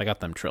spots. They got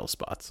them trill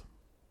spots.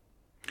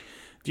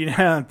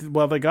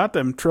 Well, they got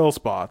them trill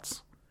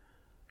spots.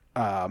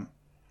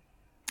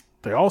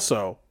 They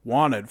also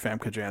wanted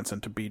Famke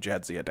Janssen to be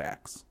Jadzia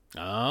Dax.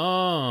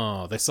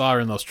 Oh, they saw her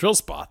in those trill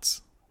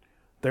spots.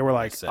 They were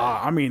like,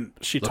 I mean,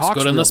 she Looks talks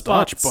good in real the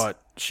Dutch, spots.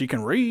 but she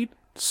can read.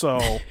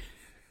 So,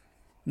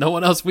 No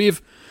one who's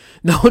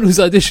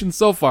auditioned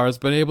so far has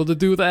been able to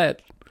do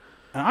that.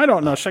 I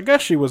don't know. I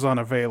guess she was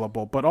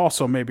unavailable, but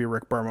also maybe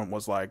Rick Berman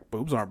was like,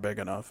 boobs aren't big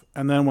enough.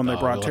 And then when they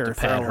brought you'll Terry have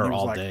to pad Farrell, her he was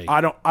all like, day. I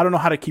don't know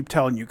how to keep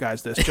telling you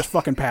guys this. Just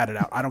fucking pad it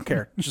out. I don't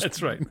care. Just,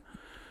 That's right.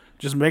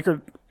 just make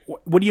her.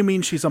 What do you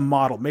mean she's a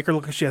model? Make her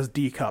look like she has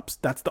D cups.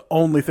 That's the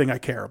only thing I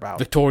care about.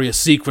 Victoria's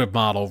Secret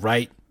model,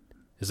 right?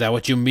 Is that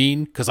what you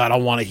mean? Because I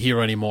don't want to hear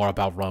any more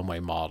about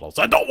runway models.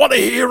 I don't want to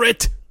hear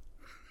it!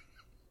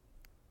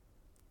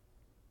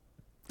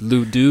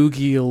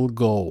 Ludugiel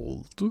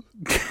Gold.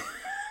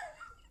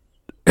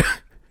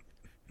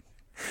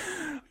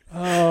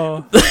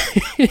 Oh.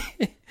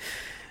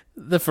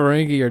 The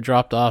Ferengi are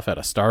dropped off at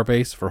a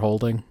starbase for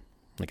holding.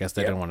 I guess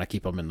they didn't want to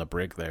keep them in the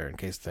brig there in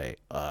case they,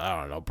 I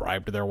don't know,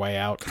 bribed their way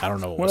out. I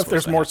don't know. What if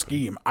there's more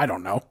scheme? I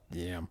don't know.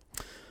 Yeah.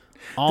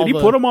 Did he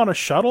put them on a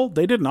shuttle?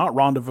 They did not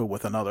rendezvous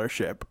with another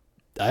ship.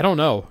 I don't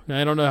know.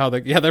 I don't know how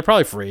they... Yeah, they're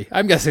probably free.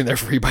 I'm guessing they're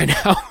free by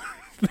now.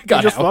 They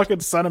got just out. fucking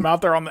sent him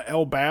out there on the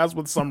Elbaz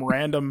with some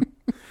random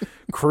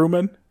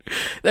crewman.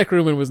 That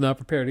crewman was not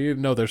prepared. He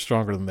didn't know they're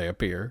stronger than they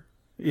appear.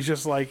 He's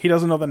just like, he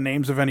doesn't know the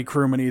names of any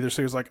crewmen either.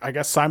 So he's like, I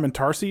guess Simon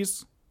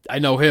Tarses? I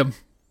know him.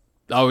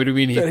 Oh, what do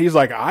you mean? He's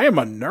like, I am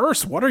a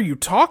nurse. What are you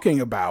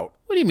talking about?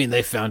 What do you mean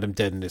they found him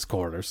dead in his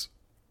quarters?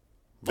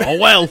 Oh,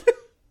 well.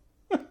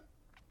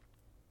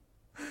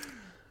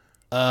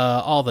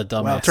 All the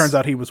dumbass... Well, it turns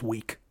out he was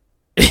weak.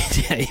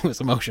 Yeah, he was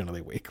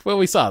emotionally weak. Well,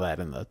 we saw that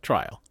in the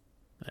trial.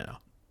 You know,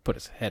 put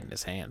his head in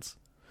his hands.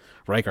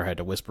 Riker had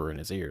to whisper in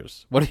his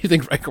ears. What do you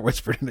think Riker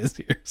whispered in his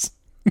ears?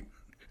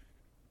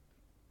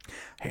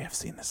 Hey, I've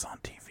seen this on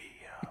TV.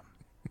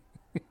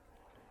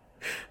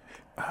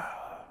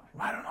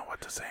 I don't know what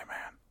to say,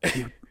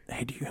 man.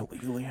 Do you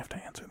legally have to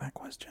answer that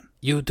question?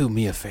 You do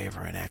me a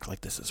favor and act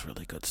like this is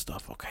really good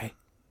stuff, okay?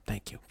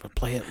 Thank you. But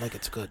play it like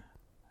it's good.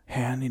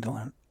 Hey, I need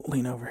to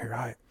lean over here.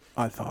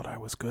 I thought I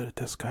was good at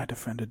this. Guy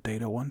defended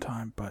Data one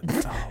time, but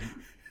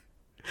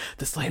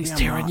This lady's maybe I'm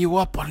tearing not. you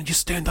up. Why don't you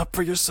stand up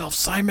for yourself,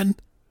 Simon?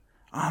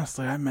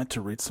 Honestly, I meant to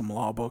read some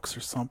law books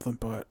or something,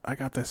 but I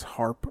got this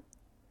harp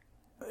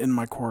in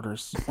my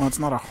quarters. Well, it's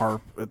not a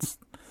harp. It's...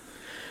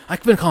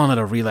 I've been calling it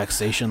a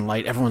relaxation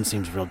light. Everyone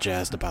seems real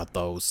jazzed about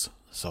those.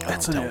 So I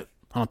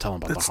don't tell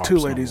them about the It's harps. two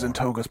ladies in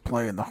togas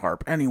playing the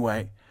harp.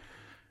 Anyway,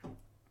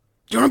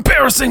 You're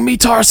embarrassing me,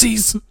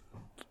 Tarses!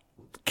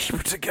 keep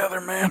it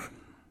together, man.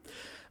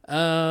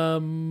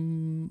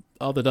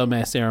 All the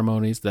dumbass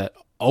ceremonies that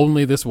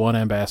only this one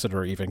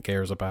ambassador even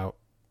cares about.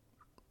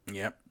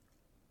 Yep.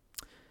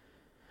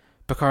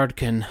 Picard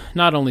can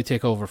not only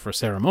take over for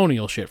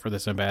ceremonial shit for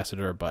this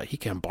ambassador, but he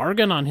can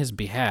bargain on his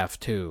behalf,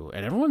 too.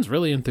 And everyone's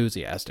really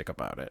enthusiastic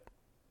about it.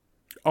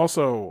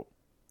 Also,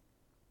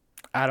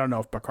 I don't know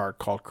if Picard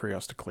called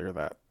Krios to clear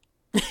that.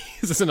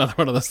 Is this another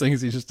one of those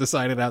things he just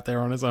decided out there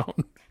on his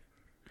own?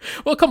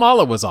 Well,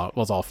 Kamala was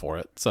all for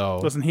it, so...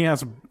 Listen, he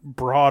has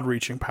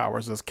broad-reaching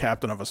powers as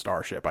captain of a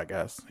starship, I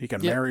guess. He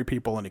can marry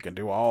people and he can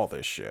do all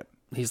this shit.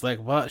 He's like,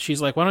 what?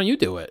 She's like, why don't you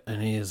do it?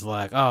 And he's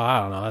like, oh, I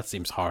don't know, that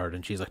seems hard.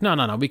 And she's like,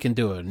 no, we can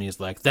do it. And he's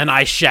like, then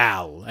I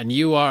shall. And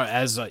you are,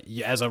 as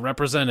a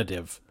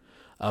representative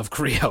of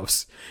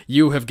Krios,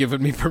 you have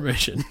given me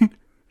permission.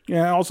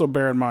 Yeah, also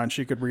bear in mind,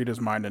 she could read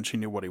his mind and she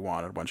knew what he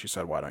wanted when she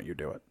said, why don't you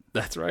do it?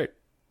 That's right.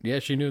 Yeah,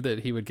 she knew that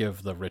he would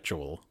give the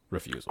ritual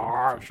refusal.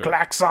 For sure.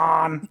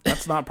 Klaxon!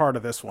 That's not part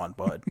of this one,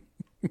 bud.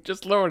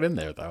 Just throw it in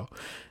there, though.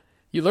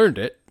 You learned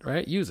it,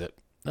 right? Use it.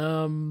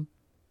 Trying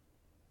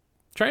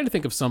to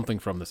think of something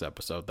from this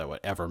episode that would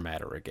ever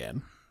matter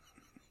again.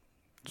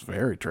 It's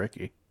very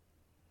tricky.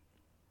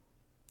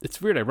 It's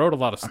weird. I wrote a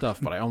lot of stuff,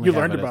 but I only You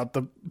have learned it about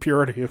the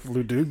purity of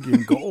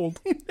Ludugian gold.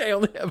 I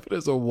only have it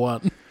as a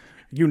 1.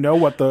 You know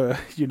what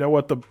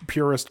the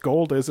purest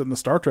gold is in the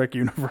Star Trek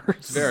universe.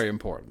 It's very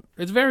important.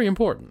 It's very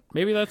important.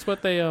 Maybe that's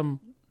what they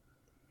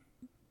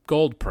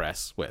gold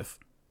press with.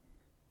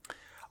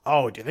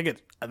 Oh, do you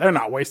think they're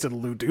not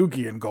wasting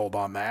Ludugian gold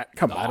on that?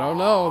 Come on. I don't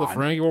know. The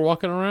Ferengi were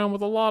walking around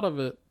with a lot of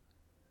it.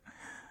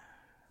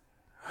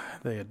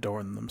 They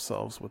adorn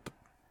themselves with the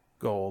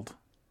gold.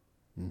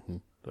 Mm-hmm.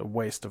 The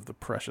waste of the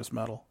precious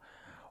metal.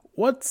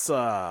 What's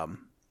up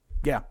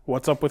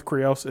with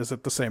Krios? Is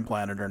it the same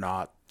planet or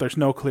not? There's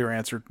no clear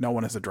answer. No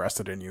one has addressed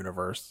it in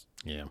universe.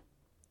 Yeah.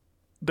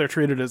 They're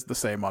treated as the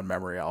same on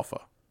Memory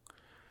Alpha.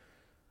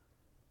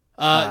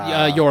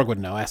 Jorg would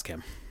know. Ask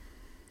him.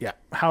 Yeah.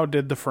 How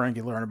did the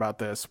Ferengi learn about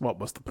this? What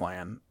was the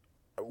plan?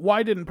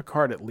 Why didn't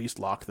Picard at least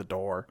lock the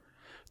door?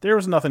 There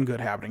was nothing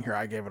good happening here.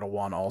 I gave it a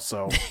 1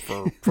 also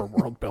for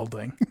world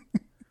building.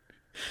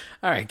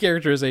 All right,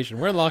 characterization.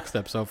 We're in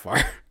lockstep so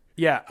far.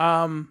 Yeah.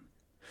 Well,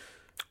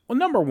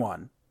 number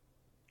 1.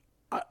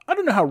 I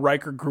don't know how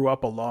Riker grew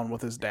up alone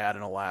with his dad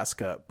in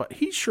Alaska, but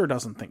he sure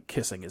doesn't think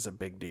kissing is a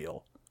big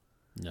deal.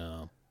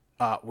 No.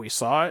 We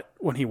saw it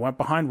when he went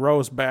behind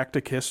Rose back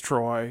to kiss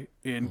Troy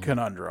in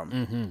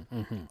Conundrum.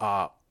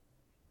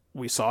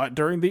 We saw it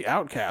during The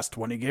Outcast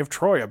when he gave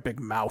Troy a big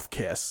mouth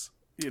kiss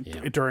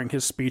during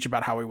his speech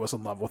about how he was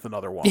in love with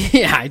another woman.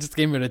 Yeah, I just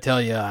came here to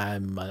tell you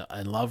I'm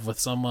in love with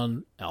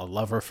someone. I'll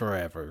love her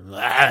forever.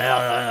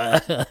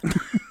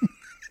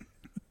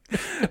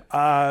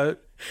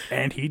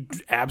 And he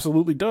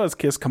absolutely does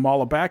kiss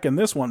Kamala back in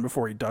this one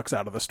before he ducks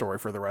out of the story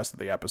for the rest of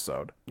the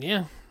episode.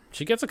 Yeah,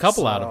 she gets a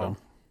couple out of him.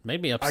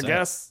 Made me upset. I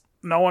guess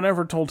no one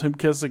ever told him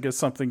kissing is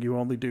something you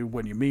only do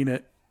when you mean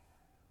it.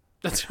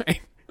 That's right.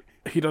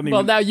 He doesn't even...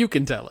 Well, now you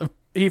can tell him.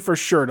 He for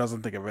sure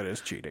doesn't think of it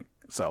as cheating.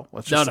 So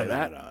let's just say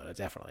that. No,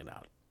 definitely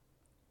not.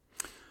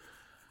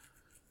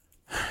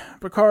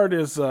 Picard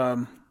is, I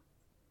mean,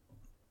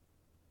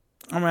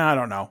 I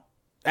don't know.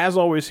 As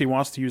always, he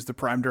wants to use the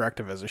Prime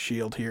Directive as a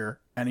shield here,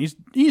 and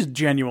he's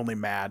genuinely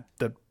mad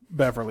that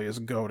Beverly is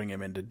goading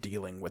him into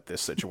dealing with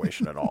this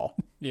situation at all.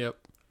 Yep.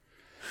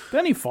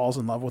 Then he falls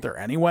in love with her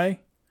anyway.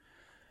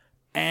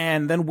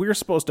 And then we're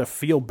supposed to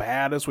feel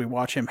bad as we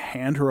watch him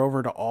hand her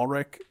over to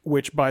Ulrich,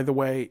 which, by the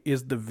way,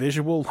 is the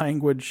visual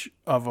language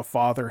of a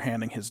father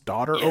handing his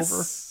daughter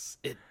over.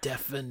 It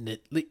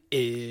definitely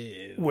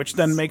is. Which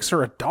then makes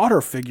her a daughter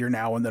figure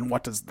now, and then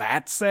what does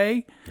that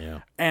say?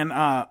 Yeah. And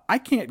I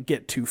can't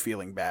get too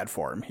feeling bad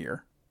for him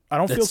here. I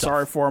don't feel That's tough.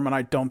 sorry for him, and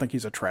I don't think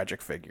he's a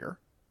tragic figure.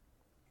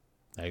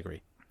 I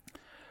agree.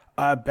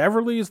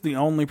 Beverly is the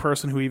only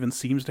person who even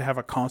seems to have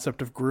a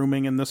concept of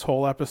grooming in this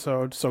whole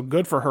episode, so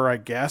good for her, I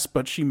guess,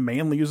 but she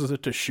mainly uses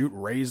it to shoot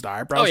raised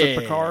eyebrows at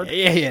Picard.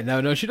 Yeah.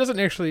 No, she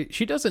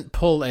doesn't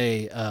pull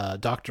a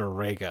Dr.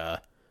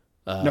 Rega.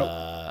 Nope.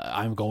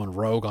 I'm going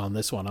rogue on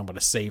this one. I'm going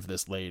to save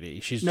this lady.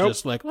 She's Nope.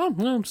 just like,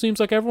 well, seems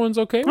like everyone's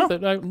okay with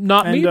it.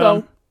 Not And, me,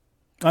 though.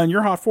 And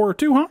you're hot for her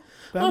too, huh?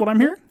 That's what I'm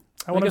hearing?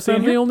 I guess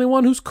I'm the only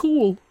one who's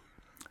cool.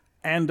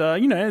 And,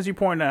 as you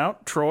point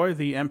out, Troy,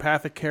 the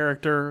empathic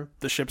character,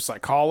 the ship's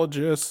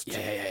psychologist,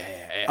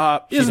 Yeah.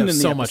 isn't in the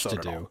so much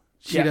episode to at all. do.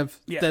 She'd have.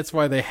 Yeah. That's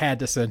why they had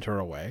to send her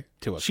away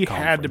to a She had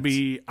to conference.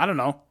 be, I don't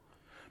know,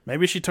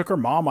 maybe she took her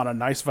mom on a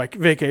nice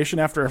vacation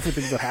after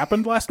everything that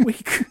happened last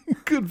week.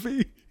 Could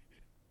be.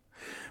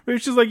 Maybe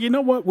she's like, you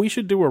know what? We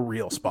should do a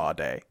real spa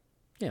day.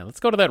 Yeah,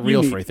 let's go to that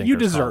real free thinker. You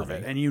deserve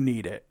it, and you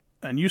need it.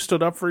 And you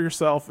stood up for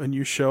yourself, and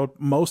you showed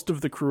most of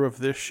the crew of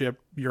this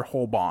ship your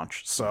whole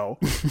bunch. So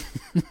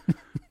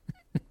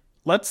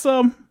let's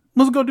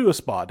go do a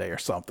spa day or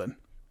something.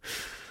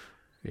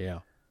 Yeah.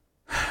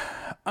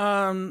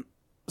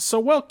 So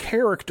while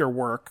character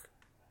work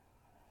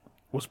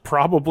was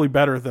probably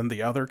better than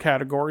the other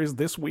categories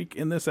this week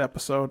in this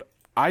episode,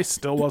 I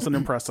still wasn't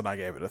impressed, and I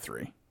gave it a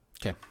 3.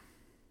 Okay.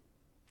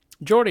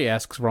 Geordi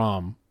asks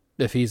Rom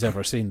if he's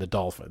ever seen the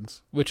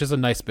dolphins, which is a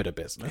nice bit of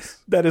business.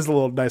 That is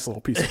a nice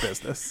little piece of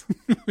business.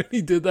 When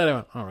he did that, I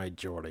went, all right,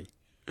 Geordi.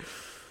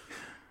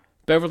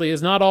 Beverly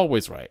is not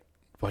always right,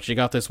 but she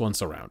got this one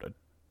surrounded.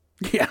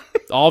 Yeah.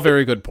 All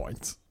very good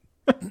points.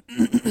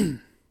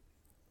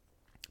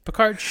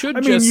 Picard should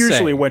I mean, just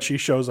usually say, when she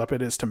shows up,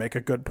 it is to make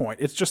a good point.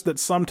 It's just that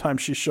sometimes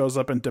she shows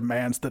up and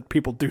demands that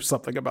people do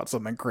something about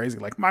something crazy.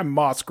 Like, my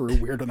moss grew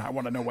weird and I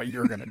want to know what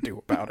you're going to do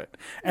about it.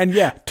 And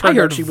yeah, I turned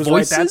heard out she was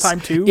right that voices time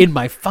too. in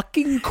my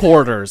fucking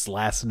quarters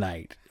last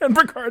night. And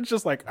Picard's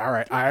just like, all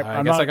right,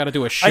 I guess I got to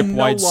do a I no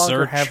ship-wide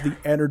longer search. have the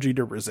energy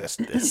to resist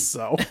this.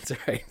 So That's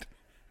right.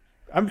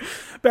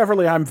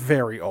 Beverly, I'm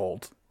very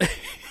old.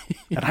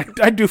 And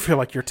I do feel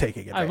like you're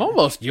taking it. I'm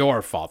almost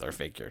your father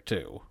figure,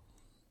 too.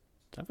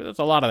 I mean, there's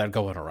a lot of that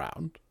going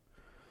around.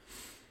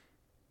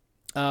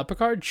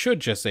 Picard should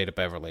just say to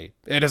Beverly,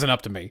 it isn't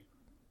up to me.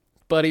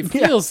 But he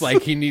feels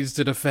like he needs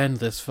to defend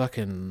this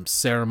fucking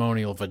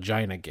ceremonial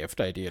vagina gift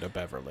idea to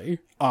Beverly.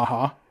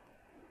 Uh-huh.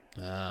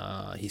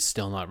 He's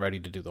still not ready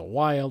to do the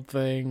wild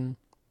thing.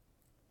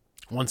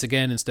 Once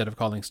again, instead of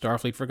calling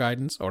Starfleet for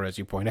guidance, or as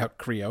you point out,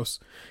 Krios,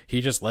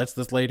 he just lets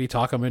this lady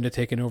talk him into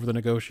taking over the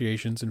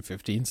negotiations in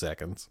 15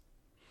 seconds.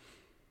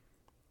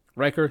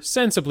 Riker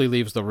sensibly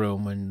leaves the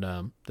room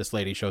when this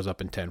lady shows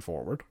up in 10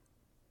 forward.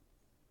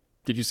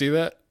 Did you see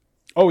that?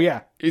 Oh,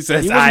 yeah. He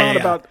says, He was not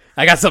about...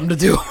 I got something to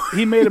do.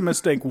 He made a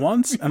mistake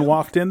once and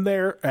walked in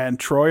there, and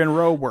Troy and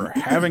Ro were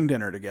having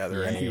dinner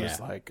together, and he was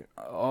like,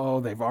 oh,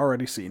 they've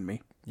already seen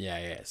me.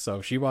 Yeah.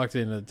 So she walked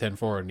into the 10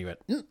 forward, and he went,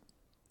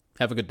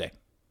 have a good day.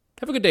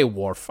 Have a good day,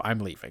 Worf. I'm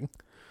leaving.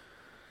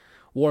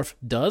 Worf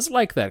does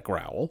like that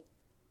growl,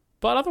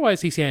 but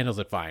otherwise he handles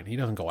it fine. He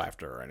doesn't go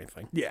after her or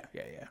anything. Yeah.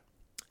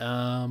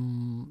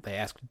 They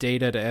ask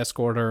Data to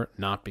escort her,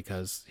 not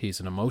because he's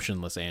an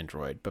emotionless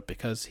android, but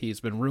because he's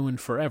been ruined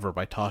forever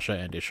by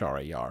Tasha and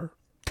Ishara Yar.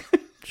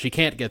 She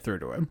can't get through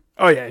to him.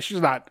 Oh, yeah,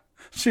 she's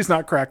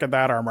not cracking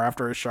that armor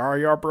after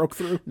Ishara Yar broke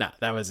through. Nah,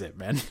 that was it,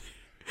 man.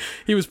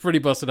 He was pretty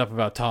busted up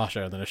about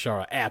Tasha, and then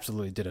Ishara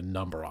absolutely did a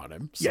number on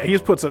him. Yeah,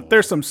 he's put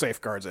there's some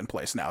safeguards in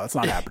place now. That's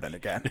not happening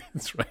again.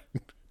 That's right.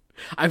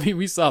 I mean,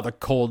 we saw the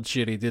cold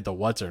shit he did to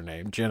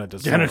what's-her-name, Jenna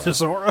Desora. Jenna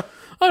Tesora.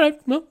 All right,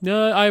 well,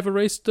 I've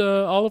erased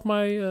all of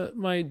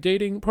my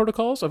dating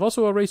protocols. I've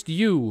also erased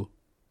you.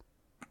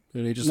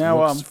 And he just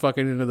looks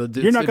fucking into the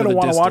distance. You're not going to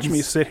want to watch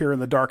me sit here in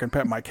the dark and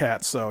pet my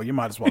cat, so you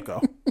might as well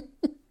go.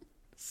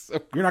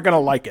 You're not going to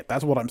like it.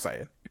 That's what I'm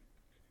saying.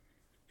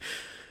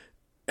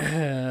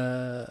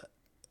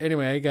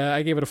 Anyway,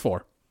 I gave it a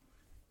 4.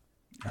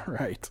 All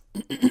right.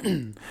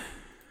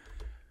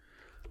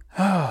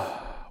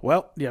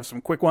 Well, you have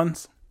some quick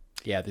ones?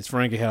 Yeah, these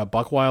Ferengi had a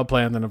buck-wild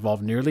plan that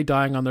involved nearly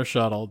dying on their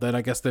shuttle. Then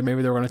I guess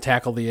maybe they were going to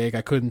tackle the egg.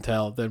 I couldn't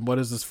tell. Then what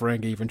is this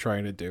Ferengi even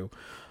trying to do?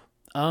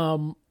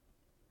 I'm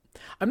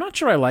not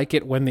sure I like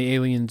it when the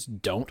aliens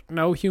don't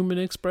know human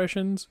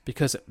expressions,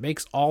 because it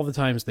makes all the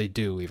times they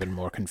do even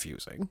more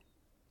confusing.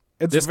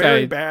 It's This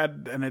very guy-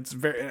 bad, and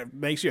it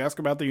makes you ask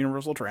about the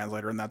universal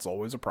translator, and that's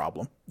always a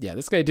problem. Yeah,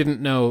 this guy didn't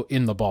know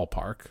in the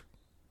ballpark.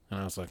 And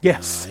I was like,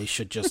 Yes. nah, he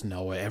should just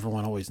know it.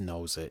 Everyone always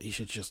knows it. He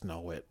should just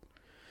know it.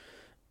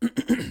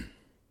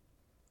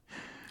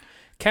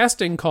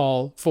 Casting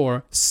call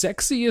for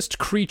sexiest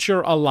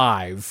creature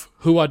alive.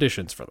 Who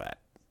auditions for that?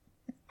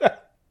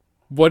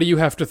 What do you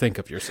have to think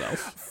of yourself?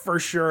 For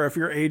sure, if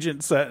your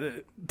agent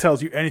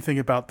tells you anything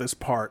about this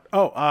part.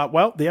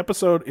 Well, the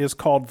episode is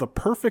called The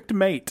Perfect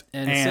Mate.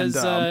 And it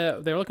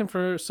says they're looking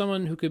for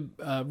someone who could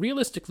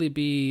realistically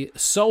be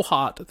so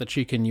hot that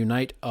she can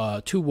unite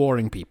two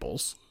warring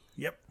peoples.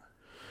 Yep.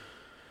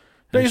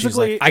 And she's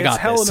Basically, like, I got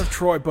it's Helen this. of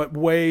Troy, but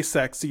way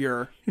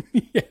sexier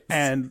Yes.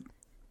 and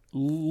a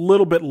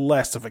little bit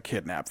less of a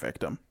kidnap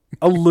victim.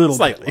 A little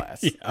Slightly, bit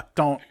less. yeah. I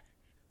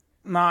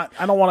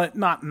don't want to,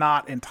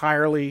 not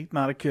entirely,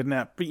 not a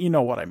kidnap, but you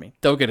know what I mean.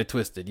 Don't get it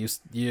twisted. You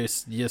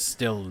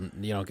still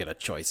you don't get a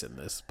choice in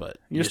this, but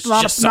You're it's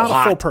not, just so not a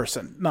hot. full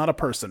person. Not a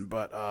person,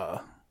 but,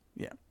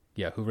 yeah.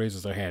 Yeah, who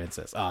raises their hand and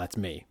says, it's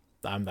me.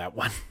 I'm that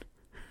one.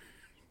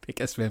 I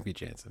guess Famke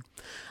Janssen.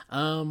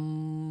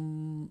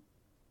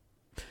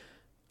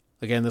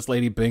 Again, this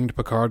lady binged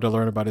Picard to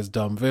learn about his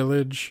dumb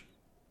village.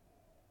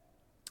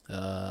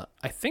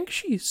 I think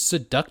she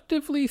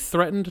seductively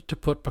threatened to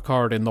put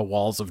Picard in the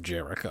walls of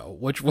Jericho,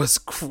 which was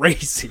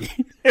crazy.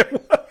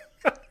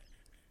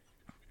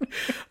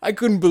 I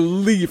couldn't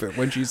believe it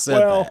when she said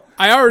that.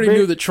 I already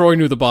knew that Troy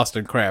knew the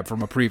Boston Crab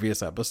from a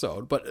previous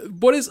episode, but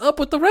what is up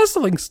with the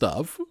wrestling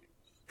stuff?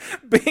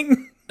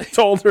 Bing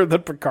told her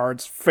that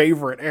Picard's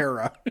favorite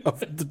era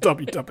of the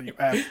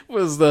WWF.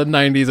 Was the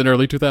 90s and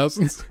early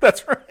 2000s.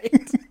 That's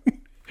right.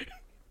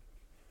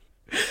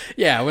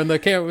 Yeah, when they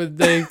go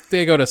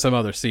to some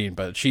other scene,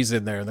 but she's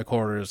in there in the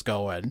corners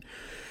going,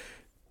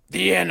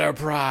 "The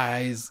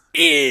Enterprise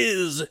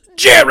is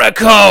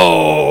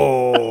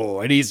Jericho!"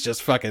 And he's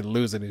just fucking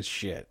losing his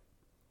shit.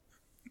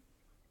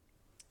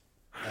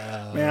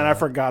 Man, I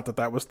forgot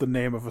that was the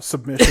name of a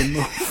submission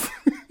move.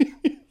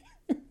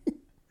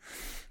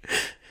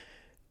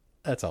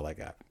 That's all I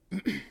got.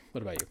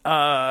 What about you?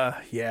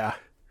 Yeah.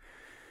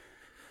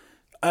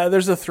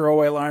 There's a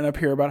throwaway line up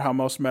here about how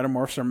most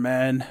metamorphs are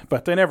men,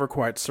 but they never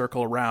quite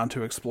circle around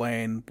to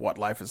explain what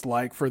life is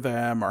like for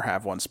them or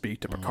have one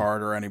speak to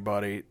Picard or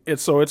anybody.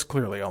 It's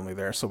clearly only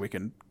there so we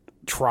can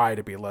try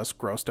to be less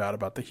grossed out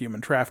about the human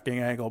trafficking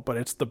angle, but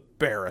it's the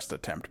barest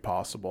attempt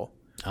possible.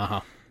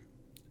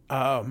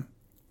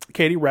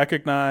 Katie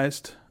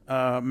recognized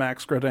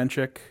Max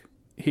Grodenchik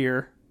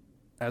here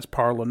as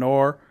Par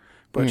Lenore,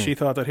 but she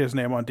thought that his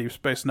name on Deep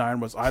Space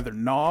Nine was either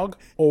Nog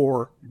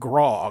or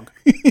Grog.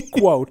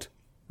 Quote,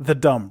 the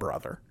dumb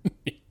brother.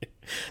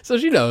 So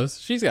she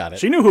knows. She's got it.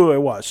 She knew who it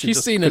was. She's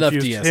just seen enough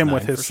confused DS9 him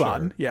with his for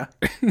son. sure. Yeah.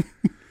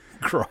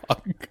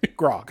 Grog.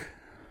 Grog.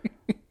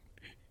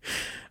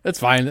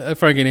 That's fine.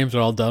 Frankie names are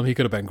all dumb. He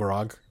could have been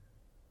Grog.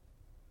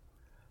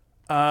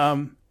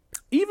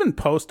 Even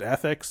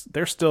post-ethics,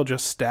 they're still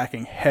just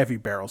stacking heavy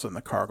barrels in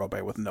the cargo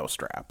bay with no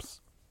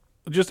straps.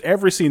 Just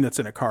every scene that's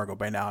in a cargo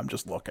bay now, I'm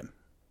just looking.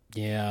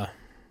 Yeah.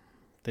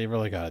 They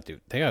really gotta do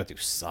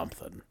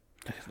something.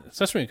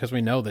 Especially because we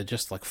know they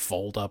just like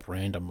fold up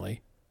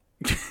randomly.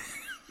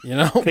 You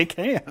know? They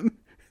can.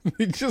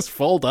 They just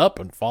fold up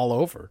and fall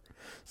over.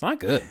 It's not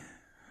good.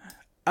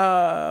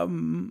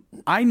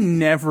 I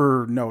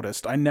never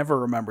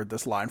remembered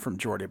this line from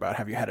Geordi about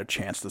have you had a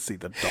chance to see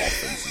the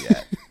dolphins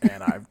yet?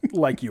 And I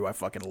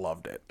fucking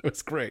loved it.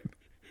 It's great.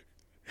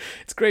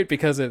 It's great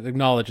because it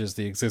acknowledges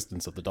the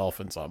existence of the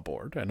dolphins on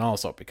board, and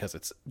also because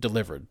it's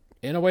delivered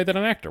in a way that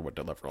an actor would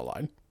deliver a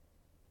line.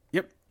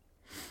 Yep.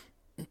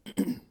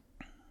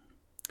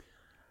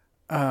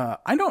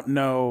 I don't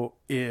know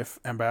if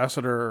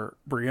Ambassador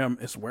Briam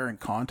is wearing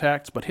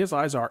contacts, but his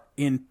eyes are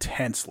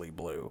intensely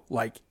blue.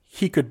 Like,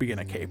 he could be in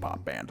a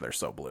K-pop band. They're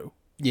so blue.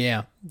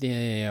 Yeah.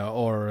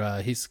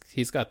 Or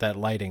he's got that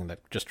lighting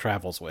that just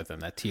travels with him,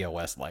 that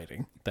TOS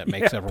lighting that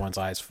makes everyone's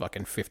eyes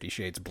fucking 50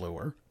 shades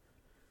bluer.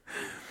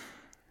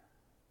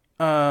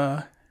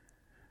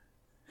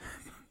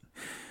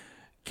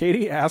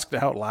 Katie asked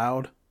out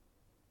loud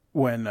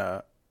when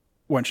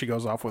she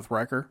goes off with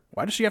Riker,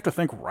 why does she have to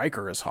think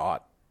Riker is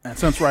hot? And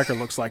since Riker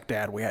looks like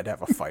Dad, we had to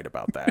have a fight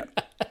about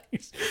that.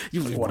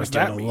 You leave What my does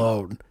dad that mean?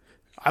 alone.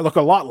 I look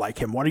a lot like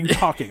him. What are you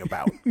talking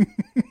about?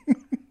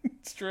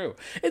 It's true.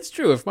 It's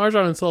true. If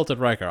Marjan insulted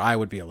Riker, I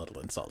would be a little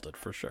insulted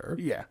for sure.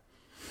 Yeah.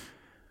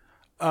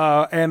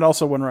 And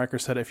also when Riker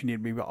said, if you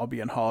need me, I'll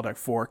be in holodeck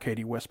 4,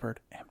 Katie whispered,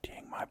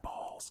 emptying my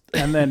balls.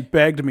 And then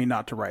begged me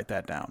not to write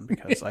that down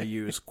because I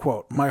use,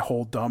 quote, my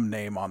whole dumb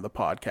name on the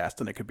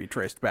podcast and it could be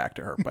traced back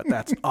to her. But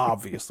that's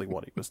obviously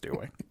what he was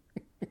doing.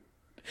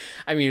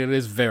 I mean, it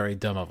is very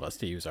dumb of us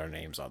to use our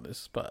names on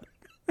this, but,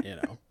 you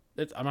know,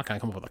 I'm not going to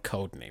come up with a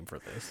code name for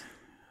this.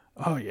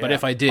 Oh, yeah. But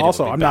if I did,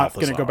 also, it would I'm be not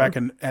going to Balthazar. go back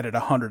and edit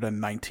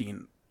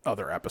 119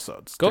 other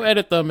episodes. Go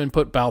edit them and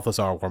put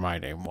Balthazar where my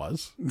name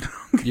was.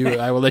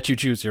 I will let you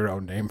choose your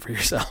own name for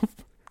yourself.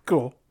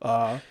 Cool.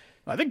 I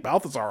think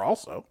Balthazar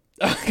also.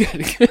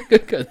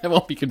 Good. That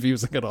won't be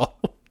confusing at all.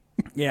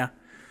 Yeah.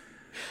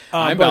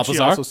 I'm but she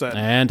Balthazar, also said,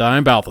 and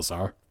I'm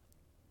Balthazar.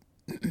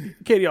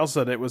 Katie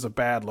also said it was a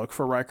bad look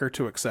for Riker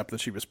to accept that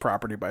she was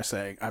property by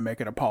saying, "I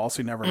make it a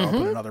policy never to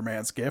open another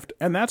man's gift."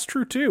 And that's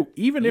true, too,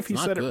 even if he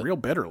said it real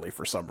bitterly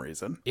for some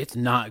reason. It's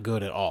not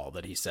good at all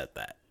that he said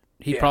that.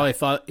 He probably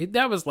thought...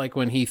 That was like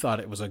when he thought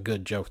it was a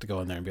good joke to go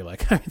in there and be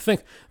like,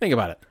 think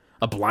about it.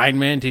 A blind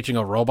man teaching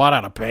a robot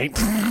how to paint?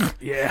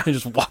 Yeah. He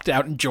just walked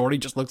out and Geordi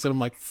just looks at him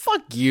like,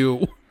 fuck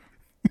you.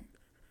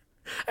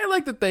 I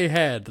like that they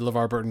had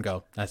LeVar Burton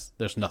go,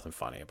 there's nothing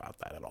funny about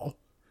that at all.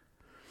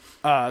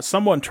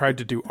 Someone tried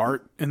to do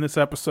art in this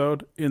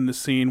episode in the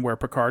scene where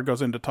Picard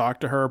goes in to talk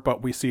to her,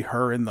 but we see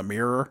her in the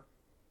mirror.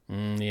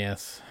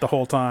 Yes. The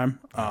whole time.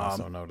 I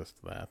also noticed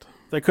that.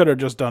 They could have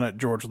just done it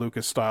George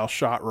Lucas style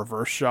shot,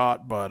 reverse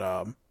shot, but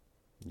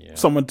Yeah.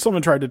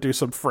 someone tried to do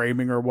some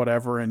framing or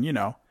whatever, and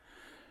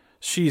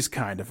she's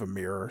kind of a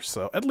mirror,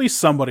 so at least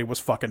somebody was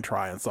fucking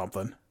trying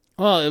something.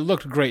 Well, it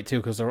looked great too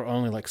because there were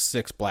only like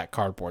 6 black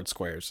cardboard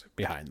squares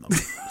behind them.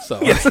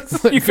 So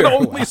Yes, you can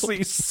only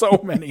see so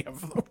many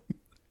of them.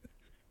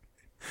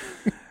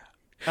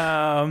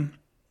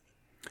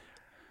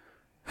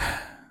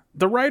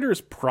 The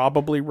writers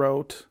probably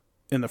wrote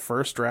in the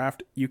first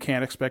draft, "You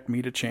can't expect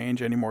me to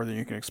change any more than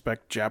you can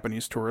expect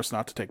Japanese tourists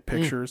not to take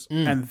pictures,"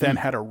 and then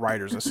had a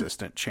writer's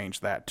assistant change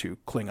that to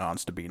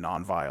Klingons to be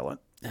nonviolent.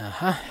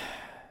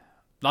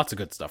 Lots of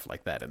good stuff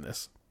like that in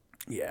this.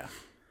 Yeah.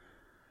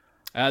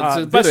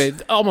 So, by the way,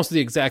 almost the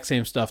exact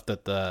same stuff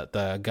that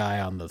the guy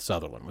on the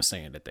Sutherland was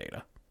saying to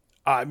Data.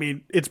 I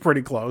mean, it's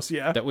pretty close,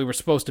 yeah. That we were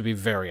supposed to be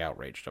very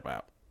outraged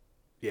about.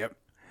 Yep.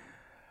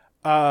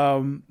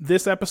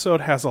 This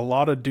episode has a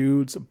lot of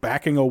dudes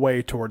backing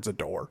away towards a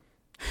door.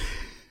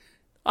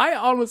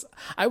 I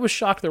was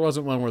shocked there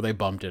wasn't one where they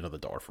bumped into the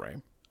door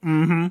frame.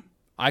 Mm-hmm.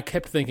 I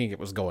kept thinking it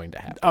was going to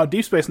happen.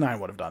 Deep Space Nine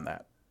would have done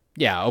that.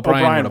 Yeah,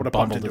 O'Brien would have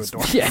bumped bumped into a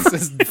door. Yes,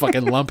 his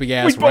fucking lumpy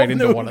ass right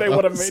into one of those. They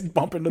would have made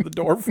bump into the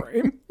door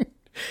frame.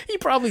 He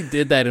probably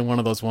did that in one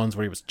of those ones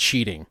where he was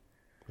cheating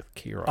with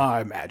Kira. I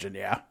imagine,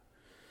 yeah.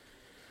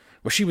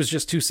 Where she was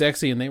just too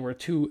sexy and they were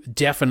too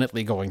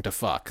definitely going to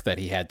fuck that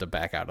he had to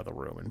back out of the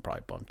room and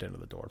probably bumped into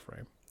the door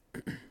frame.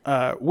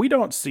 We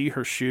don't see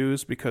her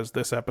shoes because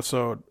this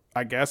episode,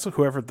 I guess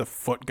whoever the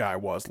foot guy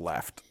was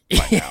left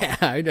by now.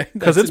 Yeah,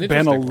 because it's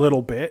been a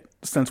little bit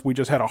since we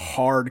just had a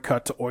hard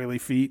cut to oily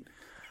feet.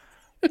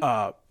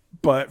 But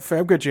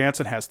Famke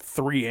Janssen has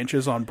 3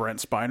 inches on Brent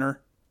Spiner,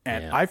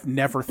 and I've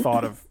never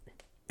thought of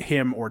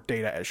him or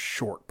Data as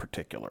short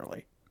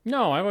particularly.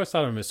 No, I always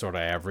thought of him as sort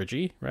of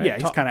averagey, right? Yeah,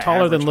 he's kind of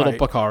taller than little height.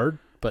 Picard,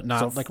 but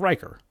not like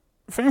Riker.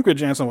 Famke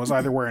Janssen was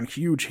either wearing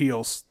huge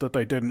heels that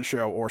they didn't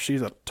show, or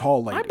she's a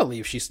tall lady. I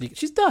believe she's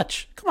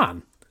Dutch. Come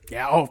on.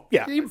 Yeah,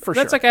 for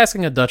That's sure. like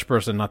asking a Dutch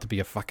person not to be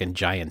a fucking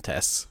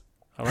giantess.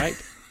 All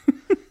right?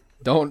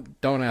 Don't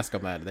ask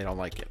them that. They don't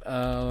like it.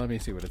 Let me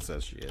see what it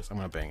says she is. I'm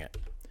going to bang it.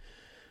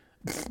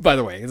 By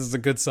the way, this is a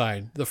good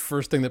sign. The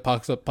first thing that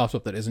pops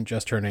up that isn't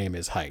just her name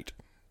is height.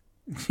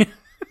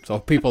 So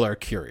people are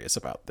curious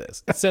about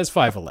this. It says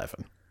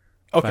 5'11".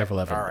 Okay.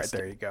 5'11". All right,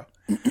 there you go.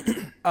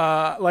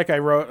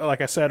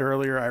 Like I said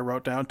earlier, I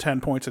wrote down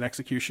 10 points in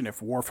execution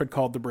if Worf had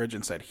called the bridge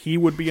and said he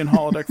would be in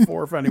holodeck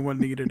 4 if anyone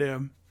needed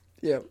him.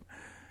 Yep.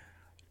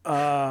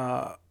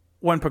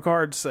 When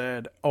Picard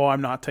said, "Oh,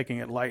 I'm not taking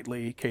it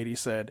lightly," Katie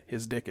said,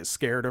 "His dick is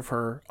scared of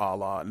her," a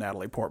la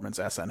Natalie Portman's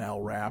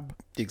SNL rap.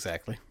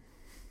 Exactly.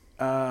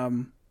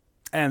 And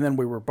then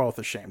we were both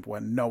ashamed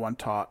when no one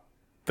taught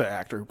the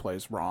actor who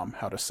plays Rom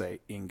how to say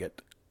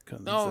ingot.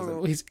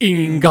 Oh, he's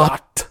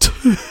ingot.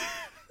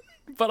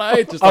 But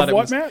I just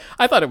thought Matt?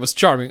 I thought it was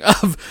charming.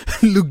 Of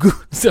Lugu.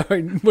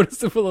 Sorry, what is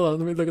the? Hold on,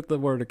 let me look at the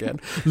word again.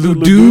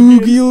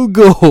 Ludugil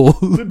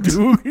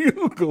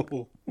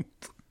gold.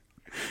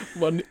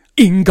 One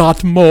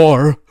ingot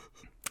more.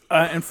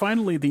 And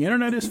finally, the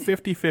internet is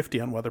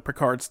 50-50 on whether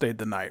Picard stayed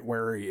the night.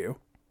 Where are you?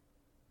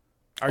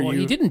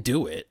 He didn't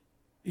do it.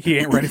 He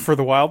ain't ready for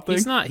the wild thing?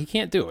 He's not. He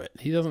can't do it.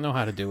 He doesn't know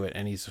how to do it,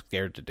 and he's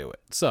scared to do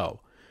it. So,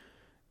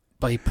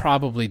 but he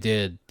probably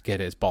did get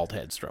his bald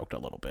head stroked a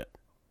little bit.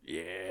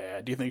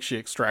 Yeah. Do you think she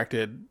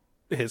extracted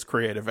his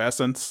creative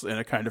essence in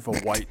a kind of a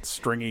white,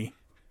 stringy...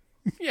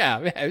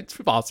 Yeah, it's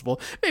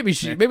possible. Maybe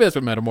that's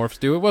what metamorphs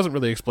do. It wasn't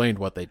really explained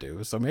what they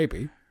do, so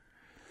maybe.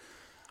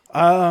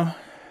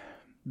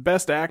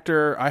 Best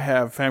actor, I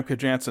have Famke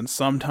Janssen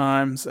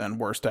sometimes, and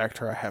worst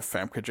actor, I have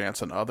Famke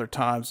Janssen other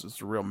times.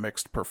 It's a real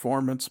mixed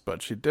performance,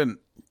 but she didn't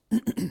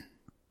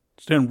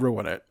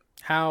ruin it.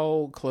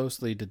 How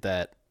closely did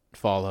that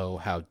follow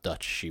how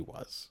Dutch she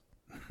was?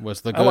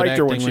 Was the I good liked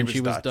her acting when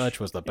she was Dutch? Dutch.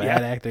 Was the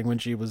bad acting when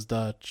she was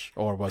Dutch?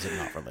 Or was it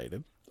not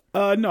related?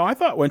 No, I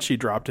thought when she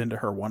dropped into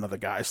her one of the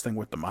guys thing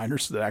with the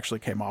miners, that actually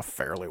came off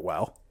fairly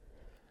well.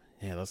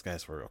 Yeah, those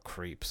guys were real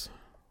creeps.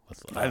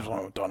 I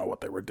just don't know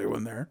what they were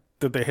doing there.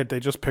 They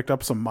just picked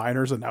up some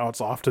miners and now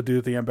it's off to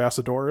do the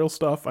ambassadorial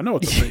stuff? I know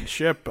it's a big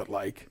ship, but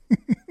like...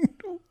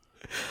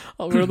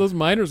 Oh, where are those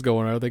miners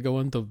going? Are they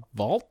going to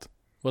Vault?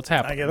 What's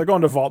happening? Yeah, they're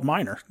going to Vault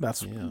Miner.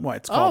 That's why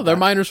it's called. Oh, they're that.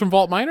 miners from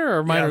Vault Miner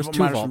or miners yeah, to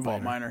miners Vault from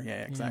Miner? Vault Miner?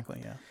 Yeah,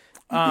 exactly,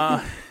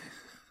 yeah.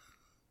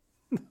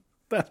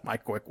 That's my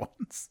quick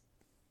ones.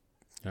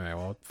 All right,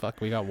 well,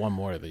 fuck, we got one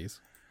more of these.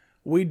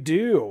 We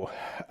do.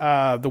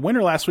 The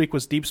winner last week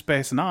was Deep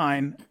Space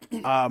Nine.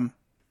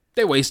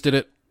 They wasted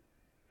it.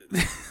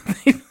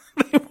 They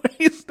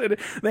wasted it.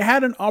 They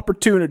had an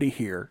opportunity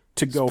here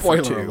to go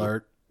Spoiler for two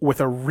alert.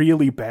 with a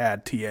really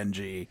bad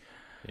TNG.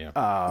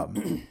 Yeah.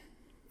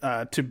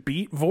 To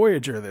beat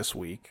Voyager this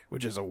week,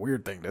 which is a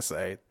weird thing to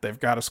say, they've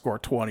got to score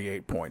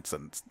 28 points.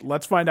 And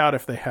let's find out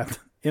if they had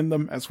in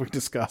them as we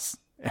discuss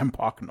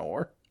Empok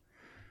Nor.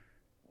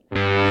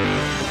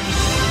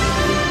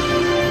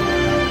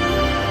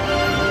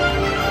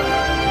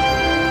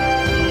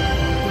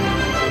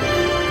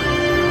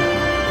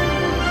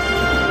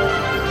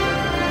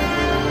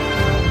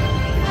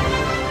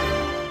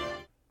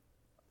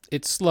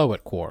 It's slow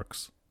at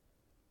Quarks.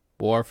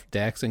 Worf,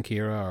 Dax, and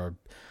Kira are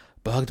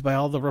bugged by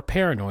all the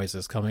repair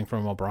noises coming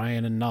from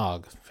O'Brien and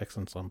Nog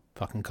fixing some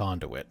fucking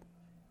conduit.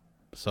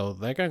 So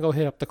they're gonna go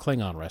hit up the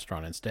Klingon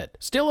restaurant instead.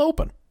 Still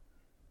open.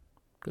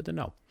 Good to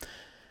know.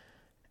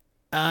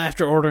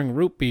 After ordering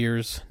root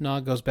beers,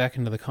 Nog goes back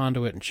into the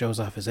conduit and shows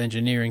off his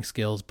engineering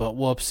skills, but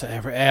whoops,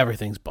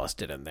 everything's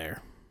busted in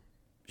there.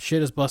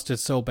 Shit is busted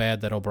so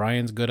bad that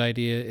O'Brien's good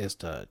idea is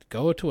to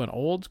go to an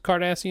old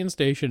Cardassian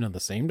station of the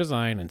same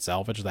design and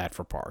salvage that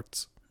for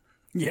parts.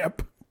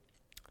 Yep.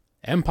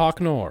 Empok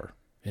Nor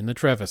in the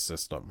Trevis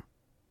system.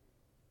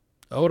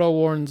 Odo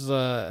warns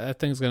that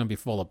thing's going to be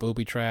full of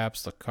booby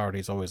traps. The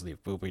Cardis always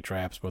leave booby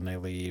traps when they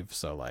leave,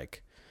 so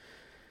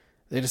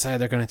they decide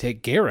they're going to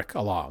take Garrick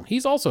along.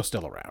 He's also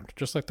still around,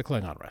 just like the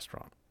Klingon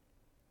restaurant.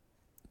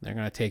 They're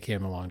going to take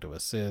him along to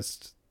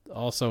assist.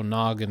 Also,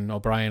 Nog and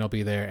O'Brien will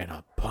be there, and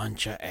a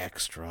bunch of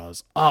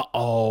extras.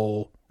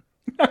 Uh-oh.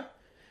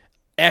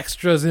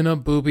 Extras in a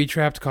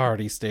booby-trapped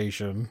Cardi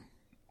station.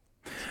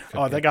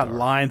 They got dark.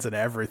 lines and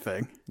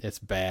everything. It's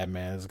bad,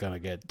 man. It's going to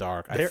get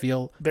dark. There I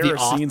feel there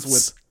are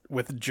scenes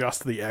with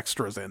just the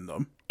extras in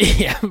them.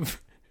 Yeah.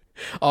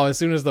 Oh, as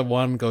soon as the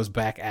one goes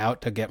back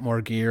out to get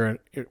more gear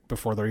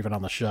before they're even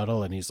on the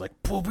shuttle, and he's like,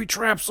 "Booby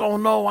traps! Oh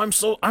no,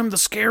 I'm the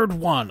scared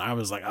one." I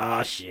was like,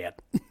 "Ah,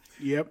 shit."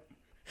 Yep.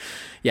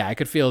 Yeah, I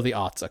could feel the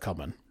aughts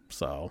coming.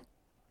 So,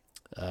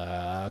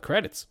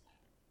 credits.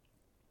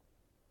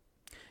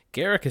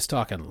 Garrick is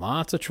talking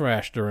lots of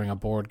trash during a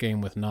board game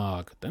with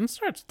Nog, then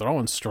starts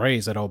throwing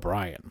strays at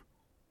O'Brien.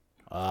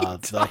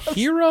 The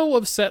hero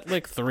of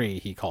Setlik 3,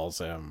 he calls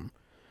him.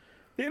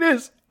 It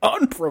is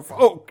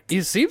unprovoked.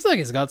 It seems like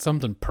he's got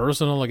something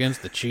personal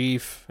against the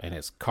chief and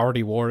his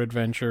Cardi War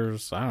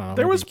adventures. I don't know.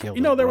 There maybe was, he killed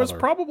you know, his there was brother.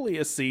 probably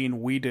a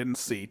scene we didn't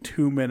see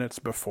 2 minutes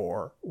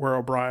before where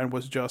O'Brien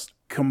was just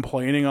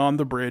complaining on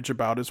the bridge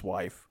about his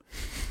wife,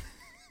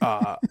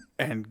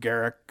 and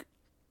Garrick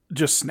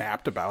just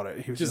snapped about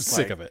it. He was just just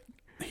sick like, of it.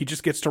 He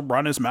just gets to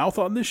run his mouth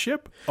on this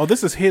ship. Oh,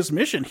 this is his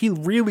mission. He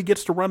really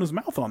gets to run his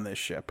mouth on this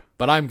ship.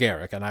 But I'm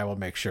Garrick, and I will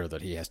make sure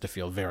that he has to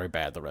feel very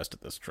bad the rest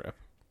of this trip.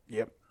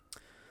 Yep.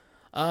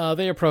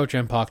 They approach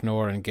Empok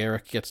Nor, and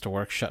Garrick gets to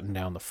work shutting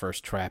down the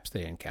first traps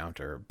they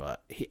encounter,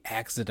 but he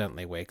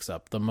accidentally wakes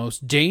up the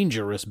most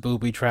dangerous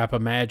booby trap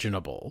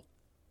imaginable.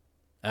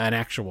 An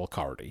actual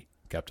Cardi,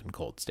 kept in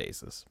cold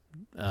stasis.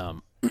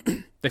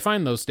 They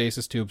find those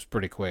stasis tubes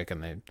pretty quick,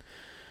 and they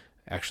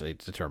actually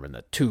determine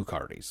that 2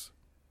 Cardis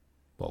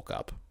woke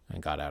up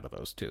and got out of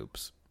those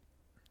tubes.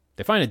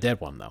 They find a dead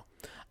one,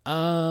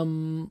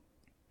 though.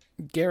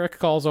 Garrick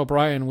calls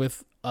O'Brien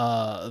with,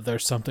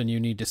 "There's something you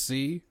need to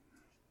see,"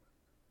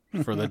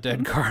 for the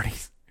dead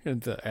Cardis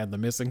and the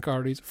missing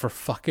Cardis, for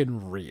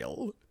fucking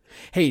real.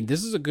 Hey,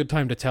 this is a good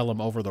time to tell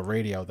him over the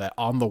radio that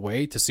on the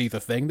way to see the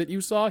thing that you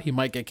saw, he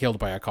might get killed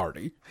by a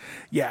Cardi.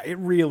 Yeah, it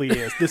really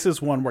is. This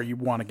is one where you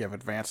want to give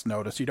advance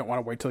notice. You don't want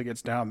to wait till he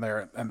gets down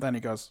there. And then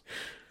he goes,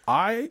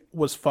 "I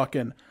was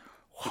fucking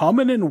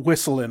humming and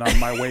whistling on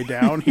my way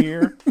down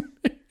here.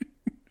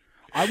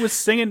 I was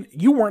singing,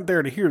 you weren't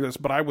there to hear this,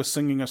 but I was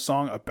singing a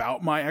song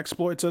about my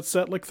exploits at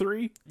Setlik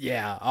 3.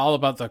 Yeah, all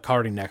about the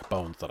Cardi neck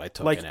bones that I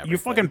took Like, and everything. you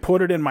fucking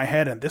put it in my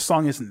head, and this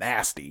song is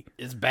nasty."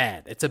 It's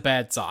bad. It's a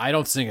bad song. I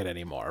don't sing it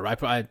anymore.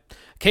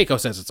 Keiko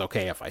says it's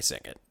okay if I sing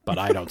it, but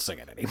I don't sing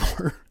it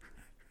anymore.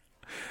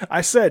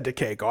 I said to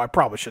Keiko, I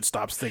probably should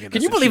stop singing this.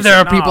 Can you and she believe said, there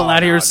are "No, people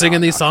out here no,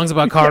 singing no, these no." songs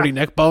about Cardi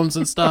neck bones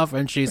and stuff?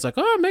 And she's like,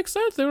 "Oh, it makes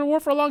sense. They were in war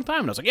for a long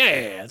time." And I was like,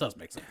 yeah, it does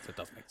make sense. It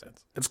does make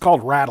sense. It's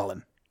called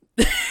rattling.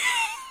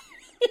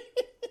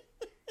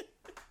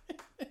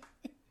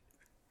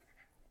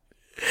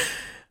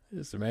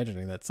 Just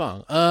imagining that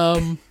song.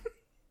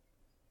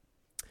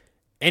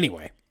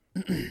 Anyway,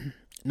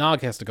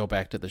 Nog has to go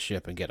back to the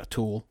ship and get a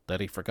tool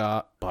that he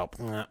forgot. But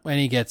when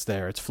he gets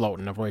there, it's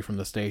floating away from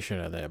the station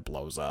and then it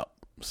blows up.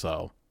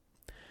 So,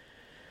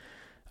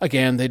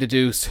 again, they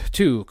deduce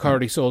 2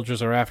 Cardi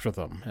soldiers are after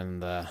them.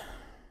 And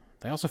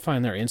they also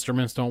find their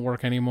instruments don't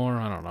work anymore.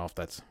 I don't know if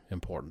that's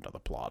important to the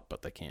plot,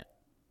 but they can't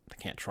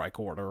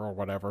tricorder or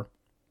whatever.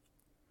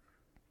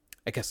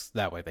 I guess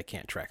that way they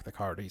can't track the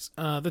Cardis.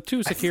 The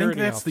 2 security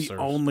I think that's officers.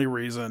 the only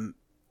reason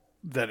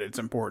that it's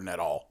important at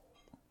all.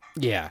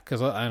 Yeah,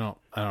 because I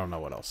don't know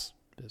what else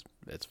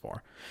it's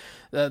for.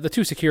 The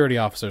 2 security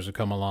officers who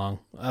come along,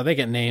 they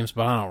get names,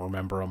 but I don't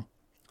remember them.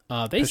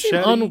 They seem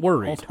Pachetti?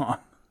 unworried. Hold on.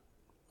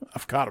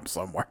 I've got him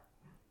somewhere.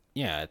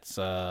 Yeah, it's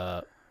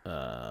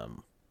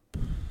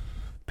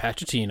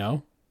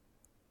Pachatino,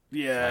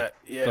 Yeah,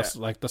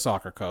 like the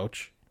soccer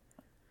coach.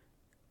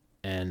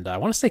 And I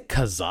want to say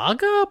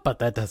Kazaga, but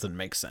that doesn't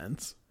make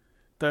sense.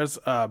 There's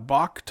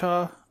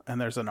Bakhta,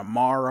 and there's an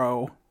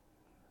Amaro.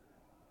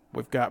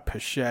 We've got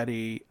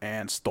Pachetti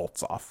and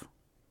Stoltzov.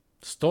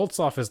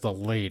 Stoltzov is the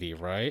lady,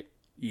 right?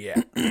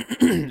 Yeah.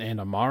 And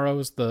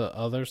Amaro's the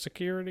other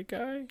security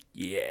guy?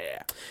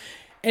 Yeah.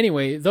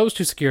 Anyway, those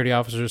two security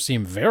officers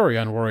seem very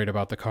unworried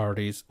about the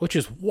Cardis, which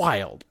is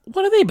wild.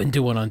 What have they been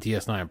doing on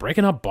DS9?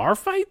 Breaking up bar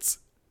fights?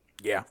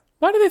 Yeah.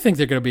 Why do they think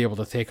they're going to be able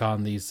to take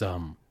on these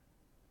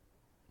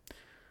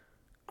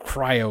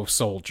cryo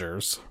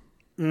soldiers?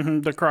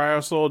 The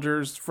cryo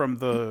soldiers from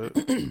the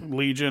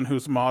Legion,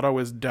 whose motto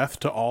is death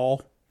to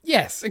all.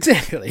 Yes,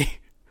 exactly.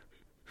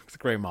 It's a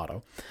great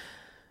motto.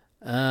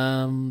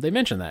 They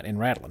mention that in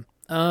Rattling.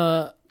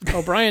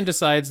 O'Brien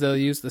decides they'll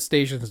use the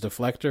station's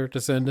deflector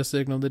to send a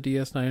signal to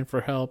DS9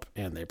 for help,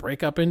 and they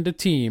break up into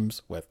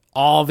teams with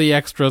all the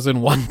extras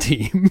in one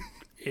team.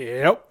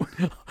 Yep.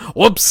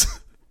 Whoops.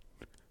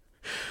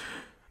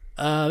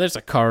 There's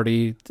a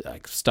Cardi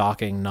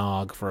stalking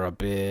Nog for a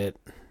bit,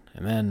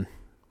 and then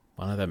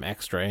one of them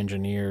extra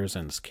engineers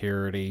and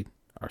security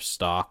are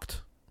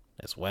stalked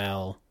as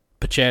well.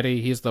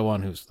 Pachetti, he's the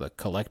one who's the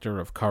collector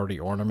of Cardi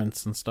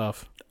ornaments and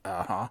stuff.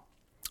 Uh-huh.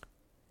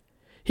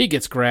 He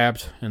gets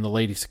grabbed, and the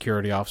lady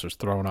security officer's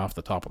thrown off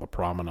the top of the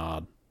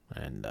promenade,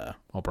 and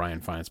O'Brien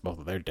finds both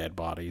of their dead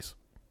bodies.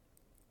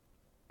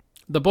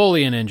 The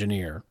Bolian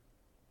engineer,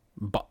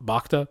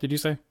 Bakhta, did you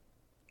say?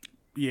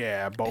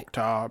 Yeah,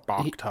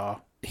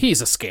 Bakhta.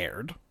 He's a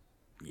scared.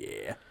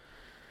 Yeah.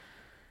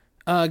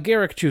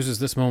 Garrick chooses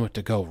this moment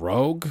to go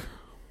rogue.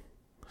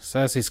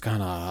 Says he's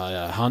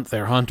gonna hunt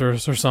their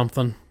hunters or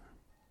something.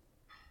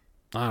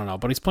 I don't know,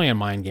 but he's playing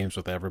mind games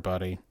with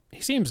everybody.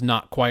 He seems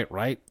not quite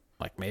right.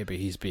 Like maybe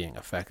he's being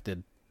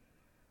affected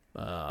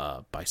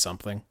by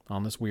something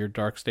on this weird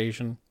dark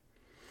station.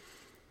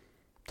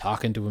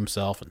 Talking to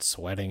himself and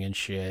sweating and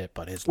shit,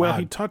 but his Well,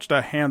 he touched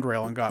a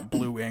handrail and got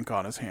blue ink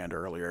on his hand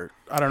earlier.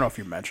 I don't know if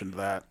you mentioned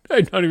that.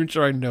 I'm not even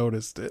sure I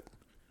noticed it.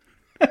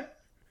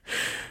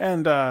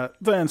 And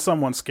then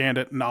someone scanned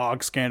it,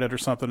 Nog scanned it or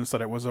something and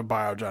said it was a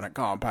biogenic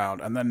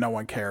compound, and then no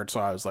one cared, so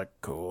I was like,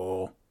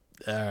 cool.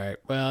 Alright,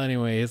 well,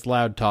 anyway, his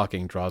loud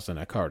talking draws in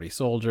a Cardi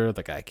soldier.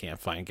 The guy can't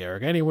find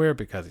Garrick anywhere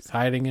because he's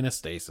hiding in a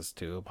stasis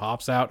tube.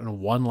 Hops out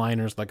and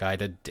one-liners the guy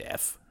to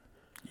death.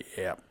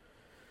 Yeah.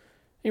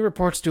 He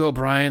reports to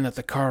O'Brien that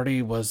the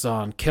Cardi was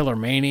on killer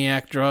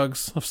maniac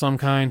drugs of some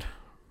kind.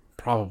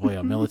 Probably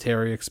a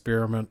military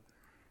experiment.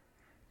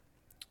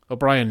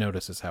 O'Brien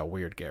notices how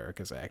weird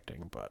Garrick is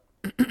acting, but...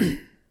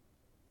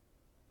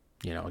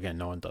 again,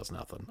 no one does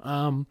nothing.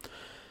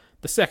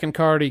 The second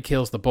Cardi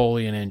kills the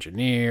Bolian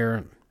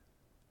engineer.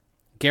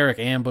 Garrick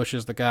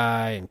ambushes the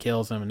guy and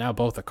kills him, and now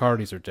both the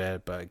Cardis are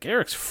dead, but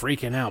Garrick's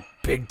freaking out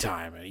big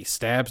time, and he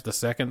stabs the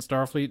second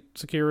Starfleet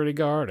security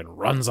guard and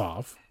runs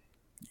off.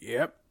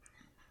 Yep.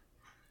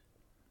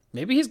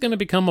 Maybe he's going to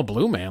become a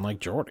blue man like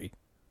Geordi.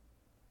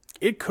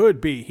 It could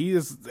be. He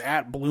is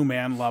at Blue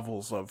Man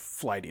levels of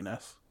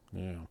flightiness.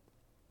 Yeah.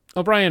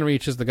 O'Brien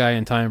reaches the guy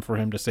in time for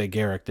him to say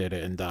Garrick did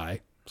it and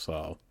die.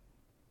 So,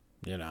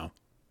 that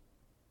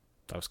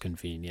was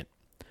convenient.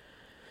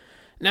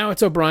 Now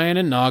it's O'Brien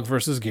and Nog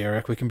versus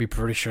Garrick. We can be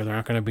pretty sure there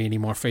aren't going to be any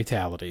more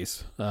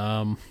fatalities.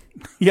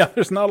 Yeah,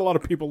 there's not a lot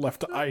of people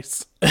left to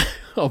ice.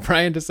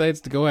 O'Brien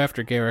decides to go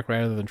after Garrick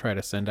rather than try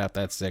to send out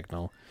that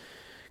signal.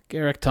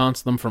 Garrick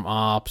taunts them from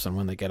ops, and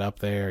when they get up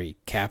there, he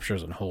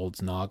captures and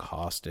holds Nog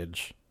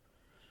hostage.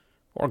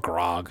 Or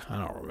Grog, I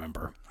don't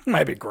remember.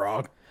 Might be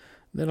Grog.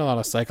 Then a lot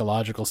of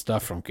psychological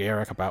stuff from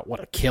Garrick about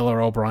what a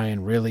killer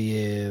O'Brien really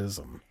is.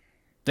 And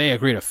they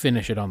agree to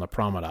finish it on the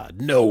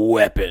promenade. No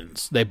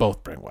weapons. They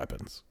both bring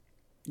weapons.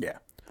 Yeah,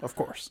 of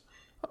course.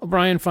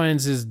 O'Brien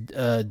finds his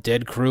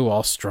dead crew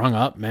all strung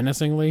up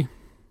menacingly.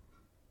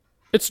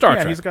 It's Star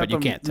Trek, he's got but you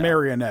them can't tell.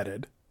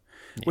 marionetted.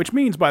 Yeah. Which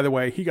means, by the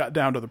way, he got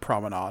down to the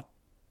promenade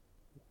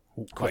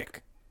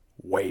Quick.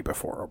 Way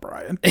before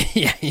O'Brien.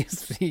 Yeah, he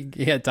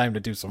had time to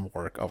do some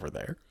work over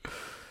there.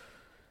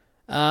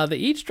 They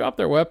each drop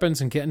their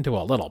weapons and get into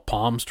a little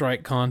palm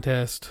strike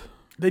contest.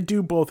 They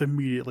do both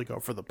immediately go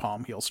for the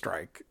palm heel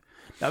strike.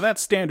 Now,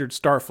 that's standard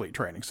Starfleet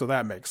training, so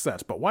that makes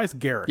sense. But why does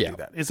Garrick do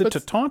that? Is it to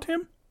taunt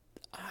him?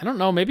 I don't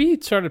know. Maybe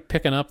he started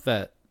picking up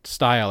that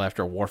style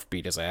after Worf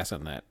beat his ass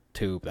in that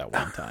tube that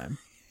one time.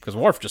 Because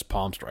Worf just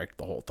palm striked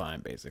the whole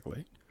time,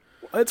 basically.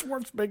 It's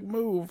Worf's big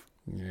move.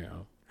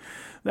 Yeah.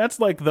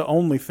 That's like the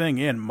only thing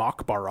in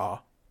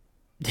Makbara.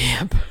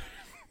 Yep.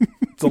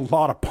 It's a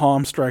lot of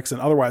palm strikes, and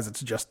otherwise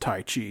it's just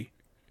Tai Chi.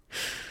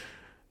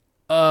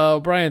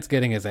 Brian's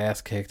getting his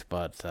ass kicked,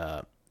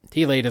 but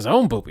he laid his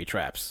own booby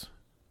traps.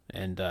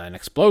 And an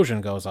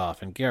explosion goes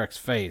off in Garrick's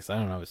face. I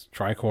don't know, his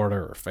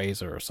tricorder or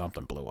phaser or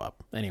something blew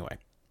up. Anyway.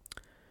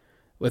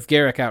 With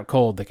Garrick out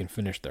cold, they can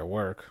finish their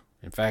work.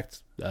 In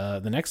fact, the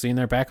next scene,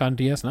 they're back on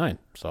DS9.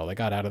 So they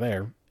got out of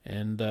there.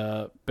 And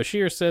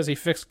Bashir says he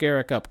fixed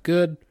Garrick up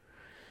good.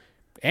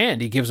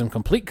 And he gives him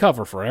complete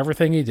cover for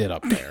everything he did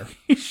up there.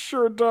 He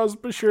sure does.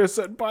 Bashir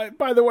said,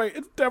 by the way,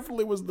 it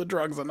definitely was the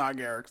drugs and not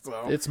Garrick,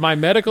 so. It's my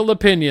medical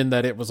opinion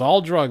that it was all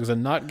drugs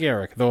and not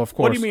Garrick, though, of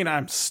course. What do you mean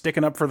I'm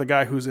sticking up for the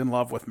guy who's in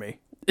love with me?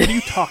 What are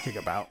you talking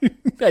about?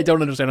 I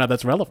don't understand how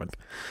that's relevant.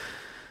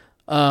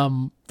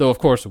 Though, of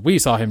course, we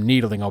saw him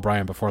needling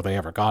O'Brien before they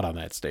ever got on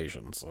that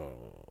station,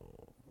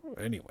 so...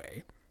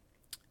 Anyway...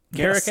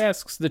 Garrick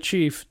asks the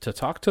chief to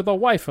talk to the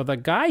wife of the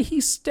guy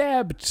he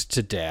stabbed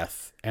to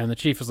death. And the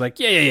chief is like,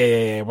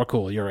 yeah, we're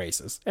cool, you're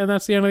aces. And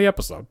that's the end of the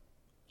episode.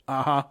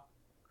 Uh-huh.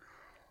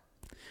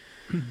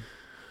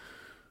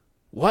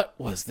 What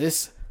was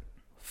this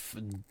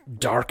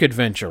dark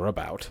adventure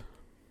about?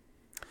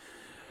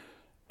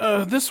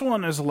 This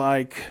one is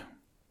like,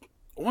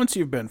 once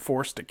you've been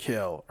forced to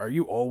kill, are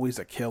you always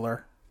a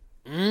killer?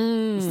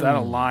 Is that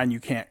a line you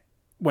can't,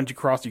 once you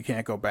cross, you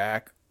can't go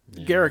back?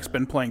 Yeah. Garrick's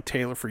been playing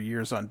Taylor for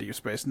years on Deep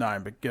Space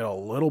Nine, but get a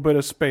little bit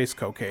of space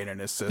cocaine in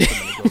his system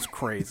and he goes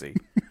crazy.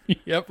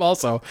 Yep,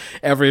 also,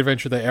 every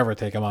adventure they ever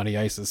take him on, he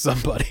ices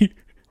somebody.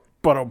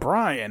 But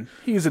O'Brien,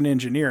 he's an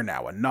engineer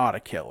now and not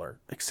a killer.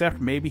 Except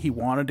maybe he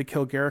wanted to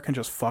kill Garrick and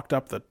just fucked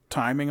up the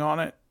timing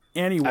on it.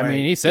 Anyway. I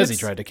mean, he says he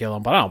tried to kill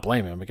him, but I don't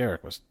blame him.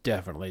 Garrick was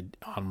definitely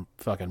on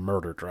fucking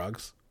murder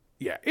drugs.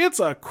 Yeah, it's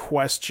a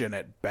question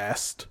at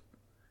best.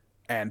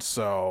 And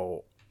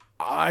so,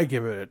 I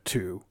give it a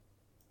 2.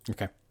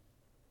 Okay.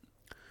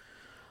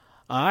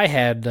 I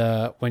had,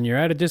 when you're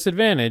at a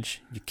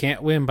disadvantage, you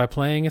can't win by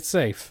playing it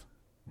safe.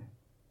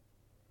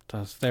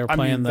 They were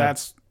playing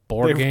the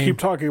board game. They keep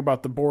talking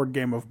about the board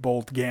game of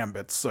bold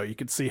gambits, so you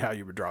could see how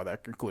you would draw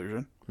that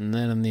conclusion. And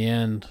then in the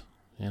end,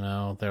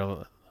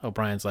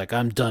 O'Brien's like,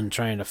 I'm done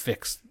trying to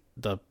fix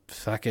the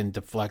fucking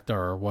deflector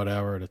or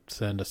whatever to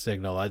send a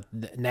signal.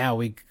 Now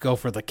we go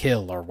for the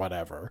kill or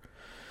whatever.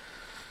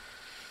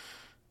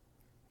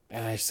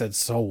 And I said,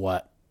 so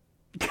what?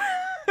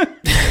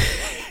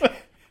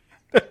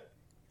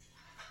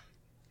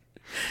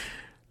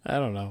 I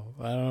don't know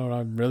what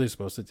I'm really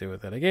supposed to do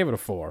with it. I gave it a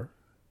 4.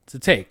 It's a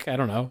take. I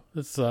don't know.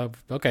 It's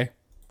okay.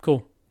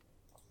 Cool.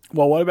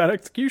 Well, what about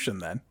execution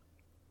then?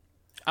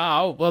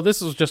 Oh, well,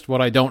 this is just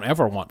what I don't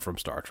ever want from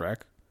Star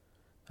Trek.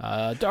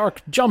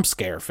 Dark jump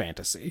scare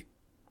fantasy.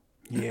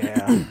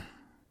 Yeah.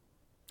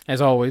 As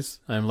always,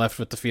 I'm left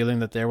with the feeling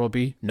that there will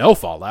be no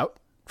fallout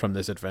from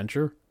this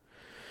adventure.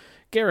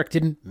 Garrick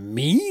didn't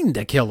mean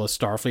to kill a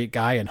Starfleet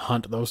guy and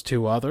hunt those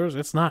 2 others.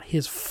 It's not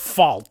his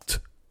fault.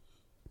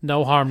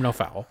 No harm, no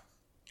foul.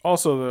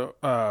 Also,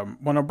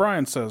 when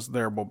O'Brien says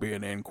there will be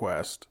an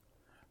inquest,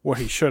 what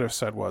he should have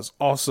said was,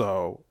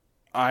 also,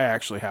 I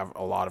actually have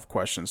a lot of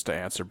questions to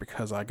answer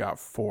because I got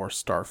 4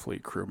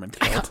 Starfleet crewmen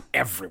killed.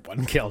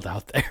 Everyone killed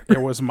out there.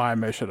 It was my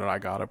mission and I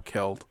got them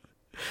killed.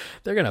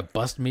 They're going to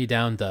bust me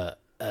down to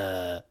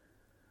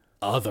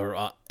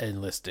other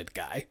enlisted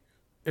guy.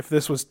 If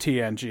this was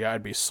TNG,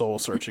 I'd be soul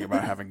searching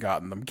about having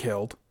gotten them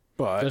killed.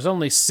 But there's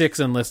only 6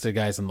 enlisted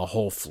guys in the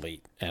whole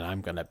fleet, and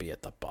I'm going to be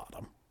at the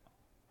bottom.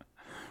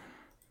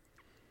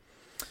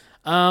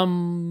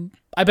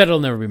 I bet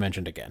it'll never be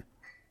mentioned again.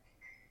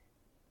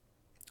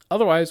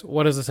 Otherwise,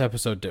 what is this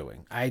episode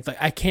doing? I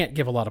can't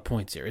give a lot of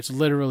points here. It's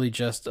literally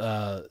just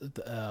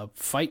a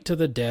fight to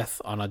the death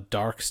on a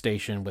dark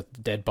station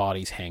with dead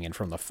bodies hanging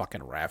from the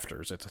fucking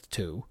rafters. It's a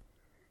 2.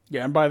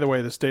 Yeah, and by the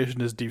way, the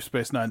station is Deep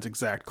Space Nine's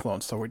exact clone,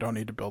 so we don't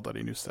need to build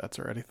any new sets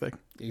or anything.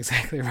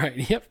 Exactly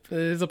right. Yep, it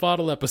is a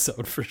bottle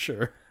episode for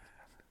sure.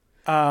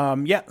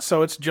 Yeah,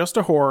 so it's just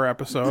a horror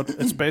episode.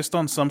 It's based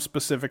on some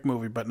specific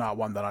movie, but not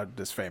one that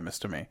is famous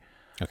to me.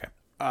 Okay.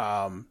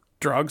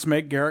 Drugs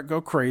make Garrick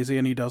go crazy,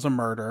 and he does a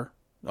murder.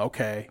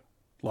 Okay.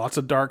 Lots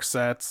of dark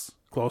sets,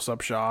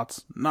 close-up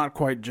shots, not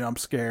quite jump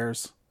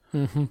scares.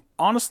 Mm-hmm.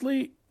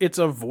 Honestly, it's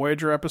a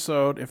Voyager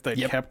episode if they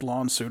kept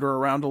Lon Suter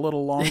around a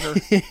little longer.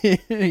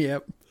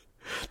 Yep.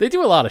 They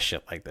do a lot of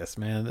shit like this,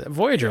 man.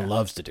 Voyager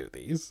loves to do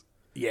these.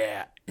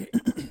 Yeah.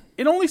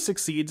 It only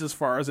succeeds as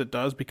far as it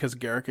does because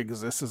Garrick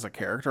exists as a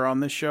character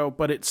on this show,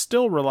 but it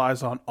still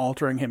relies on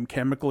altering him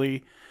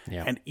chemically.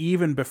 Yeah. And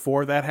even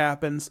before that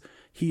happens,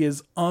 he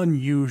is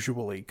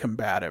unusually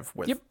combative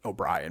with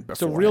O'Brien beforehand.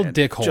 It's a real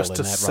dickhole just in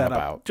to that set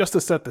runabout. up, just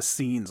to set the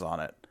scenes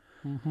on it.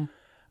 Mm-hmm.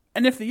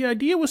 And if the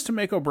idea was to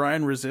make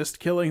O'Brien resist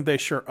killing, they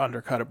sure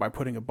undercut it by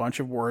putting a bunch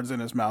of words in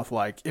his mouth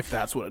like, if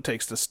that's what it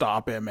takes to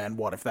stop him, and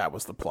what if that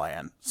was the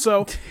plan?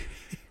 So,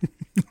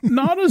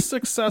 not as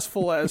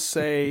successful as,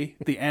 say,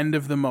 the end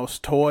of The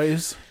Most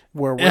Toys,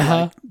 where we're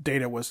like,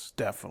 Data was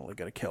definitely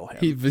going to kill him.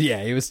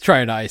 He was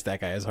trying to ice that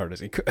guy as hard as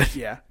he could.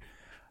 Yeah.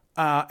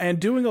 And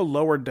doing a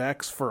lower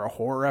decks for a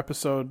horror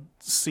episode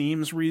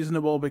seems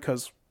reasonable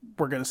because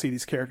we're going to see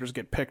these characters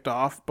get picked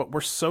off, but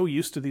we're so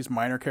used to these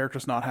minor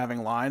characters not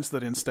having lines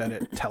that instead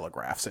it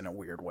telegraphs in a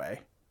weird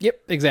way.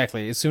 Yep,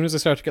 exactly. As soon as I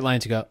start to get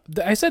lines, you go.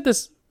 I said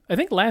this, I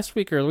think last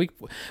week or the week.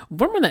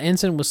 Remember when the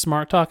ensign was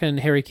smart talking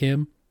Harry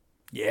Kim?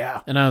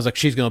 Yeah. And I was like,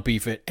 she's going to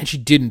beef it. And she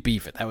didn't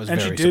beef it. That was very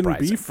surprising. And she didn't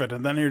beef it.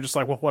 And then you're just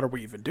like, well, what are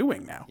we even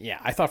doing now? Yeah,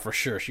 I thought for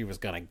sure she was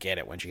going to get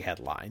it when she had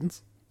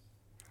lines.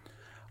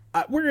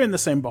 we're in the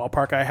same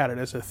ballpark. I had it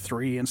as a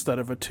 3 instead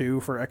of a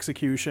 2 for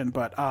execution,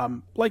 but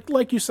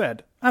like you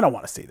said, I don't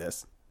want to see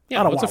this. Yeah,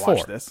 I don't what's want it to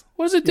watch for? this.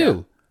 What does it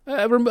do?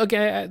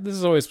 This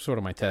is always sort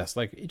of my test.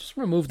 Like, you just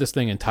remove this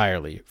thing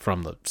entirely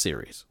from the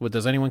series.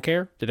 Does anyone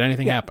care? Did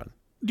anything happen?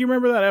 Do you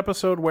remember that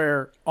episode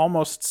where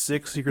almost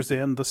 6 years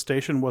in, the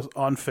station was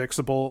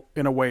unfixable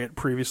in a way it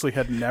previously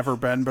had never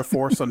been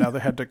before, so now they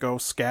had to go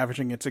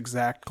scavenging its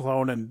exact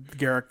clone, and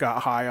Garrick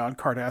got high on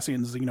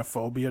Cardassian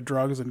xenophobia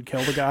drugs and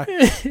killed a guy?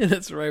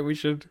 That's right. We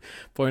should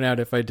point out,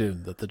 if I do,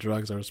 that the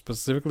drugs are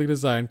specifically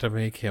designed to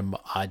make him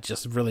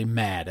just really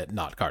mad at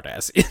not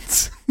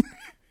Cardassians.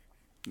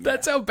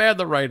 That's how bad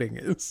the writing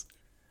is.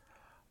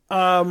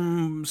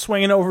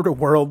 Swinging over to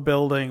world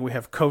building, we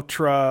have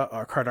Kotra,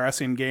 a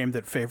Cardassian game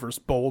that favors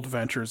bold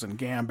ventures and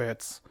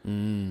gambits.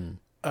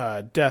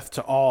 Death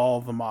to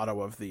all, the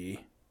motto of the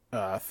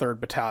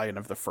 3rd Battalion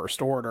of the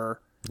First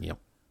Order. Yep.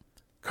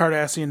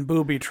 Cardassian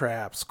booby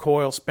traps,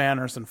 coil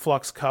spanners, and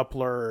flux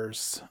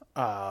couplers.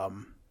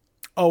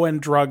 ON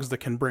drugs that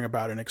can bring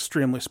about an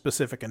extremely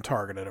specific and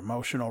targeted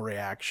emotional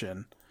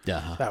reaction.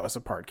 Uh-huh. That was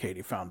the part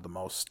Katie found the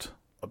most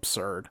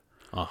absurd.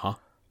 Uh-huh.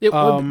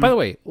 By the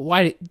way,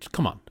 why?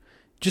 Come on.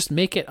 Just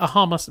make it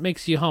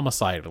makes you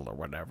homicidal or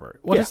whatever.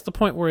 What is the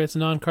point where it's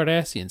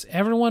non-Cardassians?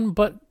 Everyone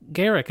but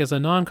Garrick is a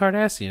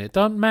non-Cardassian. It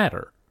doesn't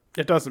matter.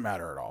 It doesn't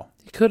matter at all.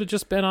 He could have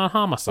just been on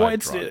homicide Well,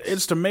 drugs.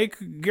 it's to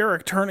make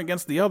Garrick turn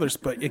against the others,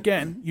 but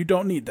again, you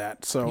don't need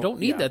that. So You don't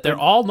need that. They're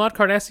all not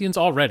Cardassians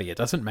already. It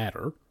doesn't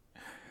matter.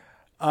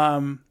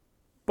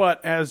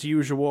 But as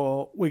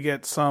usual, we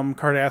get some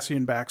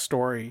Cardassian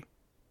backstory,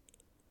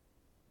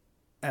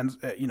 and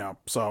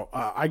so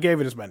I gave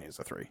it as many as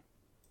a 3.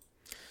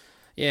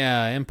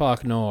 Yeah,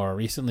 Empok Nor,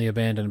 recently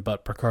abandoned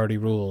but Picardy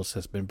rules,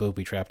 has been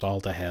booby-trapped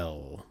all to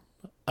hell.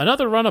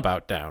 Another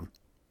runabout down.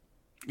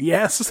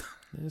 Yes.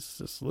 It's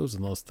just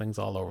losing those things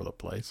all over the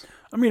place.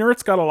 I mean,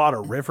 Earth's got a lot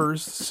of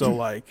rivers, so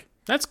like...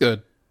 That's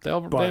good.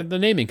 The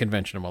naming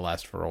convention will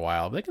last for a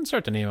while. They can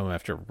start to name them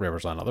after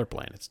rivers on other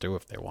planets, too,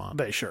 if they want.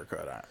 They sure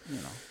could.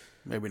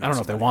 Maybe not. I don't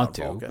know if they want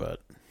to, Vulcan.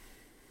 but...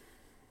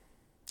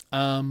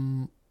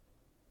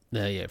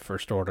 Yeah,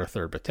 First Order,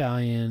 3rd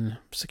Battalion.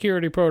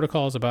 Security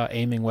protocols about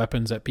aiming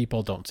weapons at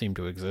people don't seem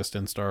to exist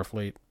in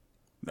Starfleet.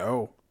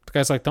 No. The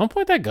guy's like, don't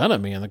point that gun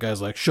at me. And the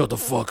guy's like, shut the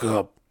fuck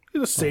up.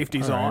 The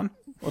safety's all right. on.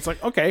 Well, it's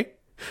like, okay.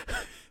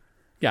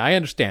 Yeah, I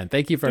understand.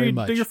 Thank you very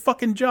much. Do your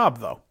fucking job,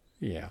 though.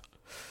 Yeah.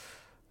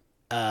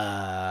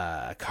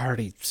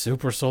 Cardi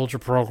super soldier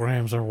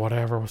programs or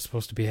whatever was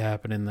supposed to be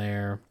happening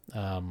there.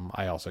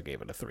 I also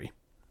gave it a 3.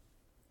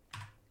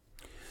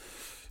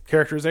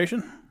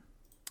 Characterization?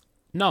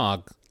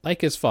 Nog, like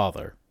his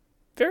father,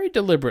 very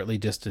deliberately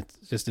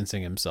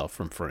distancing himself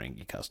from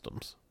Ferengi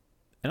customs.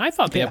 And I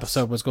thought the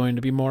episode was going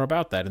to be more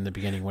about that in the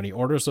beginning, when he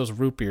orders those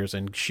root beers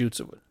and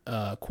shoots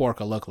Quark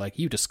a look like,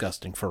 you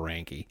disgusting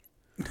Ferengi.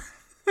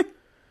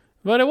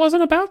 But it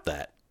wasn't about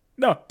that.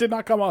 No, did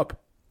not come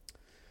up.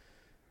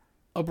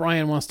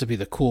 O'Brien wants to be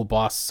the cool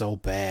boss so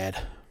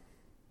bad.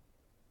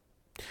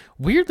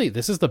 Weirdly,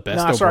 this is the best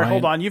O'Brien... Sorry,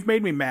 hold on. You've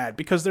made me mad,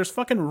 because there's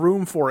fucking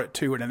room for it,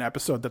 too, in an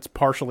episode that's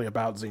partially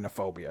about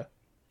xenophobia.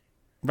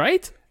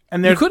 Right?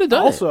 And there's you could have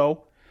done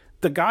also...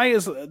 The guy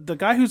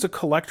who's a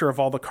collector of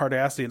all the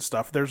Cardassian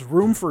stuff. There's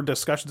room for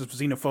discussions of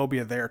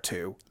xenophobia there,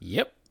 too.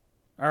 Yep.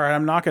 All right,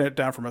 I'm knocking it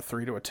down from a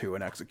 3 to a 2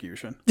 in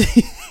execution.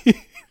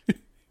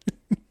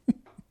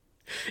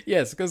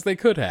 Yes, because they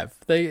could have.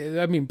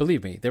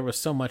 Believe me, there was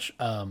so much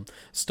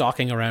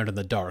stalking around in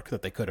the dark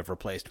that they could have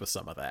replaced with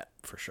some of that,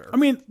 for sure. I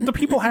mean, the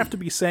people have to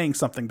be saying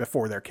something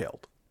before they're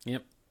killed.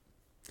 Yep.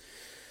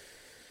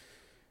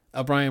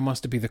 O'Brien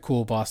wants to be the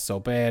cool boss so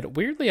bad.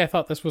 Weirdly, I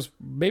thought this was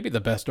maybe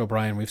the best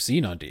O'Brien we've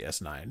seen on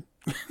DS9.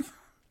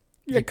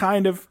 Yeah,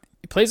 kind of.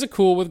 He plays it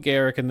cool with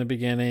Garrick in the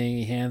beginning.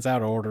 He hands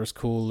out orders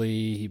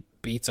coolly. He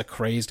beats a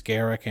crazed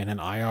Garrick in an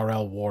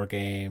IRL war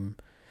game.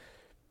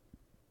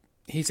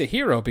 He's a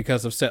hero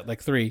because of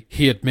Setlik 3.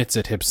 He admits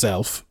it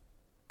himself.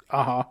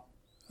 Uh-huh.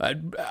 I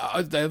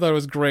thought it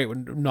was great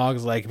when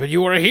Nog's like, but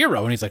you were a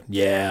hero. And he's like,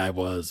 yeah, I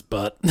was,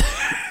 but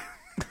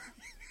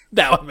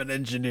now I'm an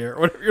engineer.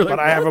 You're like, but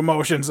I have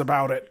emotions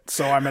about it,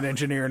 so I'm an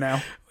engineer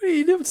now.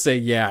 You didn't say,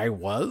 yeah, I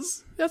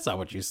was. That's not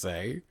what you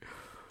say.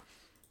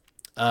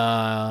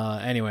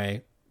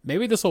 Anyway,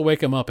 maybe this will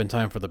wake him up in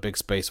time for the big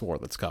space war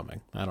that's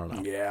coming. I don't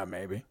know. Yeah,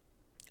 maybe.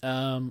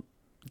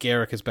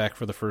 Garrick is back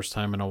for the first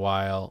time in a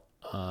while.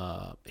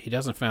 He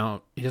doesn't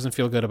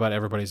feel good about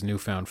everybody's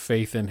newfound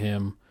faith in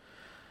him,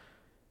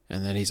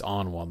 and then he's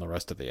on one the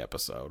rest of the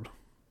episode.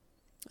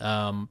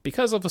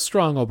 Because of a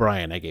strong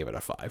O'Brien, I gave it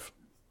a 5.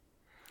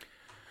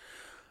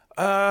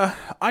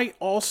 I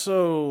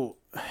also,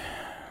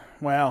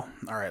 well,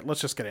 all right,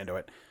 let's just get into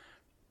it.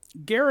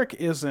 Garrick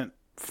isn't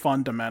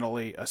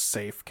fundamentally a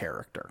safe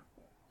character.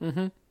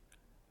 Mm-hmm.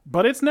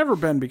 But it's never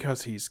been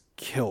because he's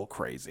kill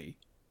crazy.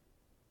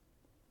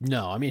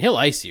 No, I mean, he'll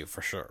ice you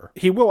for sure.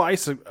 He will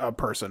ice a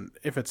person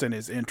if it's in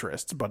his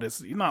interests, but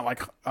it's not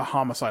like a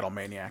homicidal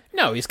maniac.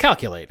 No, he's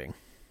calculating.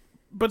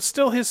 But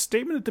still, his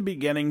statement at the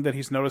beginning that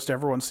he's noticed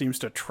everyone seems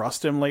to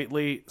trust him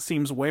lately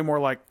seems way more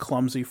like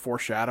clumsy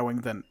foreshadowing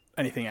than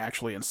anything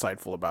actually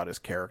insightful about his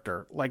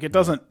character. Like, it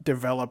doesn't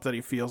develop that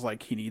he feels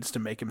like he needs to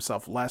make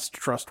himself less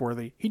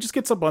trustworthy. He just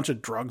gets a bunch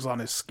of drugs on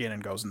his skin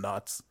and goes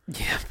nuts.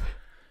 Yep.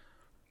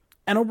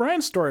 And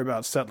O'Brien's story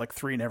about Setlik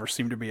 3 never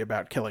seemed to be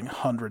about killing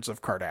hundreds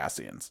of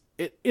Cardassians.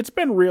 It's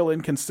been real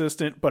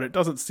inconsistent, but it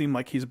doesn't seem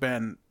like he's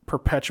been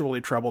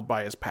perpetually troubled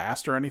by his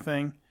past or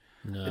anything.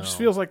 No. It just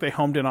feels like they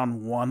homed in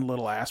on one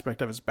little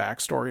aspect of his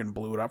backstory and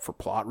blew it up for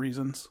plot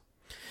reasons.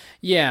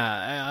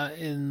 Yeah,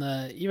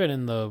 even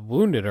in the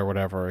Wounded or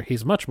whatever,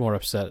 he's much more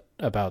upset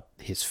about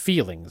his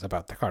feelings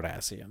about the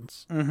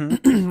Cardassians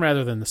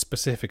rather than the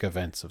specific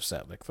events of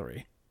Setlik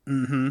 3.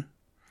 Mm-hmm.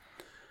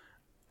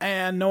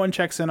 And no one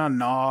checks in on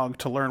Nog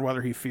to learn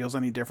whether he feels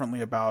any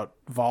differently about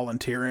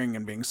volunteering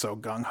and being so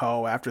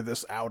gung-ho after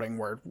this outing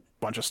where a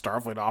bunch of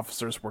Starfleet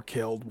officers were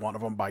killed, one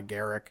of them by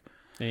Garrick.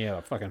 And he had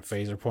a fucking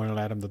phaser pointed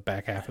at him the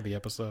back half of the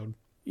episode.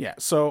 Yeah,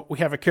 so we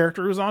have a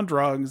character who's on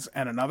drugs,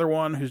 and another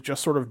one who's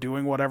just sort of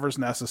doing whatever's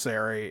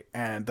necessary,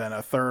 and then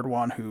a third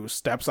one who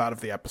steps out of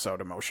the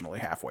episode emotionally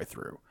halfway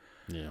through.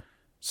 Yeah.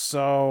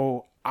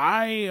 So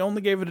I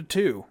only gave it a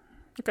 2.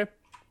 Okay.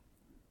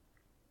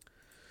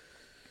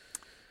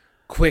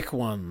 Quick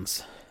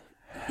ones.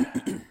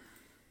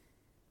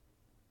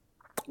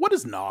 What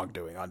is Nog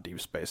doing on Deep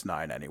Space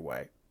Nine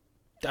anyway?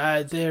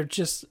 They're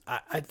just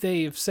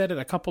they've said it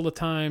a couple of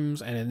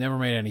times and it never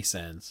made any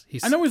sense.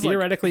 I know he's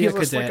theoretically he's a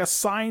cadet. like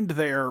assigned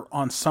there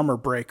on summer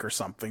break or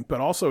something,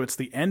 but also it's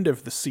the end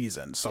of the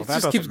season, so It that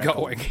just doesn't keeps make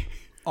going.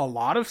 a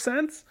lot of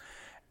sense.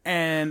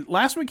 And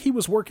last week he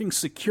was working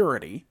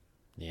security,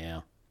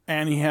 Yeah.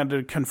 and he had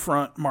to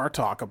confront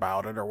Martok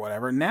about it or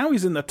whatever. Now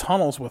he's in the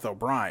tunnels with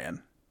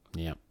O'Brien.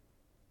 Yeah.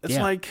 It's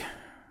Yeah. like,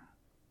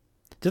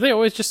 Do they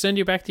always just send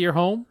you back to your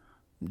home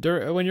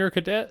when you're a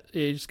cadet?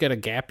 You just get a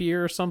gap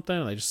year or something,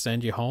 and they just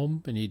send you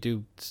home, and you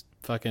do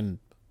fucking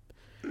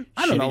I don't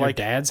shit know, at your like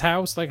dad's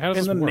house. Like, how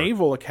does in this the work?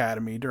 Naval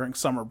Academy during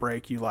summer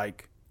break, you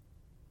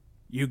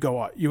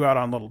go out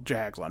on little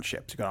jags on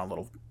ships. You go on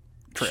little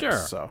trips. Sure.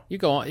 So You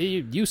go on.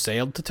 You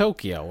sailed to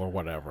Tokyo or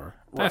whatever.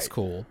 That's Right.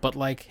 cool. But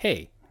like,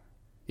 hey,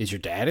 is your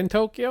dad in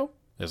Tokyo?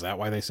 Is that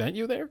why they sent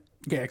you there?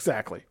 yeah,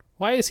 exactly.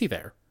 Why is he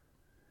there?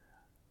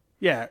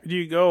 Yeah,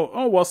 you go,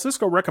 oh, well,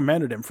 Cisco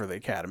recommended him for the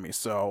academy,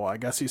 so I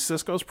guess he's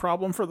Cisco's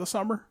problem for the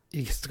summer?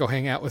 He gets to go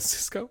hang out with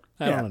Cisco?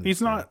 I Yeah, don't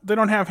he's understand. not, they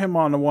don't have him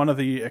on one of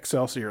the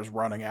Excelsior's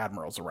running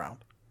admirals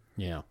around.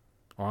 Yeah.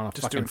 Or on a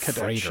Just fucking doing cadet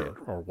freighter shit.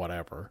 or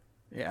whatever.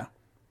 Yeah.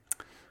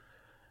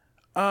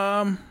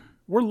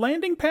 Were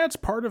landing pads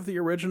part of the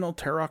original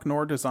Terok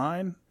Nor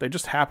design? They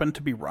just happened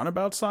to be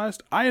runabout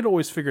sized? I had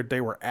always figured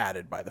they were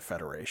added by the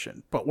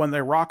Federation, but when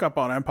they rock up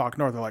on Empok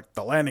Nor, they're like,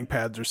 the landing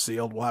pads are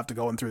sealed, we'll have to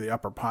go in through the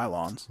upper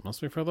pylons.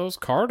 Must be for those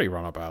Cardi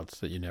runabouts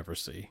that you never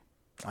see.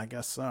 I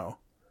guess so.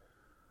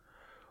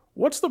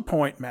 What's the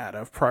point, Matt,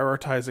 of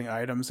prioritizing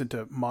items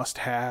into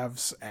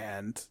must-haves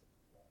and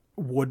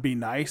would be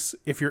nice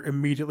if you're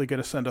immediately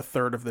going to send a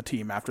third of the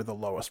team after the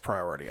lowest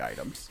priority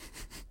items?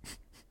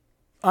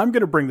 I'm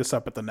going to bring this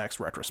up at the next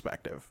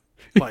retrospective.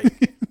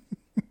 Like,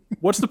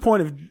 what's the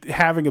point of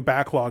having a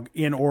backlog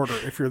in order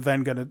if you're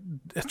then going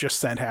to just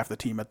send half the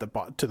team at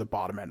to the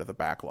bottom end of the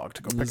backlog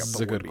to go pick This up is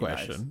the a good would-be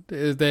question.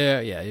 Is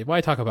there, yeah,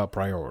 why talk about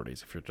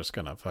priorities if you're just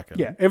going to fucking...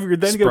 Yeah, if you're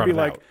then going to spread be it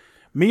like, out?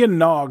 me and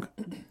Nog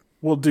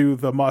will do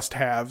the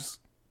must-haves,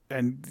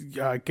 and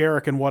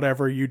Garrick and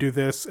whatever, you do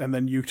this, and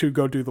then you two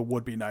go do the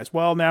would-be nice.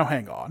 Well, now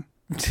hang on.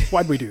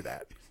 Why'd we do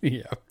that?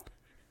 Yeah.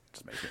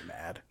 Just makes me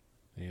mad.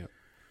 Yeah.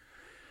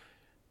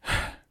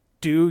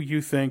 Do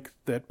you think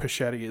that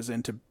Pachetti is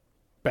into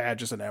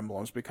badges and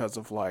emblems because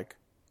of, like,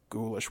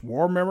 ghoulish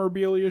war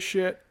memorabilia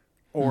shit?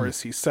 Or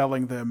is he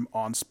selling them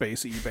on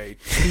space eBay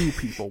to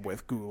people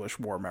with ghoulish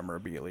war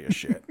memorabilia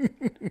shit?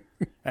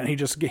 And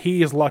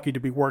he is lucky to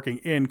be working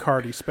in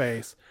Cardi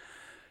space.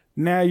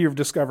 Now you've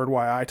discovered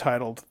why I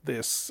titled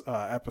this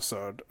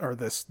episode, or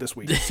this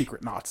week,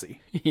 Secret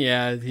Nazi.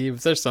 Yeah,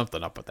 there's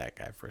something up with that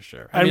guy for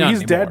sure. I mean, not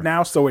he's dead anymore.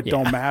 now, so it Yeah.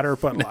 don't matter,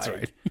 but That's like,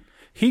 right.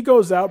 he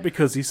goes out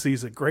because he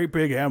sees a great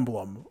big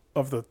emblem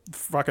of the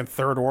fucking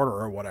Third Order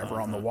or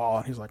whatever on the wall,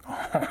 and he's like,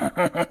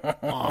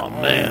 Oh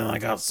man, I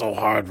got so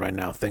hard right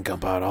now thinking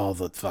about all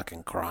the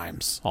fucking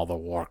crimes, all the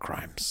war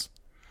crimes.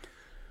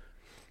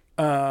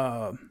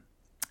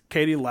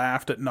 Katie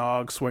laughed at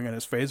Nog swinging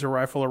his phaser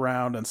rifle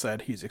around and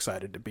said he's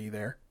excited to be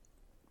there.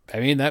 I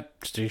mean, that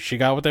she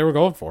got what they were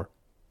going for.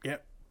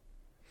 Yep.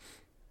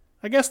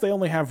 I guess they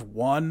only have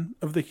one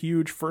of the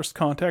huge first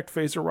contact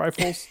phaser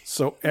rifles,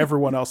 so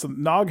everyone else,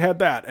 Nog had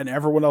that, and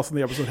everyone else in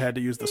the episode had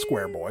to use the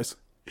square boys.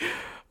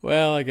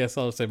 Well, I guess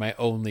I'll say my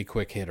only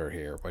quick hitter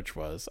here, which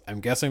was, I'm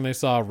guessing they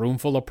saw a room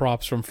full of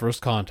props from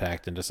First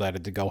Contact and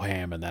decided to go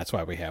ham, and that's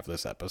why we have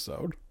this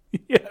episode.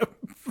 Yeah.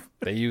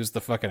 They used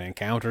the fucking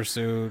encounter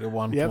suit at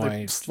one Yeah, point.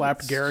 they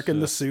slapped It's Garrick in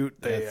the just- suit.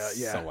 They, it's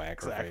yeah, so aggravating.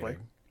 exactly.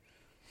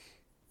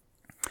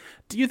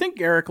 Do you think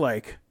Garrick,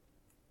 like,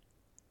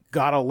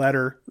 got a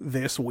letter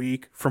this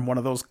week from one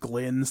of those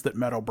Glynns that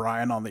met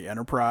O'Brien on the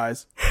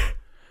Enterprise?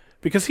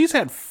 Because he's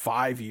had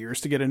 5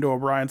 years to get into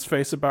O'Brien's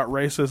face about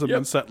racism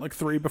in Setlick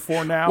 3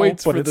 before now.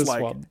 Waits but for it's this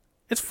like, one.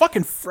 it's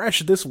fucking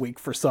fresh this week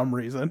for some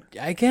reason.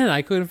 Again,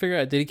 I couldn't figure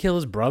out. Did he kill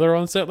his brother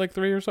on set like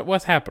 3 or something?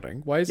 What's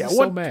happening? Why is he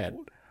so mad?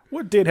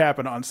 What did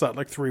happen on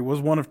Setlick 3? Was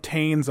one of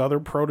Tane's other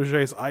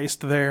proteges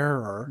iced there?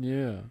 Or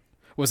Yeah.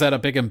 Was that a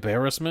big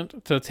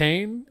embarrassment to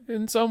Tane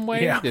in some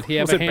way? yeah, Did he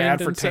have was a it hand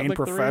bad for in Tane Setlick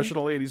 3?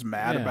 professionally and he's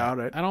mad Yeah. about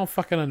it? I don't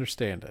fucking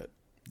understand it.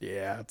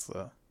 Yeah, it's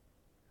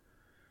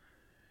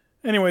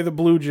Anyway, the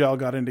blue gel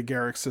got into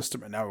Garrick's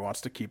system and now he wants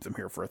to keep them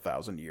here for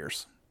 1,000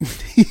 years.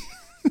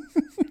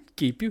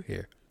 Keep you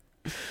here.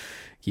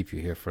 Keep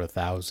you here for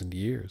 1,000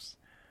 years.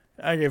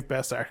 I gave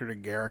best actor to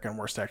Garrick and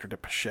worst actor to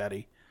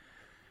Pachetti.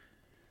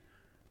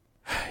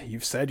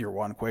 You've said you're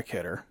one quick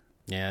hitter.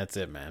 Yeah, that's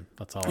it, man.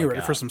 That's all You I ready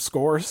got. for some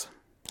scores?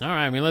 All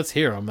right, I mean, let's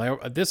hear them.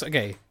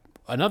 Okay,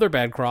 another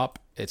bad crop.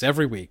 It's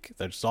every week.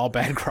 They're just all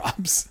bad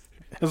crops.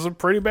 This is a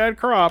pretty bad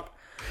crop.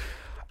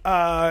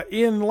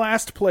 In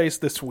last place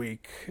this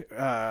week,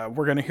 we're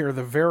going to hear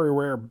the very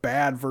rare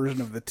bad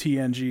version of the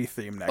TNG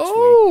theme next week.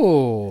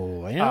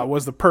 Oh, yeah.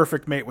 Was The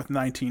Perfect Mate with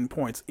 19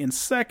 points. In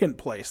second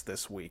place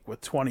this week with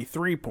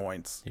 23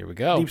 points. Here we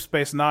go. Deep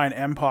Space Nine,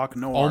 Empok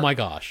Nor. Oh, my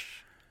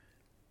gosh.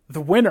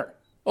 The winner,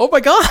 Oh, my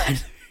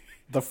God.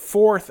 the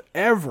fourth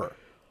ever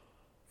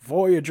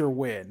Voyager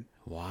win.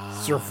 Wow.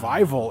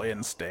 Survival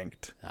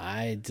Instinct.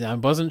 I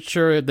wasn't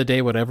sure the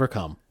day would ever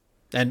come.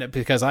 And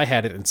because I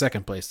had it in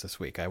second place this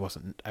week, I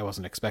wasn't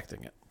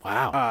expecting it.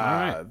 Wow. All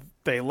right.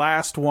 They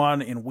last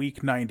won in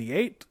week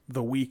 98,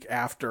 the week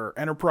after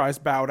Enterprise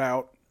bowed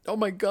out. Oh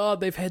my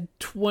God, they've had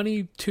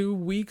 22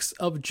 weeks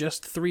of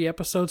just 3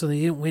 episodes and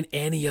they didn't win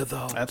any of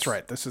those. That's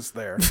right. This is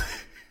their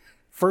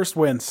first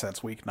win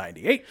since week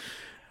 98.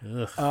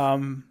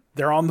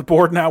 They're on the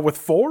board now with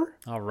 4.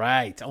 All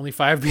right. Only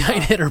 5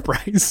 behind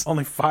Enterprise.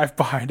 Only 5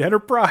 behind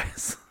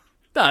Enterprise.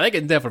 No, they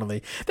can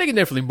definitely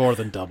more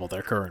than double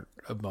their current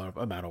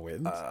amount of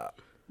wins.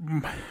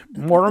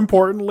 More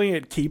importantly,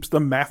 it keeps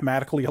them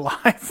mathematically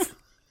alive.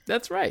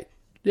 That's right.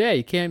 Yeah,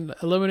 you can't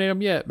eliminate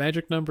them yet.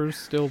 Magic numbers,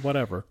 still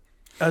whatever.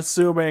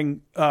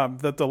 Assuming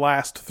that the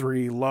last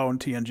 3 lone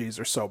TNGs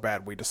are so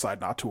bad we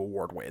decide not to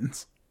award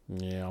wins.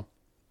 Yeah.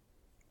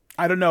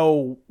 I don't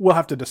know. We'll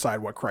have to decide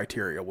what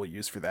criteria we'll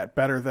use for that.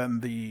 Better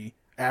than the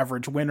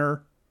average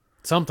winner.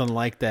 Something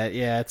like that.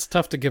 Yeah, it's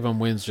tough to give them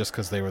wins just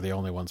because they were the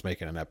only ones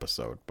making an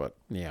episode. But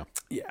yeah.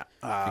 Yeah.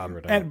 Figure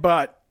it out.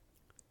 But,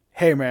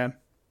 hey man,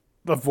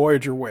 the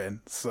Voyager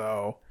win.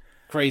 So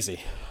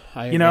Crazy.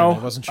 I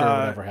wasn't sure it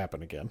would ever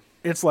happen again.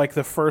 it's like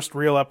the first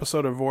real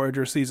episode of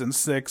Voyager season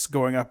 6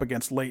 going up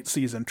against late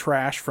season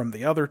trash from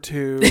the other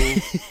 2.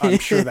 I'm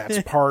sure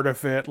that's part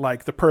of it.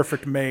 Like The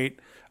Perfect Mate,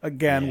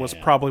 again, was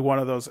probably one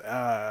of those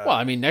Well,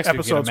 I mean, next week we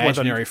get episodes where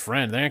Imaginary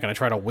Friend. They aren't going to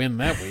try to win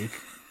that week.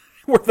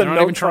 where the They're not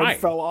even note card trying.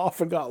 fell off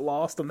and got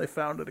lost and they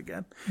found it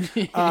again.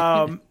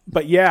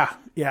 But yeah,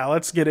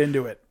 let's get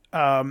into it.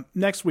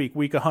 Next week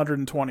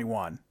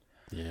 121,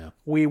 Yeah.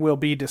 we will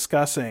be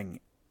discussing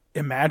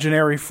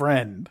Imaginary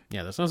Friend.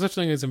 Yeah, there's no such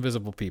thing as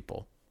invisible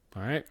people.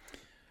 All right?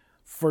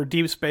 For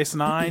Deep Space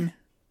Nine,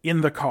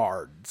 in the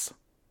cards.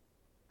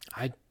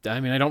 I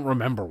mean, I don't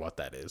remember what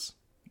that is.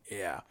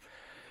 Yeah.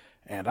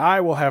 And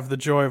I will have the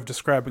joy of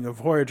describing a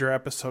Voyager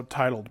episode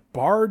titled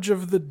Barge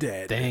of the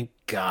Dead. Thank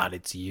God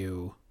it's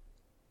you.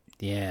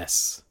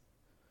 Yes.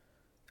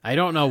 I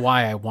don't know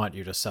why I want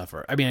you to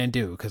suffer. I mean, I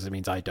do, because it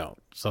means I don't.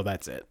 So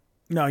that's it.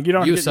 No, you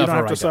don't, You you don't suffer,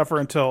 have I to don't. suffer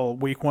until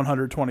week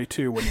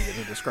 122 when you get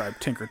to describe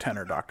Tinker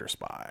Tenor Dr.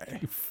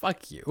 Spy.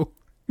 Fuck you.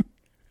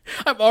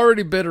 I'm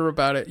already bitter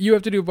about it. You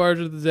have to do Barge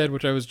of the Dead,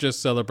 which I was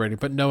just celebrating,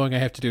 but knowing I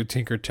have to do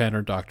Tinker 10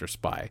 or Dr.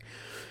 Spy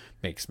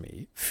makes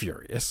me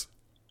furious.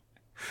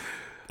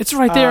 It's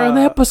right there on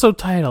the episode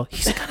title.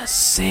 He's gonna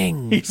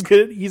sing. He's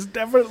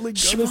definitely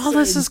gonna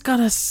Schwallace sing. is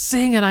gonna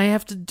sing, and I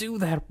have to do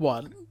that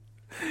one.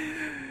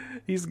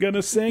 He's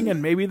gonna sing,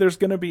 and maybe there's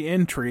gonna be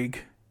intrigue,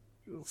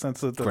 since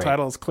the Great.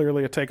 title is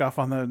clearly a takeoff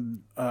on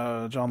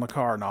the John le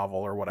Carre novel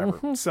or whatever.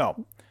 Mm-hmm.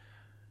 So,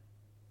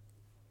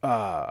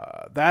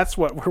 that's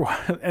what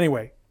we're.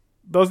 Anyway,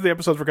 those are the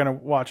episodes we're gonna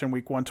watch in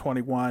week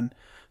 121.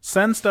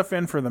 Send stuff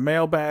in for the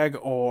mailbag,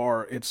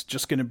 or it's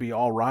just gonna be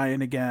all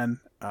Ryan again.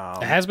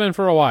 It has been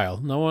for a while.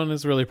 No one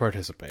is really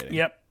participating.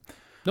 Yep.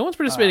 No one's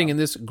participating in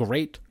this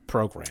great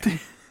program.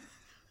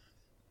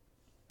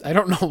 I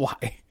don't know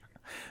why.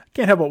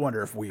 Can't help but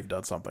wonder if we've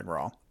done something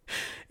wrong.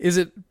 Is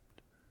it...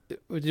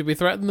 Did we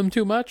threaten them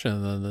too much,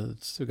 and then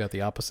it's got the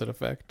opposite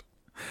effect?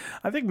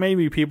 I think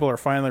maybe people are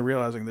finally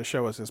realizing the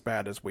show is as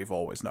bad as we've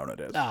always known it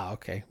is. Ah,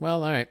 okay.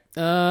 Well, all right.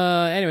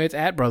 Anyway, it's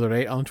at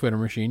BrotherDate on Twitter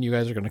machine. You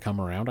guys are going to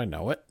come around. I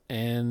know it.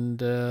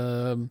 And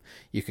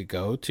you could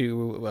go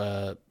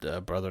to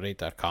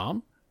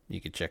brotherdate.com.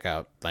 You could check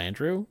out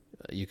Landrew.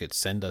 You could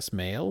send us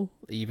mail,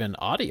 even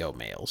audio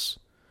mails,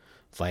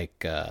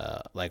 like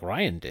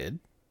Ryan did.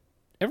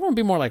 Everyone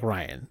be more like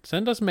Ryan.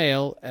 Send us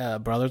mail,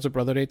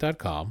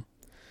 brothers@brotherdate.com.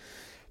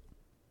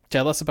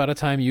 Tell us about a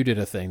time you did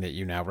a thing that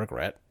you now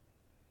regret.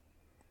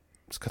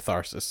 It's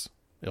catharsis.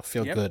 It'll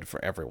feel good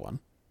for everyone.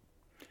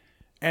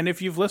 And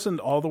if you've listened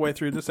all the way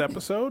through this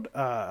episode,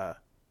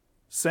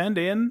 send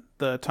in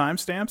the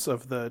timestamps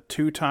of the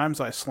 2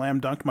 times I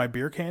slam dunked my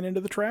beer can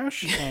into the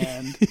trash,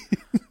 and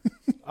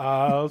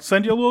I'll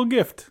send you a little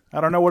gift.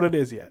 I don't know what it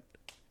is yet.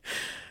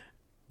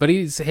 But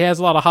he has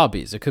a lot of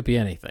hobbies. It could be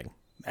anything.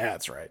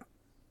 That's right.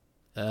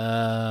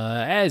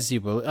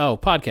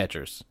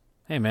 Podcatchers.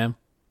 Hey, man.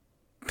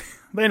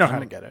 They know how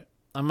to get it.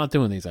 I'm not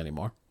doing these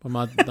anymore.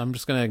 I'm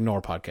just going to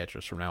ignore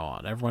podcatchers from now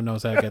on. Everyone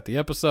knows how to get the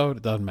episode.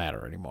 It doesn't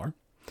matter anymore.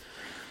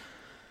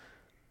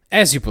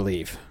 As you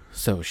believe,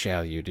 so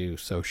shall you do.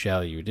 So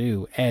shall you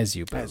do. As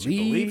you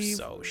believe,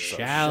 so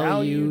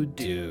shall you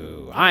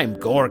do. I'm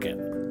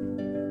Gorgon.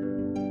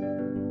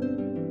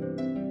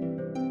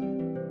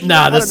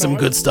 Nah, there's some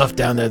good stuff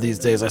down there these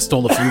days. I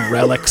stole a few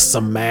relics,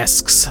 some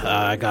masks.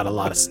 I got a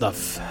lot of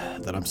stuff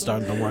that I'm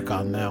starting to work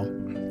on now.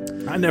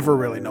 I never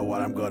really know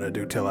what I'm going to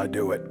do till I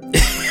do it.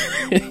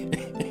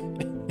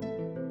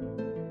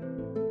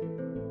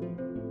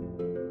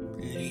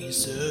 Please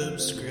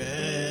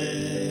subscribe.